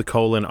 all of the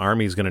Kholin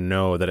army is going to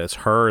know that it's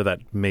her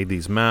that made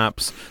these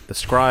maps, the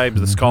scribes,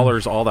 the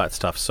scholars, all that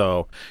stuff.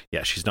 So,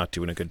 yeah, she's not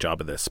doing a good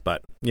job of this.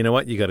 But you know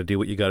what? You got to do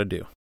what you got to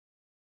do.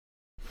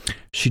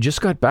 She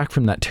just got back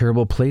from that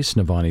terrible place,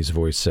 Navani's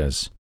voice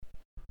says.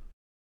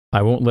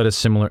 I won't let a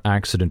similar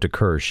accident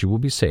occur. She will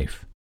be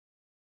safe.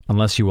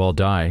 Unless you all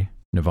die,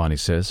 Navani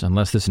says,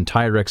 unless this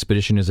entire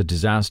expedition is a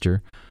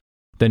disaster,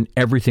 then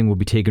everything will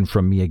be taken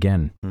from me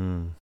again.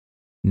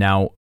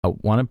 Now, I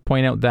want to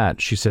point out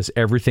that she says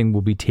everything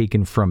will be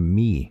taken from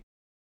me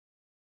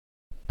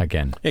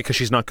again. Yeah, because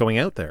she's not going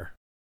out there.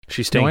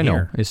 She's staying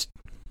here.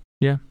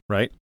 Yeah.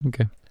 Right?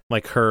 Okay.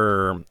 Like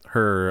the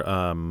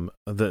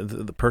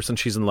person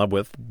she's in love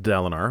with,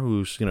 Dalinar,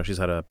 who's she's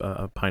had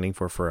a pining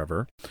for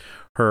forever.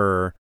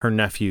 Her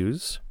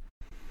nephews,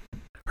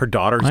 her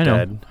daughter's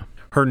dead.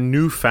 Her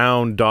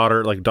newfound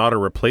daughter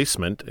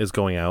replacement is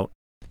going out.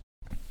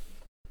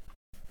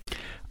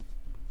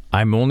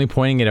 I'm only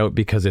pointing it out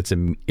because it's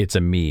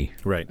a me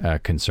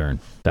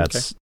concern.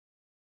 That's.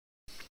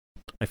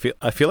 Okay.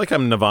 I feel like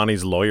I'm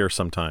Navani's lawyer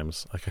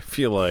sometimes. Like I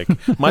feel like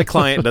my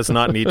client does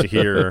not need to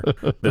hear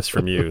this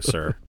from you,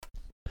 sir.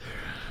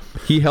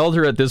 He held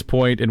her at this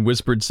point and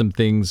whispered some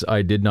things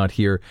I did not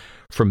hear.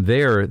 From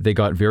there, they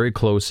got very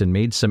close and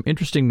made some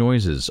interesting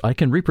noises. I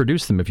can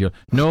reproduce them if you...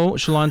 No,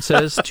 Shallan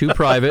says, too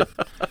private.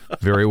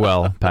 Very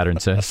well, Pattern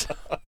says.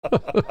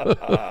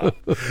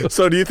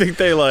 So do you think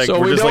they were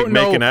just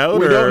making out?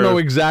 We don't know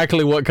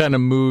exactly what kind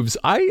of moves.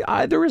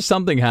 There was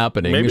something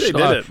happening. Maybe they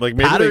did it.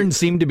 Pattern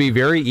seemed to be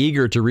very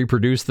eager to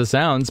reproduce the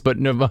sounds, but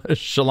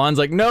Shallan's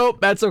like, nope,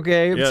 that's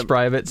okay. It's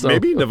private. So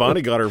maybe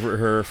Navani got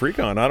her freak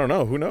on. I don't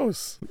know. Who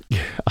knows?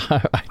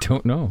 I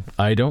don't know.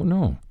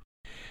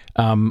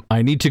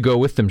 I need to go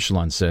with them,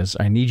 Shallan says.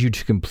 I need you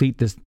to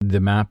complete the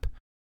map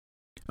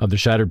of the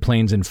Shattered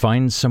Plains and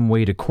find some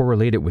way to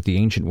correlate it with the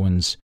ancient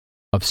ones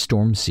of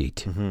Stormseat.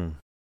 Mm-hmm.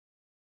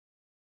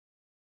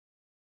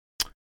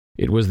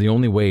 It was the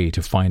only way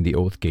to find the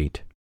Oath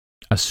Gate,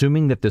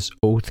 assuming that this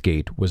Oath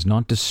Gate was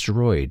not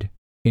destroyed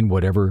in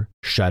whatever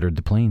shattered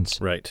the plains.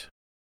 Right.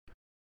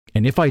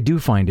 And if I do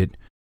find it,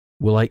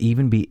 Will I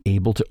even be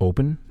able to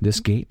open this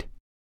gate?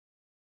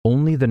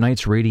 Only the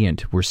Knights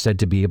Radiant were said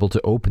to be able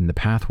to open the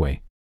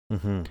pathway.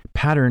 Mm-hmm.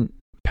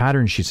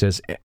 Pattern, she says,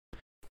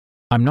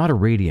 I'm not a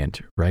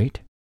Radiant, right?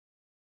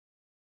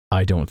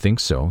 I don't think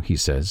so, he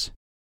says.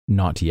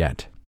 Not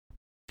yet.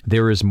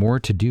 There is more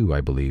to do,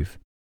 I believe,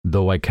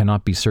 though I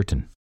cannot be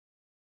certain.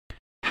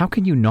 How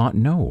can you not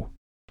know?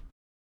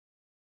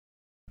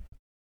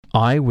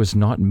 I was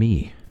not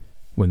me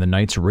when the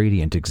Knights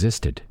Radiant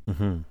existed.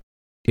 Mm-hmm.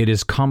 It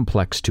is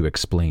complex to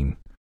explain.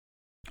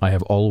 I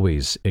have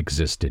always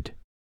existed.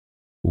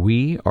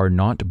 We are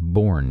not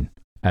born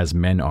as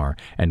men are,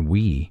 and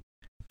we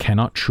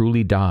cannot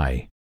truly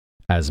die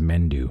as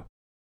men do.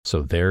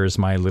 So there's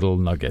my little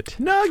nugget.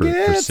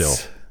 Nuggets! For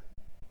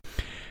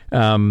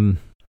Syl.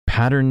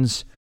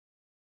 Patterns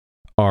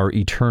are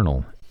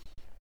eternal,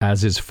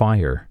 as is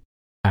fire,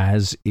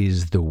 as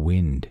is the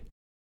wind.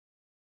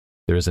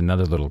 There's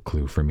another little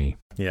clue for me.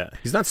 Yeah,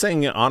 he's not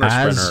saying honor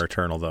spren are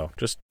eternal though.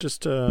 Just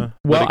well,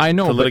 I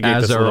know, but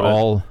as are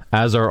all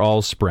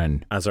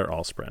spren. As are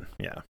all spren.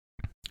 Yeah.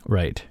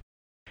 Right.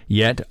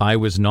 Yet I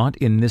was not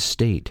in this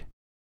state.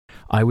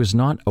 I was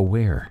not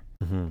aware.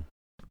 Mm-hmm.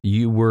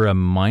 You were a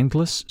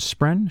mindless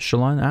spren,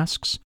 Shallan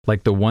asks,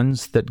 like the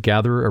ones that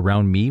gather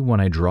around me when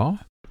I draw?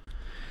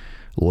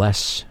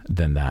 Less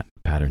than that,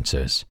 Pattern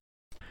says.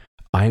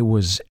 I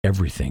was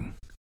everything.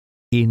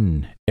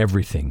 In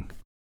everything.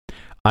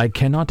 I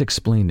cannot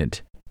explain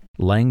it.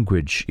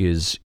 Language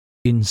is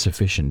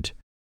insufficient.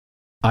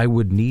 I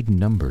would need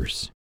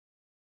numbers.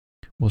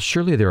 Well,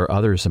 surely there are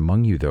others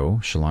among you, though,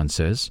 Shallan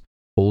says.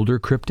 Older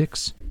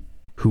cryptics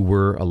who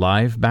were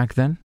alive back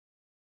then?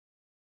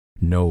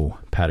 No,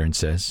 Pattern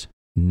says.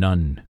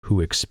 None who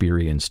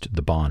experienced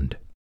the bond.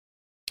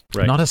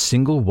 Right. Not a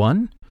single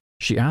one?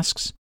 She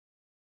asks.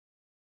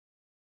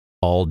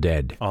 All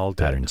dead, All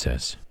dead. Pattern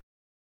says.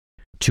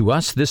 To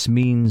us, this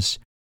means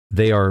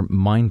they are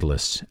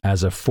mindless,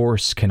 as a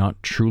force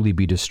cannot truly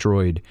be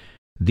destroyed.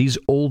 These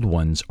old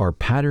ones are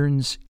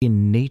patterns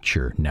in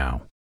nature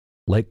now,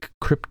 like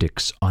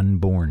cryptics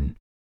unborn.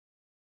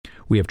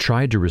 We have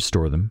tried to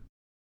restore them.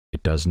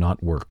 It does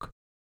not work.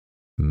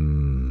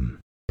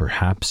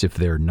 Perhaps if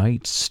their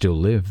knights still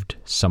lived,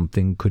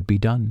 something could be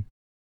done.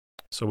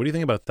 So what do you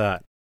think about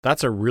that?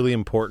 That's a really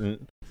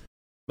important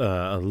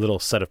little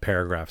set of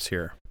paragraphs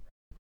here.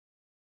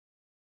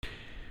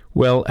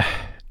 Well,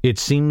 it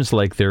seems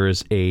like there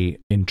is a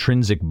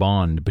intrinsic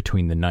bond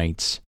between the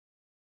knights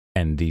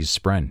and these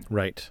spren.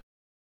 Right.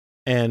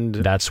 And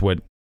that's what...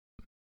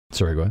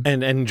 Sorry, go ahead.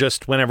 And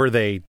just whenever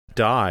they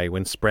die,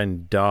 when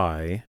spren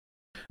die,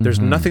 there's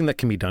nothing that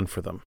can be done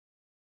for them.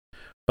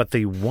 But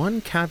the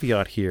one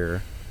caveat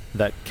here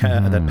that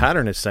that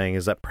Pattern is saying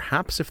is that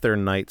perhaps if their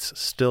knights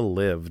still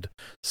lived,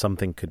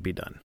 something could be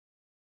done.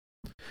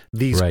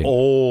 These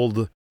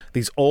old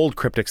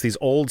cryptics, these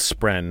old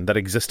spren that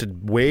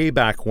existed way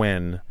back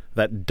when,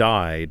 that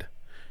died,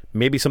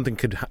 maybe something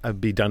could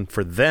be done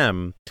for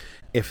them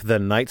if the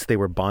knights they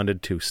were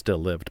bonded to still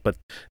lived. But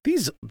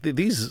these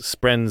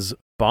spren's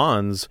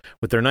bonds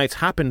with their knights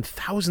happened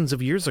thousands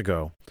of years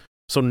ago.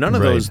 So none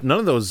of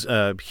those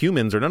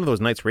humans or none of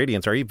those Knights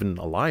Radiants are even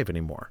alive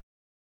anymore,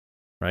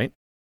 right?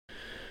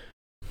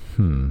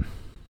 An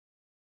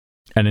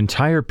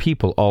entire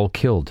people all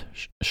killed,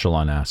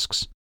 Shallan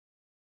asks.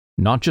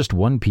 Not just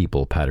one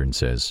people, Pattern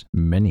says,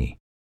 many.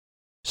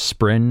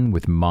 Spren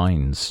with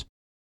minds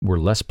were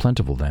less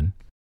plentiful then,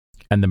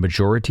 and the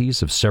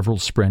majorities of several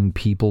spren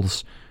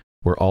peoples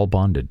were all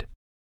bonded.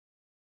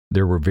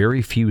 There were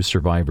very few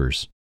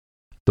survivors.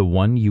 The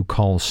one you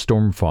call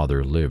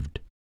Stormfather lived.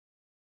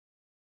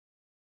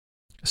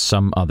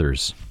 Some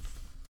others.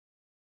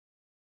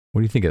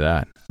 What do you think of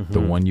that? The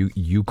one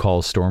you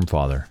call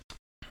Stormfather.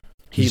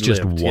 He's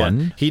just lived, one?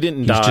 Yeah. He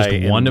didn't He's die.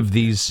 He's just one of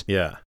these...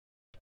 Yeah.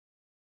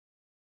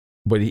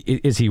 But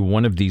is he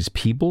one of these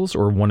peoples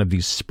or one of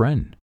these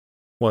spren?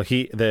 Well,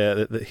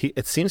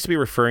 it seems to be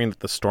referring that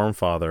the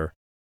Stormfather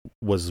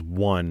was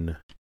one.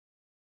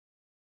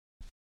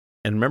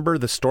 And remember,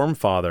 the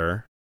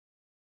Stormfather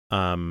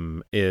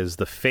is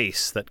the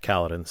face that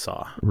Kaladin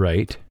saw.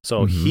 Right.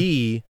 So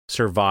he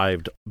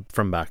survived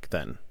from back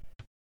then.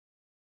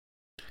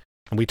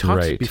 And we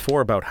talked before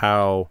about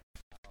how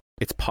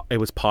it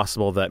was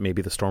possible that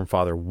maybe the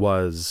Stormfather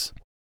was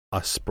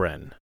a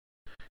spren.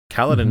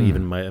 Kaladin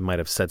even might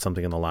have said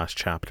something in the last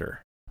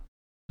chapter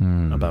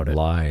about it.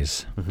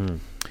 Lies.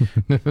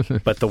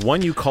 But the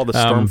one you call the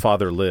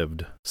Stormfather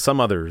lived. Some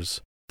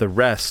others, the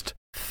rest,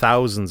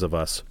 thousands of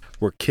us,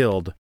 were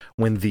killed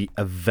when the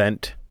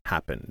event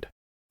happened.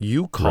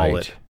 You call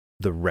it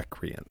the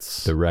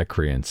Recreants. The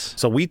Recreants.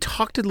 So we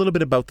talked a little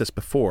bit about this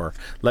before.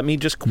 Let me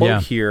just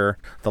quote here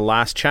the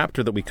last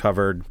chapter that we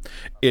covered.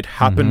 It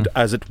happened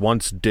as it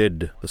once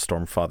did, the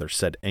Stormfather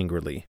said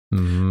angrily.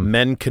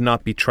 Men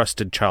cannot be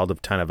trusted, child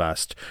of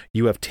Tanavast.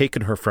 You have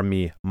taken her from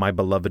me, my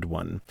beloved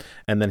one.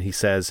 And then he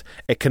says,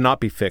 it cannot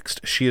be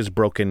fixed. She is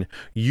broken.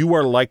 You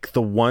are like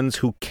the ones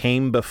who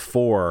came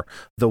before,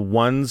 the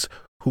ones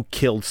who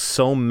killed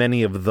so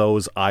many of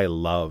those I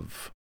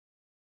love.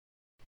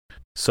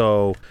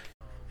 So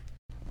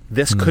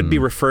This could be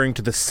referring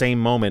to the same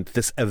moment,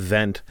 this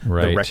event, the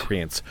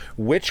Recreance,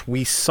 which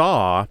we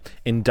saw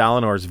in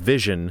Dalinor's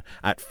vision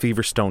at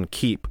Feverstone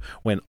Keep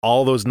when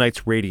all those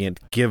Knights Radiant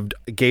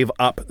gave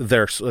up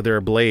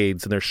their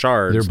blades and their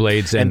shards.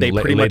 And they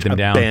pretty much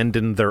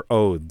abandoned their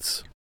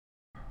oaths.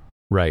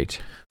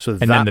 Right. So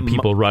then the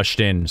people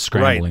rushed in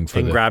scrambling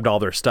and grabbed all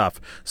their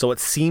stuff. So it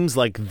seems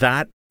like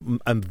that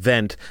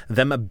event,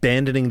 them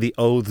abandoning the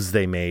oaths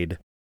they made,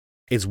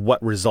 is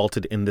what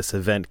resulted in this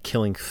event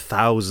killing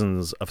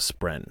thousands of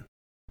Spren.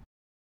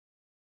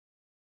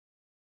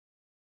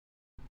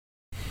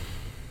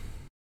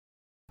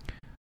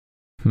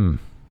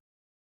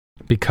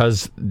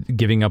 Because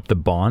giving up the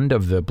bond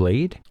of the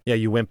blade? Yeah,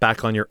 you went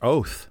back on your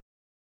oath.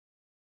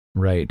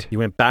 Right. You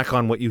went back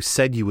on what you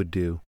said you would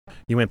do.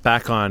 You went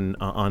back on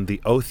the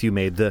oath you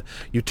made.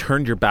 You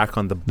turned your back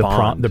on the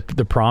bond.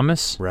 The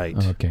promise? Right.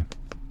 Oh, okay.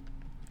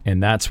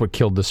 And that's what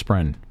killed the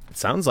Spren. It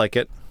sounds like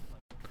it.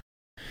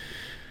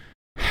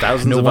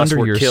 Thousands of us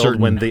were killed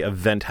when the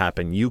event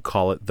happened. You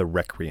call it the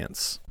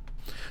Recreance.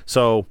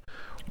 So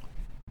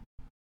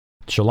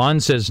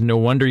Shallan says, no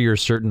wonder you're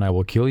certain I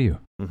will kill you.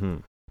 Mm-hmm.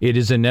 It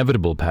is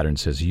inevitable, Pattern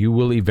says. You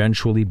will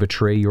eventually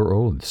betray your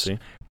oaths,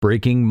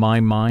 breaking my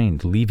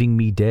mind, leaving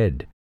me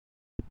dead.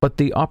 But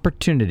the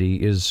opportunity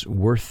is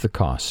worth the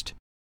cost.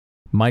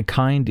 My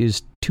kind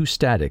is too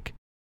static.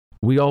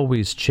 We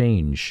always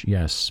change,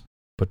 yes,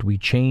 but we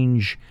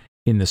change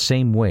in the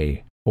same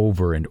way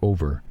over and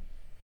over.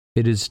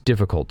 It is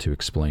difficult to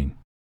explain.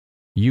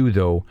 You,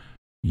 though,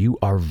 you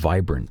are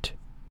vibrant.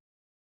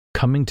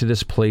 Coming to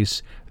this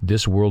place,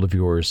 this world of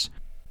yours,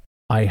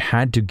 I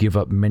had to give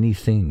up many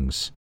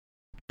things.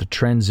 The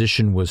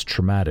transition was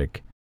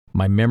traumatic.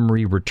 My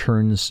memory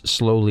returns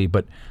slowly,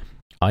 but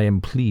I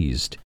am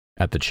pleased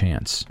at the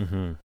chance.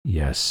 Mm-hmm.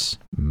 Yes.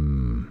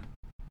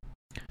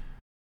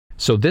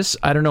 So this,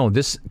 I don't know,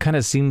 this kind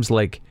of seems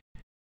like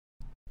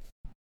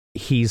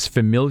he's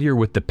familiar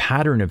with the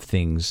pattern of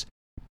things,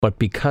 but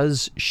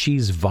because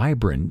she's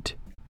vibrant,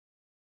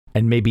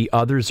 and maybe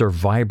others are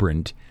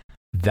vibrant,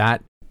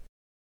 that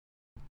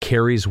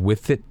carries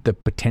with it the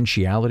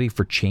potentiality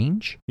for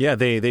change? Yeah,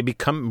 they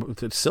become...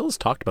 Syl's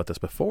talked about this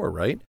before,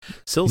 right?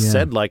 Syl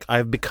said, like,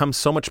 I've become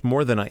so much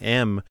more than I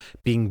am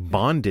being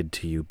bonded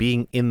to you,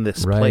 being in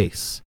this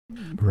place.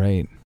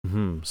 Right.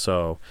 Mm-hmm.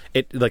 So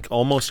it, like,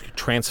 almost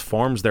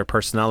transforms their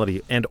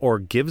personality and or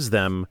gives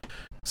them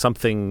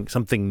something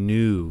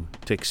new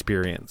to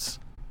experience.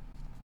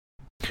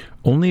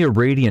 Only a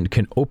Radiant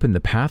can open the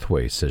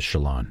pathway, says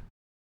Shallan.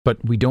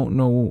 But we don't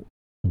know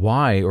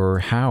why or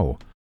how.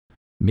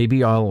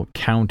 Maybe I'll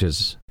count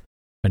as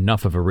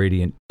enough of a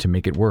Radiant to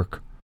make it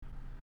work.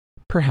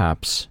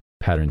 Perhaps,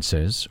 Pattern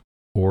says,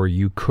 or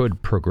you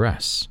could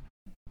progress.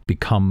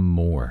 Become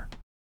more.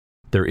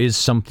 There is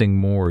something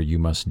more you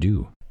must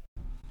do.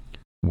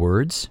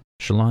 Words?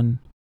 Shallan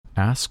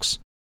asks.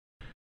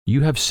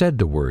 You have said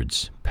the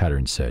words,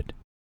 Pattern said.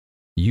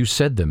 You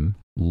said them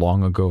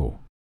long ago.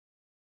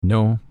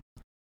 No,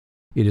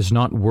 it is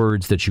not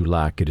words that you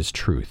lack, it is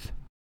truth.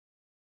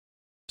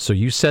 So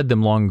you said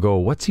them long ago.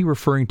 What's he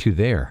referring to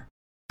there?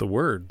 The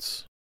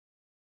words.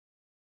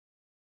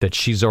 That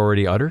she's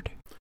already uttered?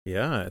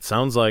 Yeah, it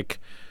sounds like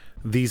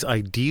these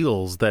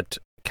ideals that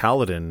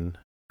Kaladin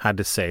had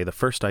to say, the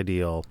first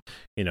ideal,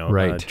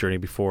 journey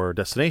before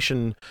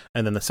destination,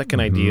 and then the second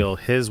ideal,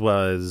 his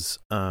was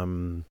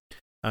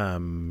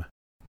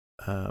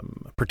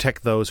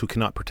protect those who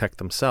cannot protect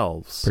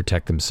themselves.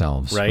 Protect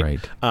themselves, right.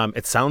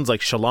 It sounds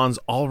like Shallan's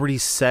already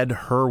said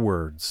her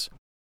words.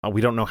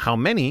 We don't know how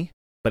many,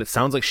 but it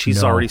sounds like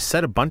she's already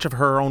said a bunch of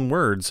her own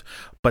words,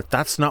 but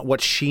that's not what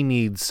she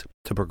needs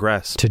to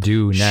progress. To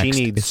do next.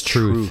 She needs it's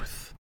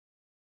truth.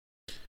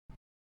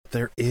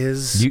 There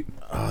is...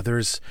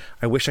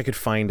 I wish I could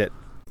find it.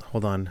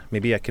 Hold on.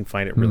 Maybe I can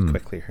find it really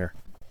quickly here.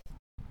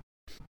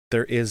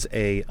 There is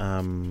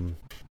an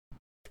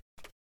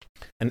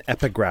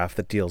epigraph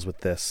that deals with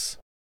this.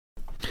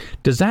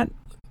 Does that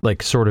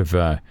sort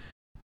of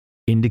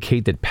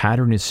indicate that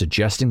Pattern is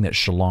suggesting that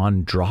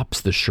Shallan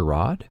drops the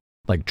charade?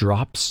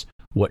 Drops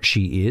what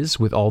she is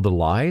with all the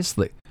lies?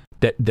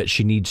 That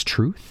she needs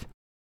truth?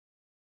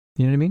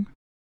 You know what I mean?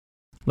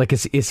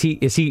 Is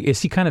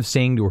he kind of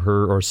saying to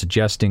her or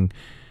suggesting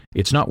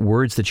it's not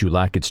words that you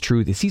lack, it's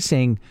truth? Is he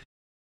saying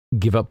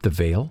give up the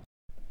veil?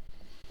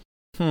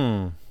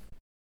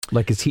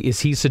 Is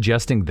he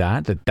suggesting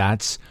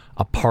that's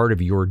a part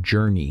of your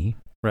journey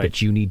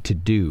that you need to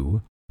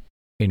do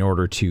in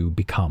order to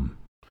become?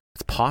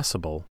 It's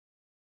possible.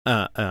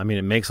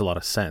 It makes a lot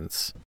of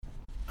sense.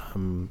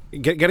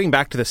 Getting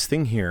back to this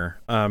thing here,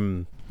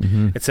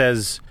 it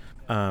says,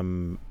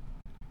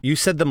 you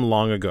said them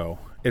long ago.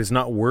 It is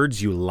not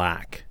words you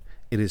lack.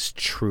 It is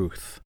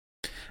truth.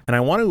 And I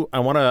want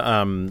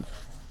to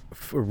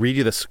read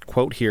you this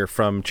quote here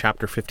from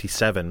chapter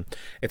 57.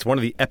 It's one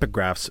of the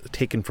epigraphs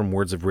taken from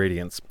Words of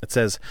Radiance. It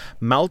says,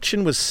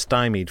 Malchin was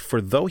stymied, for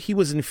though he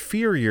was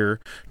inferior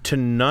to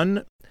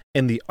none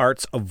In the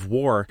arts of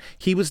war,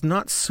 he was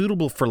not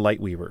suitable for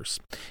Lightweavers.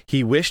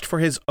 He wished for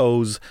his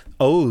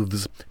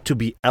oaths to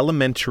be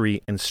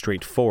elementary and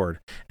straightforward,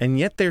 and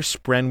yet their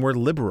spren were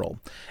liberal.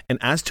 And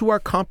as to our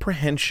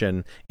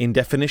comprehension in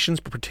definitions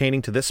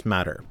pertaining to this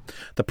matter,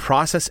 the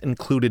process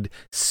included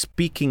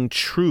speaking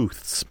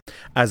truths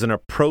as an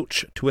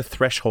approach to a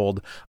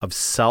threshold of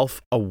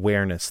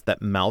self-awareness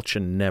that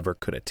Malchin never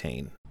could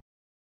attain.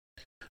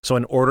 So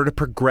in order to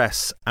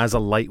progress as a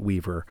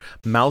Lightweaver,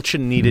 Malchin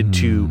needed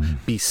to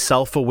be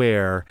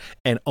self-aware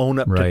and own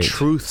up to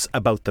truths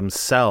about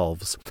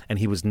themselves, and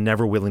he was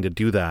never willing to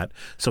do that,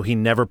 so he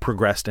never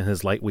progressed in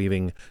his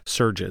Lightweaving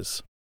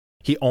surges.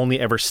 He only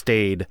ever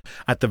stayed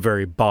at the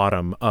very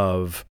bottom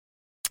of...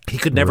 He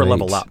could never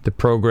level up. The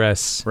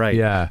progress. Right.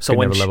 Yeah. So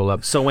never level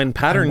up. So when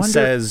Pattern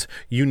says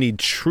you need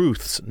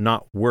truths,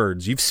 not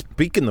words, you've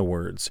spoken the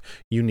words,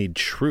 you need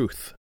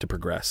truth to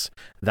progress.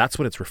 That's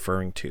what it's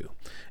referring to,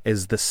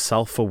 is the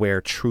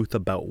self-aware truth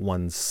about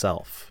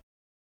oneself.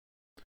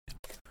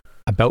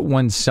 About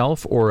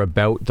oneself or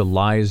about the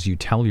lies you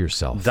tell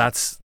yourself?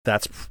 That's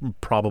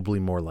probably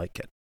more like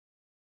it.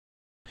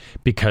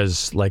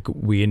 Because, like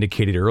we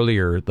indicated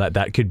earlier,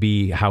 that could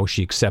be how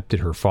she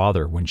accepted her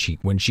father. When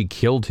she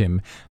killed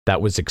him,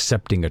 that was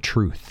accepting a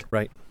truth.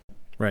 Right.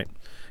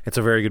 It's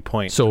a very good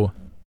point. So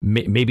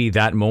maybe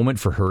that moment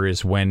for her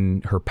is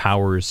when her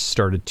powers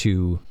started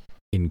to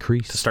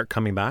increase. To start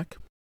coming back?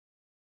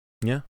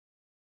 Yeah,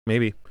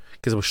 maybe.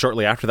 Because it was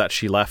shortly after that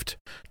she left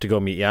to go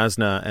meet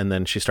Yasna, and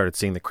then she started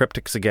seeing the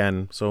cryptics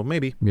again. So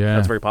maybe. Yeah.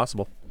 That's very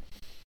possible.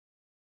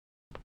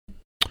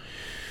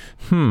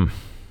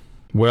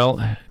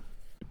 Well,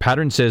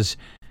 Pattern says,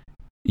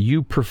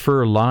 you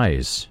prefer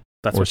lies.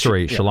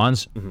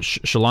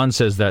 Shallan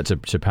says that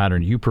to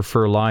Pattern. You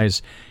prefer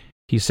lies.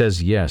 He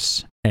says,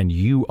 yes, and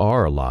you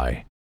are a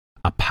lie,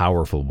 a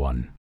powerful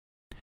one.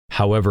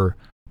 However,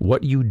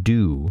 what you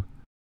do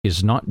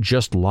is not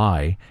just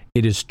lie,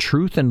 it is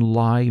truth and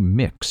lie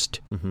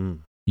mixed.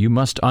 You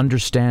must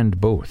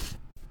understand both.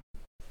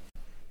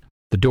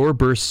 The door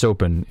bursts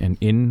open, and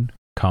in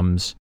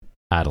comes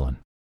Adolin.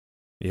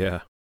 Yeah.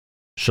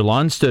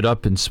 Shallan stood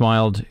up and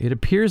smiled. It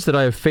appears that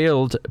I have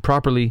failed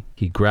properly.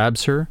 He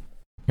grabs her,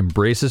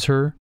 embraces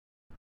her.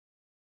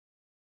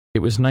 It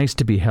was nice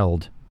to be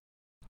held.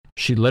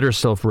 She let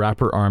herself wrap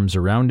her arms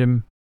around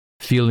him,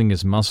 feeling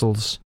his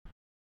muscles,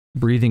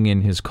 breathing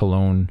in his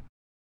cologne.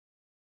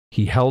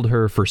 He held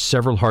her for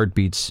several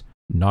heartbeats,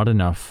 not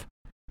enough.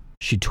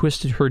 She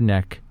twisted her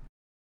neck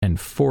and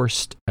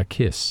forced a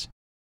kiss.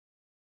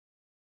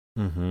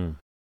 Oh,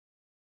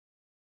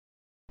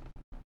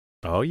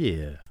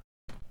 yeah.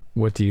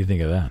 What do you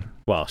think of that?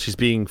 Well, she's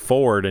being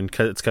forward, and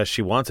it's because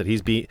she wants it.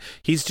 He's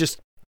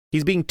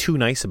being too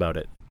nice about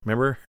it.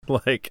 Remember?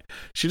 Like,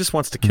 she just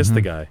wants to kiss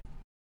the guy.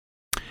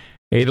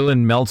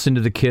 Adolin melts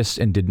into the kiss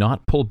and did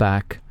not pull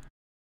back.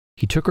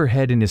 He took her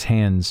head in his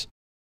hands,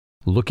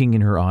 looking in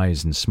her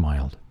eyes, and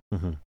smiled.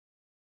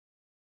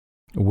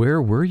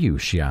 Where were you?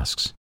 She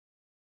asks.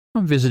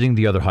 I'm visiting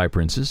the other High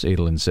Princes,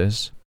 Adolin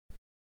says.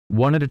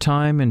 One at a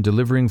time, and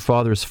delivering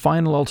Father's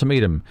final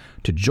ultimatum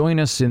to join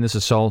us in this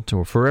assault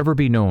or forever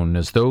be known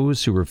as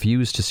those who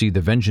refuse to see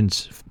the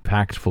vengeance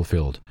pact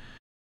fulfilled.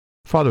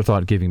 Father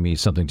thought giving me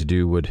something to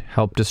do would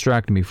help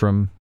distract me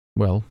from,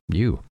 well,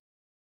 you.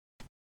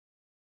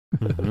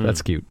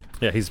 That's cute.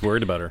 Yeah, he's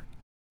worried about her.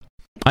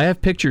 I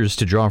have pictures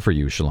to draw for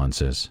you, Shallan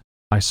says.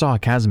 I saw a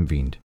chasm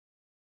fiend.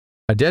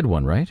 A dead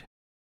one, right?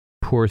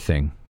 Poor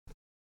thing.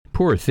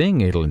 Poor thing,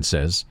 Adolin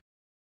says.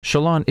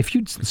 Shallan, if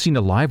you'd seen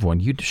a live one,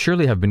 you'd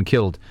surely have been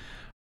killed.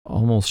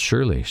 Almost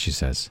surely, she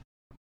says.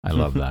 I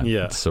love that.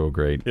 Yeah. It's so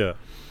great. Yeah.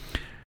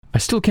 I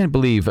still can't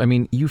believe,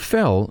 you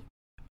fell.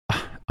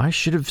 I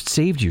should have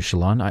saved you,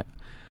 Shallan.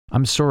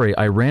 I'm sorry,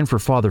 I ran for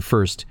Father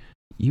first.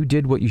 You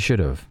did what you should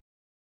have.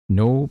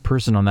 No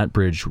person on that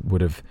bridge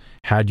would have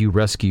had you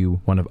rescue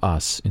one of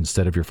us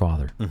instead of your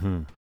father.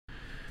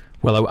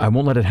 Well, I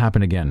won't let it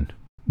happen again.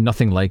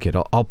 Nothing like it.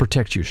 I'll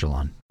protect you,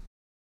 Shallan.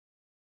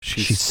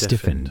 She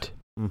stiffened.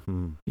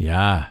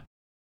 Yeah.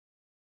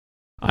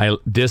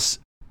 This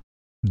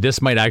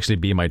might actually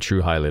be my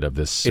true highlight of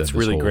this. It's this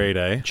really great,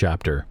 eh?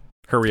 Chapter.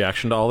 Her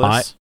reaction to all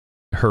this?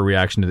 Her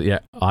reaction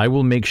to I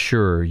will make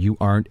sure you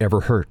aren't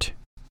ever hurt.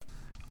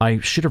 I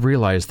should have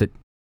realized that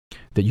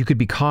you could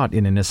be caught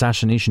in an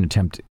assassination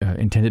attempt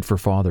intended for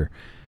Father.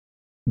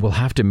 We'll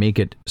have to make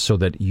it so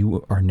that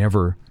you are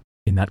never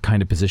in that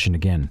kind of position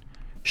again.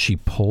 She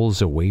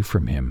pulls away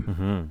from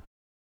him.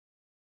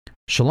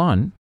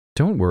 Shallan,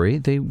 don't worry,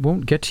 they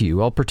won't get to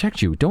you. I'll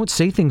protect you. Don't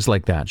say things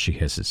like that, she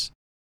hisses.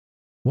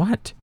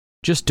 What?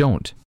 Just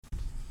don't.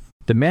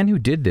 The man who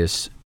did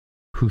this,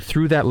 who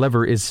threw that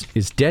lever, is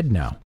dead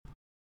now.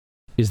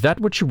 Is that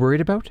what you're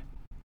worried about?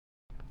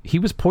 He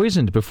was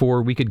poisoned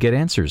before we could get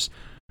answers,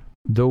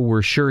 though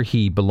we're sure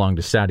he belonged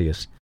to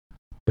Sadeas.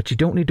 But you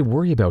don't need to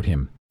worry about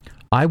him.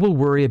 I will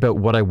worry about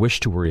what I wish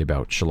to worry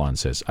about, Shallan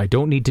says. I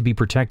don't need to be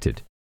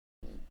protected.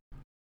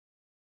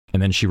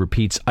 And then she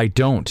repeats, I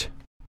don't.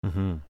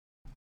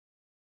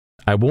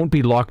 I won't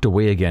be locked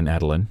away again,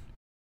 Adolin.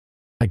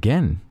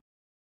 Again?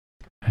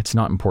 It's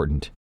not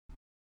important.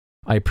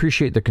 I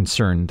appreciate the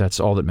concern. That's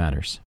all that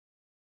matters.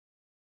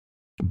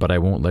 But I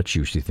won't let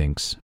you, she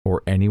thinks,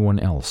 or anyone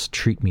else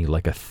treat me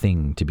like a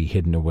thing to be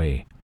hidden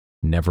away.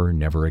 Never,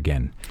 never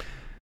again.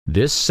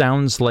 This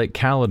sounds like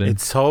Kaladin. It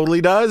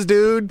totally does,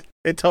 dude.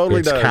 It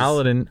totally does. It's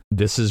Kaladin.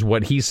 This is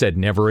what he said.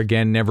 Never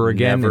again, never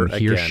again. Never and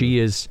here again. she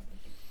is.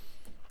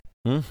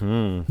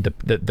 Mm-hmm.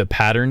 The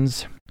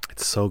patterns.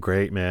 It's so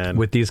great, man.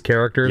 With these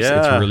characters, Yeah.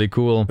 it's really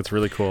cool. It's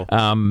really cool.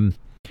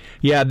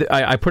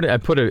 I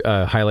put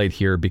a highlight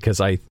here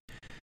because I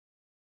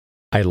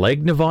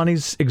like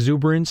Navani's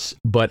exuberance,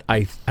 but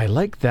I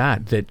like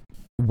that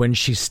when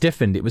she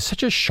stiffened, it was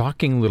such a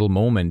shocking little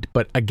moment,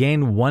 but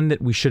again, one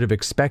that we should have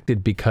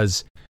expected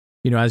because,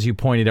 as you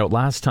pointed out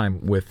last time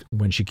with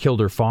when she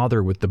killed her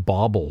father with the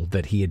bauble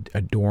that he had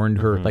adorned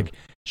her, like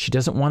she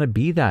doesn't want to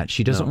be that.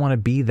 She doesn't want to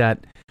be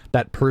that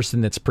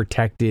person that's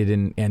protected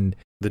and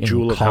the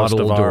jewel of House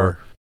coddled, Devar. or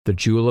the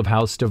jewel of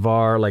House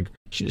Devar. Like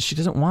she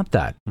doesn't want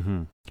that.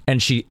 Mm-hmm.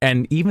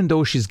 And even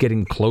though she's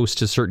getting close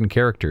to certain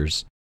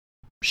characters,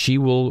 she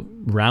will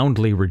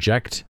roundly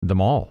reject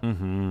them all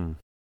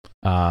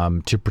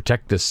to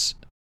protect this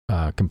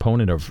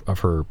component of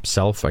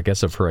herself, I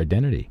guess, of her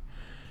identity.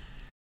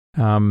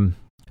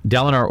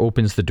 Dalinar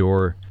opens the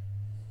door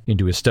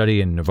into his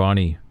study and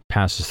Navani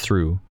passes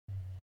through.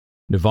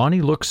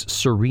 Navani looks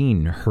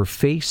serene, her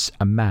face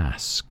a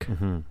mask.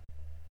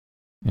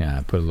 Yeah,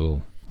 I put a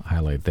little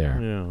highlight there.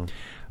 Yeah.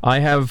 I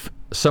have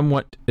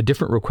somewhat a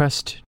different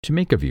request to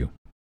make of you,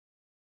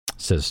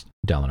 says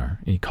Dalinar.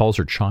 He calls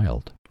her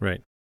child.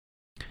 Right.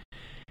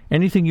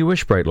 Anything you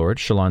wish, Bright Lord,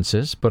 Shallan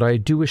says, but I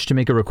do wish to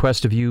make a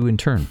request of you in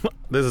turn.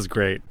 This is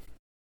great.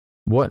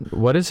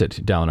 What is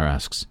it? Dalinar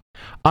asks.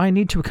 I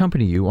need to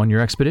accompany you on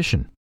your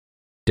expedition.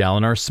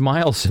 Dalinar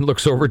smiles and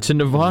looks over to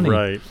Navani.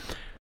 Right.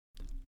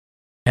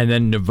 And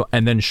then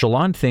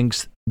Shallan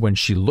thinks when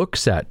she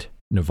looks at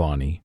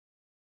Navani,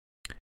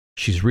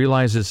 she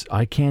realizes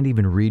I can't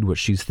even read what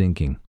she's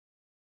thinking.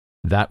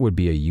 That would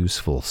be a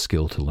useful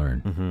skill to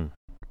learn.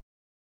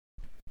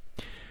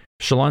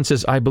 Shallan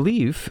says, I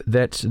believe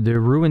that the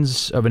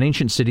ruins of an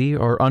ancient city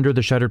are under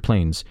the Shattered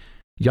Plains.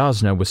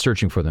 Yasna was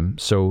searching for them,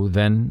 so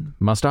then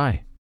must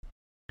I.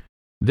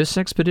 This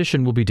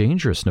expedition will be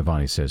dangerous,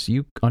 Navani says.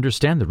 You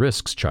understand the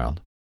risks,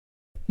 child.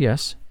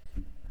 Yes.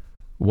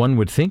 One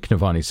would think,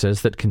 Navani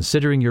says, that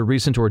considering your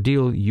recent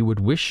ordeal, you would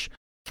wish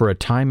for a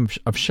time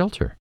of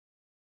shelter.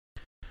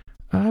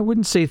 I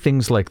wouldn't say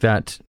things like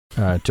that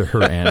to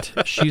her aunt.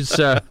 She's,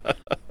 says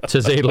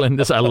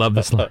Adolin, I love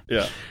this line.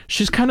 Yeah.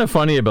 She's kind of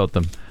funny about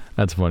them.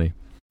 That's funny.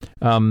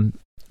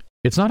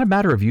 It's not a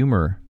matter of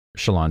humor,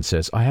 Shallan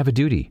says. I have a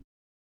duty.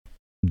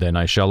 Then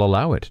I shall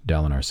allow it,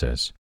 Dalinar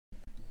says.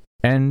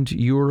 And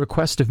your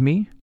request of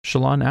me?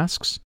 Shallan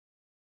asks.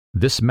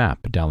 This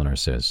map, Dalinar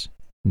says.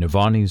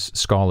 Navani's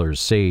scholars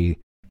say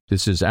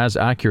this is as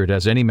accurate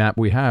as any map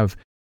we have.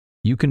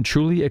 You can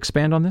truly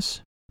expand on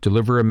this?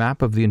 Deliver a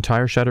map of the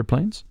entire Shattered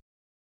Plains?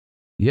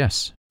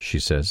 Yes, she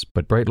says,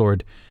 but Bright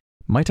Lord,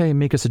 might I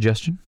make a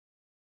suggestion?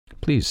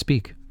 Please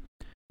speak.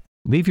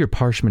 Leave your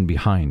parchment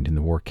behind in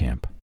the war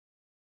camp.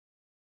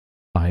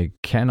 I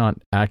cannot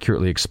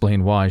accurately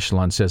explain why,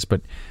 Shallan says,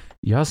 but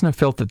Yasna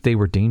felt that they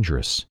were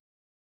dangerous,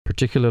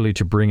 particularly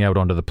to bring out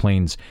onto the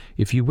plains.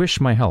 If you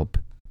wish my help,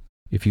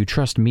 if you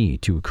trust me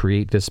to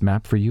create this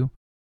map for you,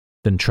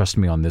 then trust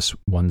me on this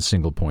one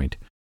single point.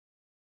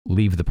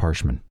 Leave the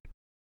parchment.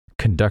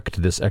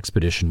 Conduct this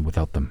expedition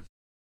without them.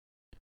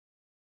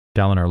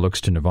 Dalinar looks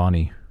to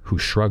Navani, who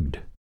shrugged.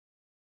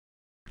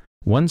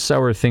 Once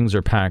our things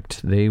are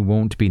packed, they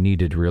won't be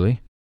needed, really.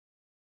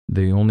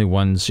 The only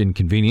ones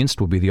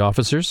inconvenienced will be the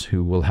officers,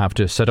 who will have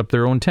to set up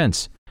their own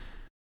tents.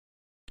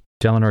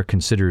 Dalinar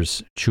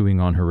considers chewing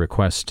on her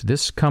request.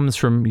 This comes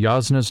from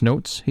Yasna's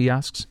notes, he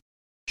asks.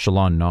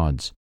 Shallan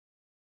nods.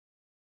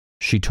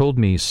 She told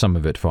me some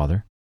of it,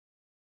 Father.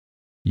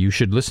 You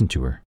should listen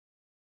to her.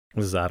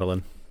 This is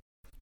Adolin.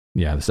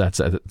 Yeah, that's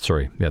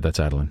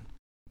Adolin.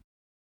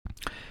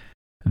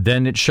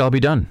 Then it shall be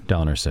done,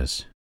 Dalinar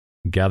says.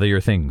 Gather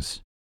your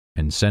things,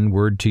 and send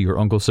word to your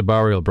Uncle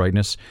Sabarial,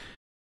 Brightness.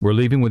 We're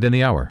leaving within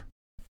the hour,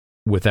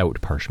 without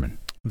parchment.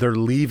 They're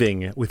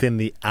leaving within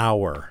the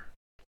hour.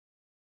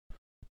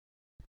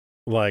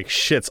 Like,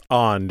 shit's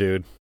on,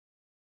 dude.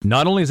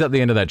 Not only is that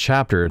the end of that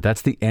chapter,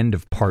 that's the end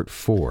of part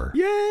 4.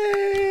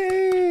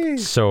 Yay!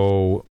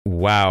 So,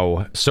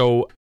 wow.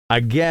 So,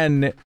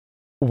 again,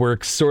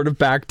 we're sort of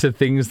back to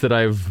things that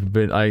I'm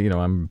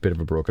a bit of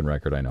a broken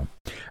record, I know.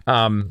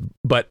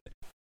 But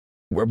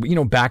we're,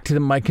 back to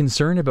my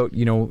concern about,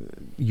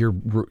 you're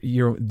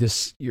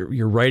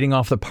writing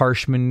off the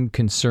parchment,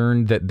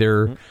 concerned that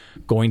they're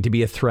going to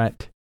be a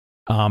threat.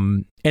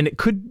 And it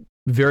could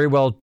very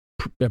well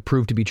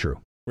prove to be true.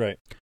 Right.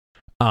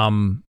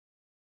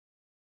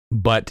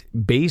 But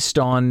based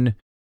on,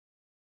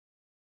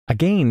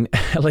 again,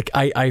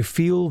 I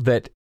feel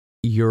that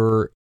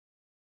you're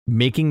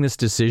making this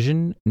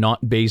decision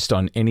not based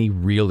on any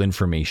real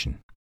information.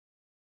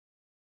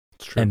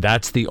 True. And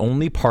that's the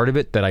only part of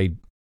it that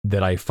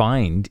I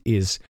find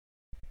is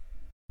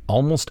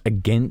almost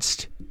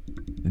against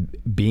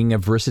being a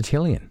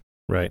versatilian.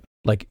 Right.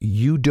 Like,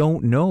 you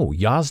don't know.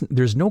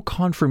 There's no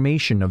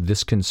confirmation of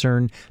this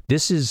concern.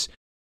 This is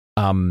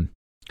a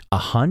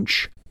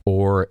hunch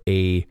or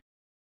a,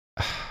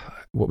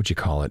 what would you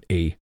call it?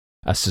 A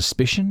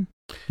suspicion?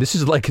 This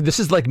is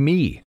like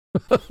me.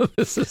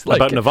 This is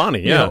like about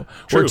Navani. Yeah,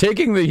 we're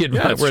taking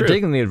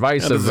the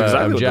advice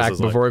of Jack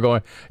before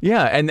going.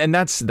 Yeah, and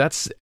that's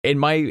in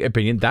my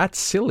opinion, that's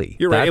silly.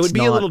 You're right. It would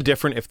be a little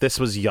different if this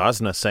was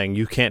Yasna saying,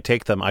 "You can't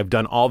take them. I've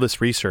done all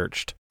this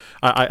research.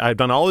 I've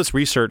done all this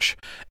research,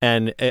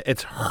 and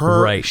it's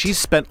her. Right. She's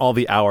spent all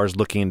the hours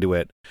looking into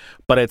it,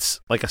 but it's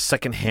like a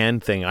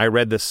secondhand thing. I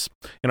read this.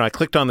 I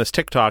clicked on this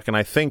TikTok, and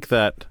I think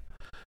that.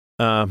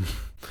 I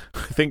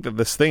think that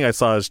this thing I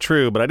saw is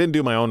true, but I didn't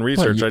do my own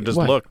research. I just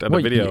looked at a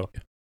video.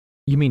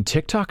 You mean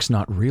TikTok's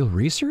not real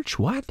research?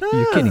 What?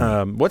 You're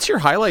kidding. What's your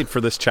highlight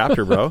for this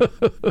chapter, bro?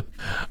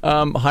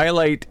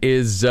 Highlight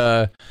is...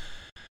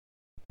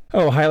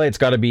 highlight's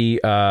got to be...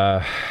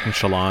 And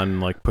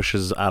Shallan,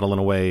 pushes Adolin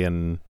away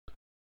and...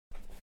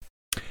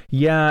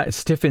 Yeah,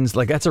 stiffens.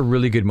 That's a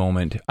really good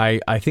moment.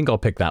 I think I'll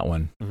pick that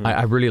one. Mm-hmm.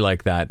 I really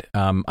like that.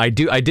 I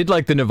did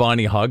like the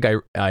Navani hug.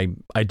 I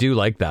do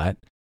like that.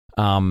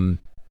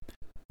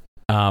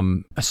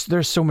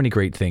 There's so many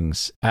great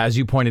things, as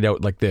you pointed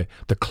out, like the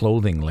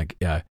clothing,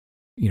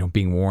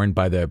 being worn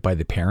by the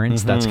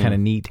parents. Mm-hmm. That's kind of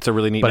neat. It's a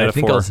really neat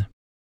metaphor.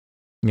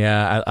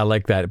 I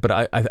like that. But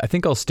I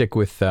think I'll stick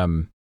with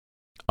Shallan,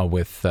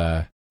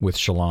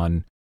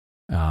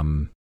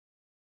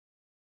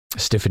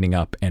 stiffening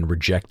up and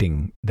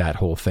rejecting that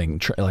whole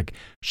thing.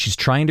 She's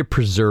trying to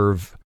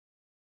preserve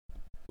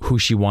who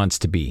she wants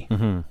to be.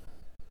 Mm-hmm.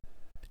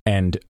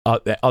 And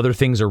other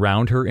things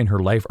around her in her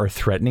life are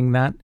threatening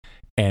that.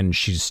 And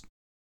she's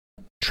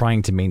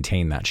trying to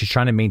maintain that. She's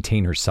trying to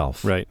maintain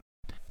herself. Right.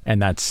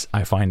 And I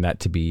find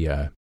that to be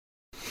it's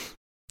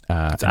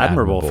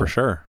admirable for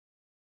sure.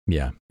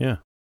 Yeah. Yeah.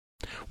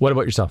 What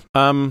about yourself?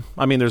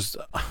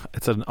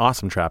 It's an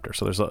awesome chapter.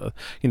 So there's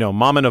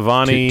Mama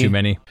Navani. Too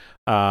many.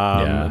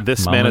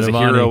 This Mama man is Navani. A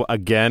hero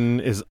again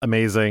is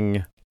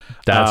amazing.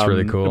 That's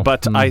really cool.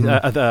 But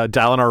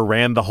Dalinar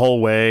ran the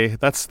whole way.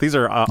 These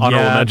are honorable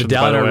mentions. The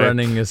Dalinar by the way.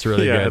 running is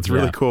really good. It's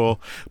really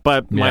cool.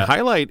 But my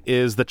highlight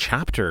is the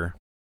chapter,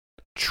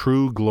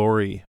 True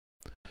Glory.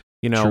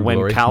 When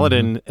Glory.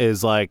 Kaladin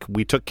is like,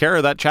 we took care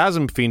of that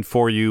chasm fiend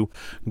for you,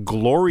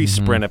 glory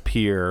sprint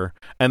appear,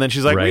 and then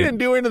she's like, we didn't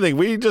do anything.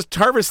 We just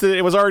harvested it.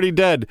 It was already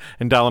dead.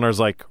 And Dalinar's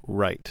like,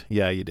 right.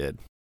 Yeah, you did.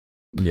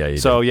 Yeah, you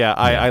did.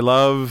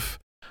 Yeah.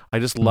 I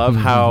just love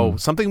how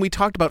something we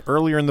talked about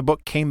earlier in the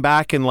book came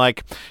back and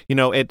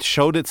it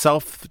showed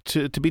itself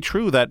to be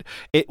true, that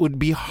it would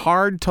be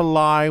hard to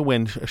lie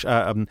when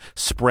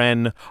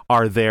Spren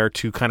are there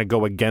to kind of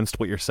go against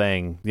what you're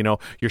saying.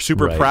 You're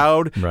super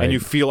proud and you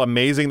feel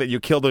amazing that you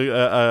killed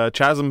a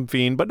chasm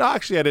fiend, but no,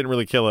 actually I didn't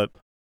really kill it.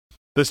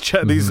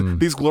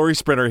 These glory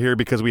Spren are here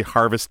because we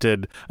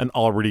harvested an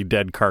already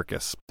dead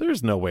carcass.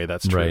 There's no way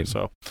that's true. Right.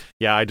 So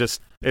yeah,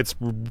 it's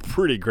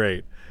pretty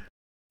great.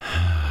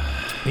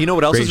 You know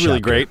what else is really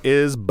great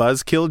is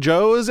Buzzkill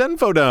Joe's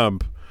info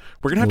dump.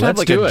 We're gonna have to have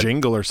a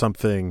jingle or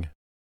something,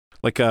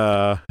 like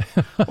a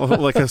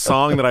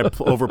song that I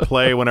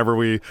overplay whenever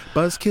we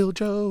Buzzkill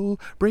Joe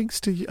brings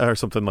to you or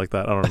something like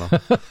that. I don't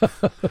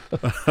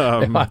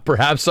know.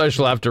 Perhaps I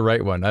shall have to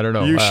write one. I don't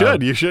know. You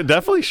should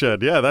definitely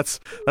should. Yeah, that's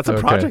a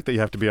project that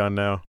you have to be on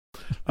now.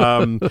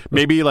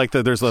 Maybe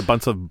there's a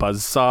bunch of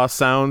buzzsaw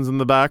sounds in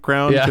the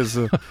background. Yeah.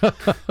 Okay.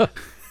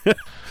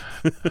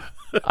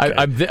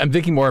 I'm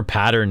thinking more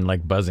pattern,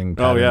 like buzzing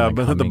pattern. Oh yeah,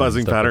 but the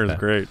buzzing pattern is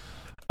great.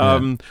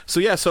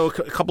 So a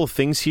couple of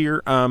things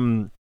here.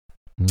 Buzz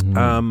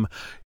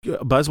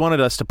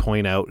wanted us to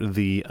point out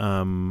the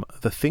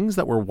things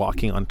that were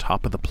walking on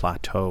top of the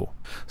plateau.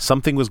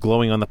 Something was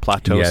glowing on the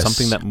plateau. Yes.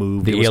 Something that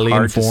moved. The it was alien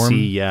hard form. To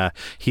see. Yeah,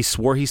 he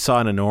swore he saw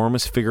an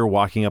enormous figure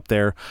walking up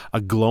there,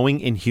 a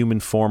glowing inhuman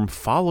form,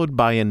 followed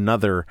by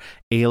another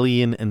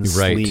alien and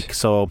sleek.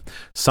 So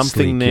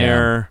something sleek,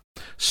 there.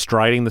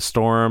 Striding the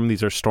storm.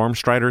 These are storm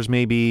striders,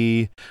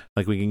 maybe.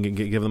 We can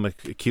give them a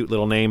cute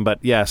little name, but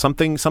yeah,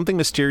 something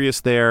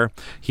mysterious there.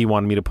 He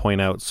wanted me to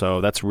point out,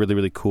 so that's really,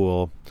 really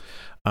cool.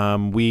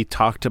 We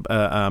talked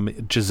about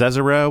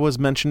Jezezera was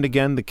mentioned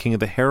again, the King of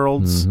the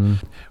Heralds.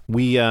 Mm-hmm.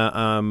 We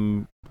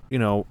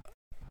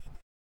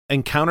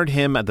encountered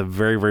him at the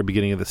very, very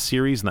beginning of the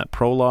series in that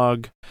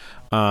prologue.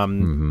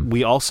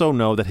 We also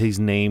know that he's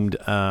named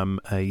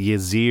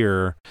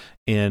Yazir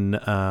in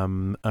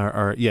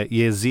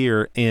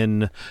Yazir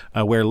in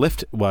where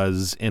Lift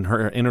was in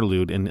her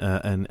interlude in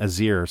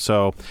Azir.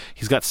 So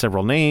he's got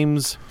several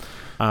names,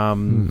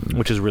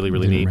 which is really,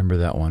 really neat. Remember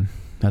that one?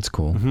 That's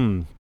cool.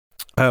 Mm-hmm.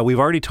 We've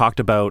already talked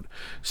about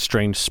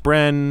strange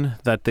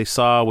Spren that they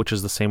saw, which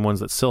is the same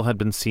ones that Syl had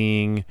been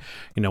seeing.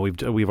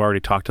 We've already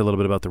talked a little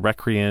bit about the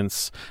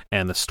Recreants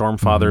and the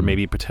Stormfather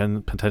maybe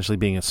potentially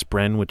being a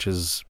Spren, which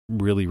is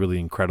really, really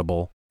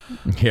incredible.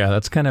 Yeah,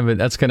 that's kind of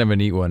a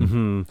neat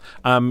one.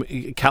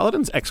 Mm-hmm.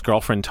 Kaladin's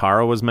ex-girlfriend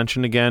Tara was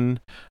mentioned again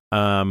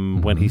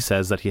when he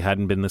says that he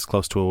hadn't been this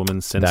close to a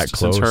woman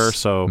since her.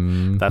 So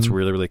that's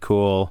really, really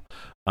cool.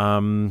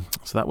 So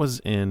that was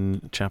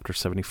in chapter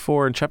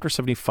 74. In chapter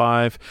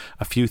 75,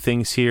 a few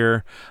things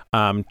here.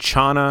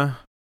 Chana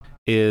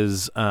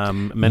is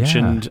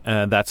mentioned.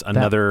 That's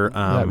another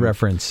that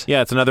reference.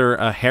 Yeah, it's another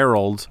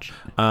herald.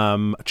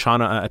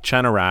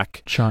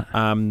 Chanarak.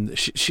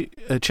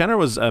 Chana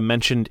was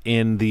mentioned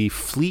in the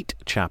Fleet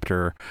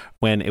chapter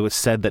when it was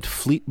said that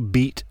Fleet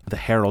beat the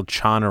herald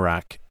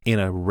Chanarak in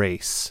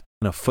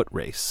a foot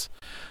race.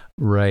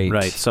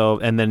 Right. So,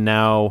 and then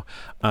now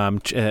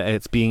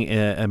it's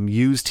being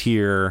used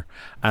here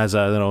as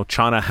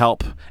Chana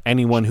help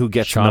anyone who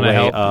gets in the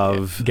way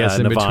of gets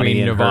in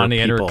between Navani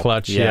and her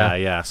clutch.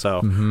 Yeah.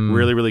 So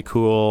really, really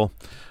cool.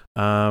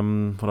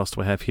 What else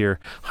do I have here?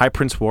 High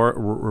Prince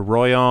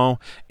Royan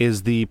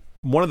is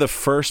one of the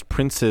first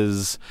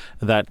princes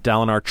that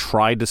Dalinar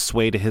tried to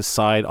sway to his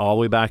side all the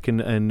way back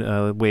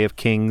in Way of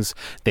Kings.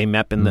 They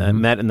met in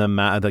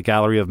the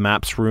Gallery of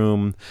Maps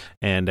room,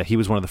 and he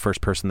was one of the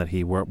first person that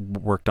he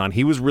worked on.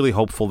 He was really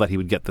hopeful that he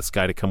would get this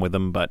guy to come with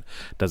him, but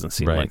doesn't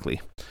seem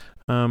likely.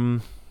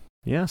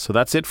 Yeah, so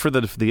that's it for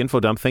the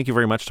info dump. Thank you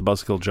very much to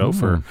Buzzkill Joe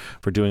for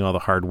doing all the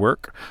hard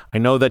work. I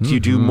know that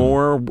you do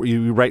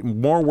you write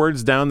more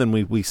words down than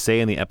we say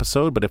in the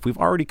episode, but if we've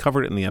already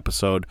covered it in the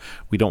episode,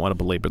 we don't want to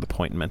belabor the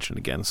point and mention it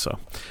again. So,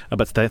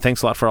 but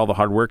thanks a lot for all the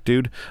hard work,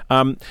 dude.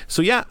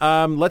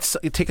 Let's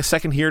take a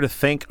second here to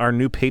thank our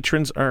new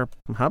patrons. Or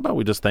how about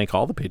we just thank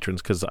all the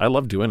patrons, because I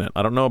love doing it.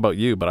 I don't know about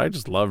you, but I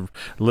just love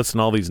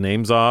listing all these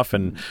names off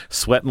and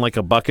sweating like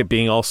a bucket,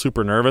 being all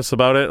super nervous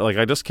about it. Like,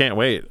 I just can't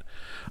wait.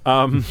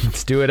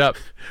 Let's do it up.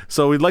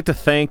 So we'd like to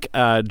thank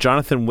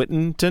Jonathan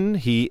Whittington.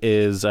 He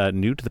is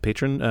new to the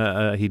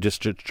patron. He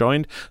just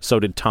joined. So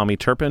did Tommy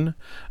Turpin.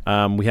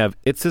 We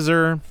have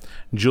Itzizer,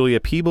 Julia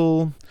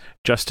Peeble,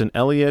 Justin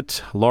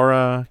Elliott,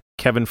 Laura,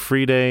 Kevin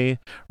Friede,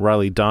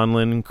 Riley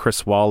Donlin,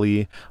 Chris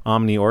Wally,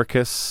 Omni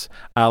Orcus,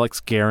 Alex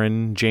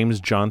Guerin, James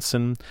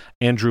Johnson,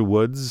 Andrew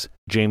Woods,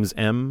 James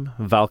M.,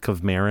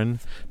 Valkov Marin,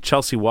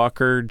 Chelsea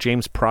Walker,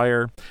 James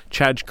Pryor,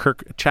 Chad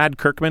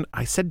Kirkman.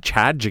 I said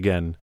Chadge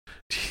again.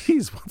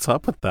 Jeez, what's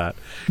up with that?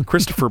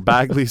 Christopher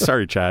Bagley.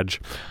 Sorry, Chadge.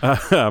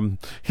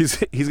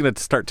 He's going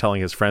to start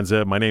telling his friends,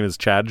 my name is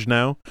Chadge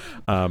now.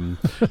 Don't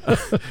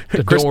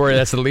worry,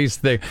 that's the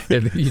least thing.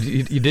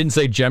 You didn't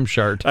say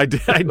Gemshart. I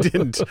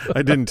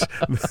didn't.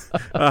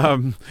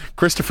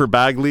 Christopher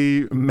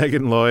Bagley,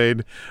 Megan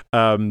Lloyd,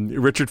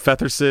 Richard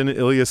Fetherson,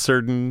 Ilya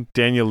Surden,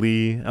 Daniel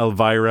Lee,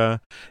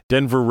 Elvira,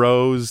 Denver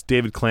Rose,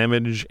 David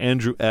Clamage,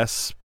 Andrew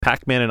S.,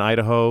 Pac-Man in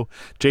Idaho,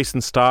 Jason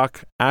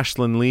Stock,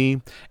 Ashlyn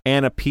Lee,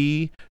 Anna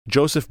P.,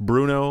 Joseph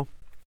Bruno,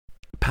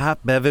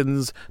 Pat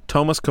Bevins,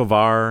 Thomas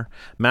Kovar,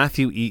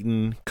 Matthew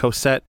Eaton,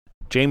 Cosette,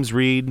 James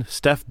Reed,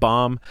 Steph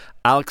Baum,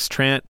 Alex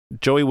Trant,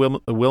 Joey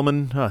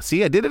Willman.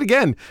 See, I did it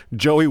again.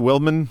 Joey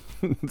Willman.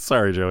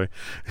 Sorry, Joey.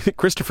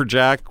 Christopher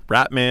Jack,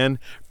 Ratman,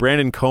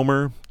 Brandon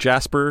Comer,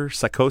 Jasper,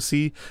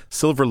 Sakosi,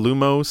 Silver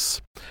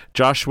Lumos,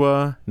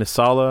 Joshua,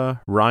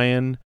 Nisala,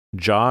 Ryan,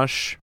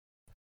 Josh,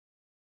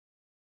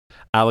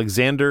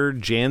 Alexander,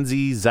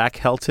 Janzi, Zach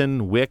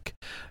Helton, Wick,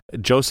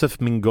 Joseph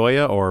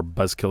Mingoya, or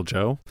Buzzkill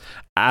Joe,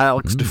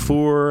 Alex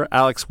Dufour,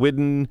 Alex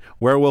Whidden,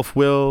 Werewolf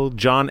Will,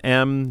 John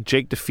M.,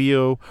 Jake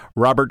DeFeo,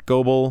 Robert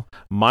Goebel,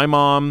 my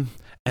mom.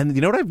 And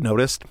you know what I've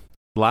noticed?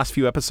 The last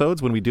few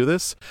episodes when we do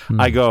this,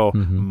 I go,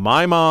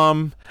 my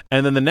mom,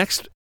 and then the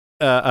next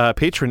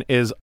patron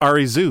is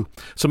Ari Zoo.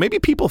 So maybe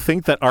people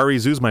think that Ari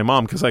Zoo's my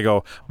mom because I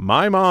go,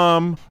 my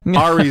mom,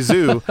 Ari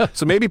Zoo.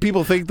 So maybe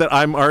people think that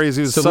I'm Ari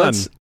Zoo's son.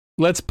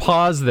 Let's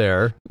pause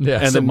there. Yeah,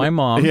 and so then, my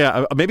mom.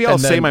 Yeah, maybe I'll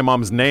say my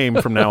mom's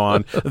name from now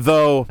on.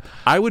 Though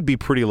I would be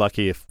pretty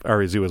lucky if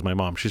Arizu was my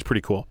mom. She's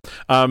pretty cool.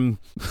 So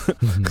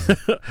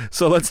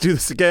let's do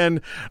this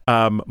again.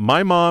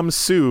 My mom,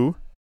 Sue,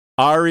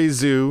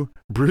 Arizu,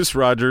 Bruce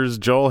Rogers,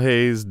 Joel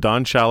Hayes,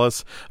 Don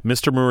Chalice,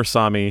 Mr.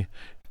 Murasami,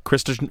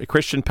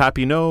 Christian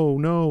Pappy,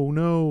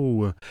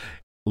 no,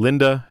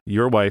 Linda,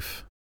 your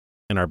wife,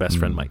 and our best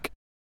friend Mike.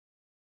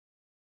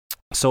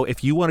 So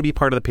if you want to be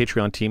part of the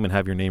Patreon team and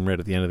have your name read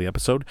at the end of the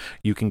episode,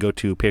 you can go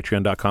to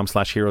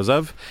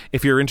patreon.com/heroesof.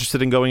 If you're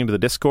interested in going into the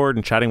Discord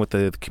and chatting with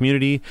the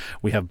community,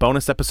 we have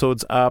bonus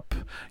episodes up.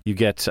 You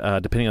get,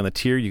 depending on the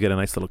tier, you get a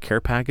nice little care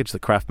package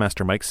that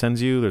Craftmaster Mike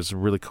sends you. There's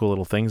really cool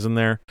little things in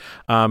there.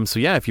 So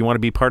yeah, if you want to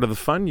be part of the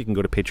fun, you can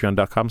go to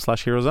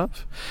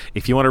patreon.com/heroesof.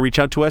 If you want to reach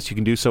out to us, you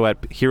can do so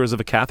at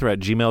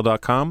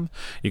heroesofakathra@gmail.com.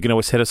 You can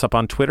always hit us up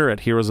on Twitter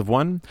at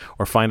heroesofone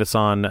or find us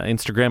on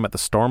Instagram at the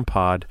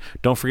Stormpod.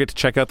 Don't forget to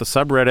check out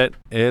the subreddit.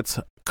 It's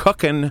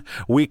cooking.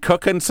 We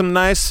cooking some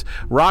nice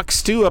rock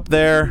stew up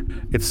there.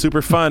 It's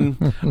super fun.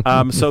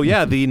 So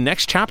yeah, the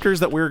next chapters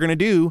that we're going to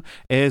do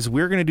is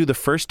we're going to do the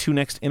first two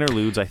next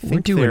interludes. I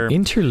think we're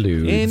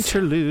doing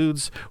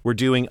interludes. We're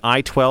doing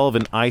I-12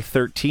 and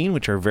I-13,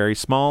 which are very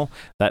small.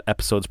 That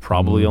episode's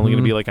probably only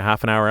going to be like a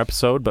half an hour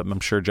episode, but I'm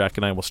sure Jack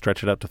and I will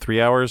stretch it out to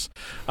 3 hours.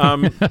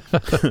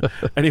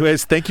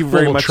 Anyways, thank you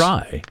very much.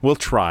 We'll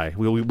try.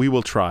 We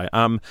will try.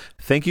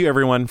 Thank you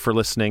everyone for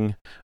listening.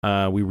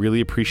 We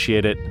really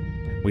appreciate it.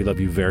 We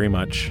love you very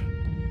much.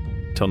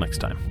 Till next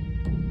time.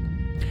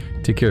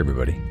 Take care,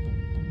 everybody.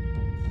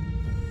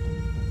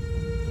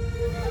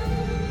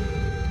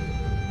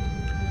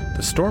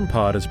 The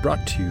Stormpod is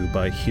brought to you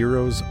by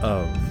Heroes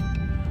of.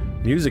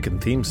 Music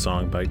and theme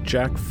song by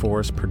Jack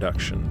Forrest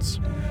Productions.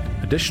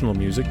 Additional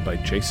music by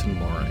Jason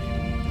Morey.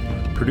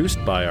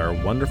 Produced by our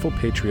wonderful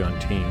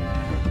Patreon team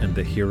and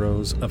the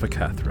Heroes of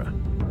Akathra.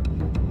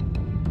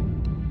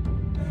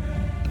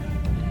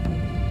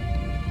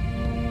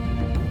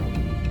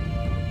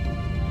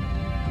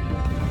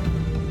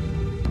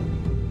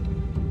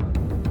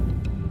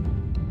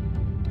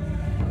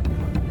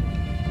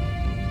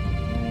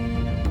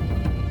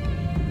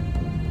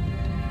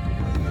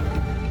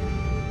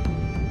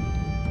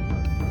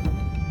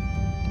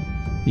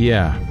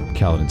 Yeah,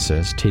 Kaladin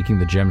says, taking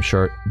the gem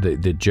shard, the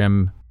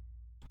gem.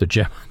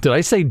 Did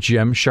I say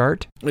gem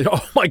shard?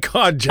 Oh my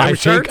God, gem I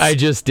shards? think I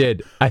just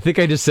did. I think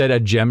I just said a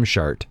gem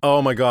shard.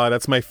 Oh my God,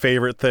 that's my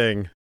favorite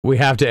thing. We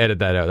have to edit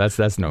that out.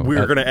 That's no.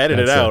 We're going to edit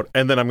it out,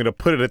 and then I'm going to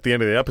put it at the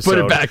end of the episode. Put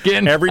it back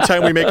in. Every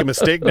time we make a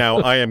mistake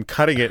now, I am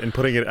cutting it and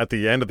putting it at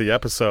the end of the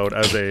episode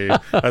as a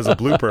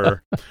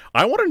blooper.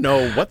 I want to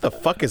know what the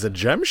fuck is a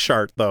gem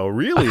shard, though.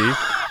 Really?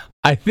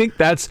 I think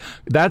that's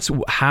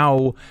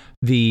how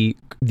the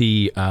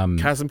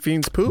Chasm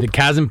Fiends poop? The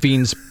Chasm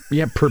Fiends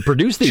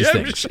produce these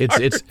Gem things.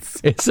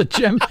 shards. It's a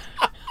gem.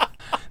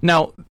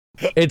 Now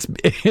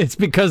it's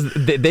because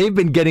they've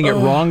been getting it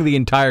wrong the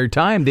entire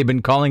time. They've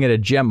been calling it a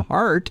gem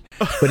heart,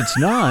 but it's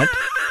not.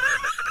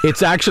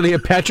 It's actually a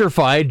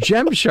petrified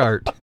gem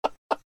shard.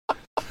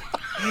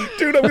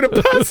 Dude, I'm gonna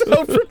pass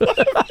out from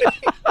laughing.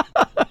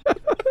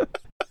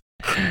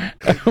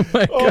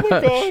 Oh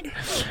my God.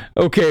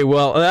 Okay,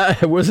 well,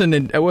 I wasn't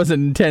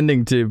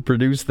intending to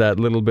produce that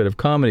little bit of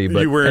comedy,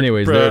 but you were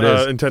anyways, there it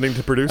is. Intending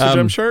to produce a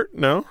gem shard?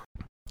 No?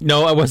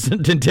 No, I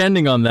wasn't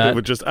intending on that.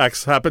 It just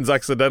happens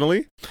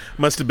accidentally?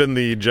 Must have been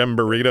the gem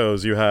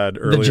burritos you had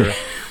earlier.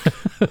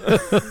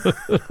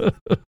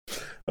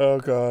 Oh,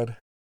 God.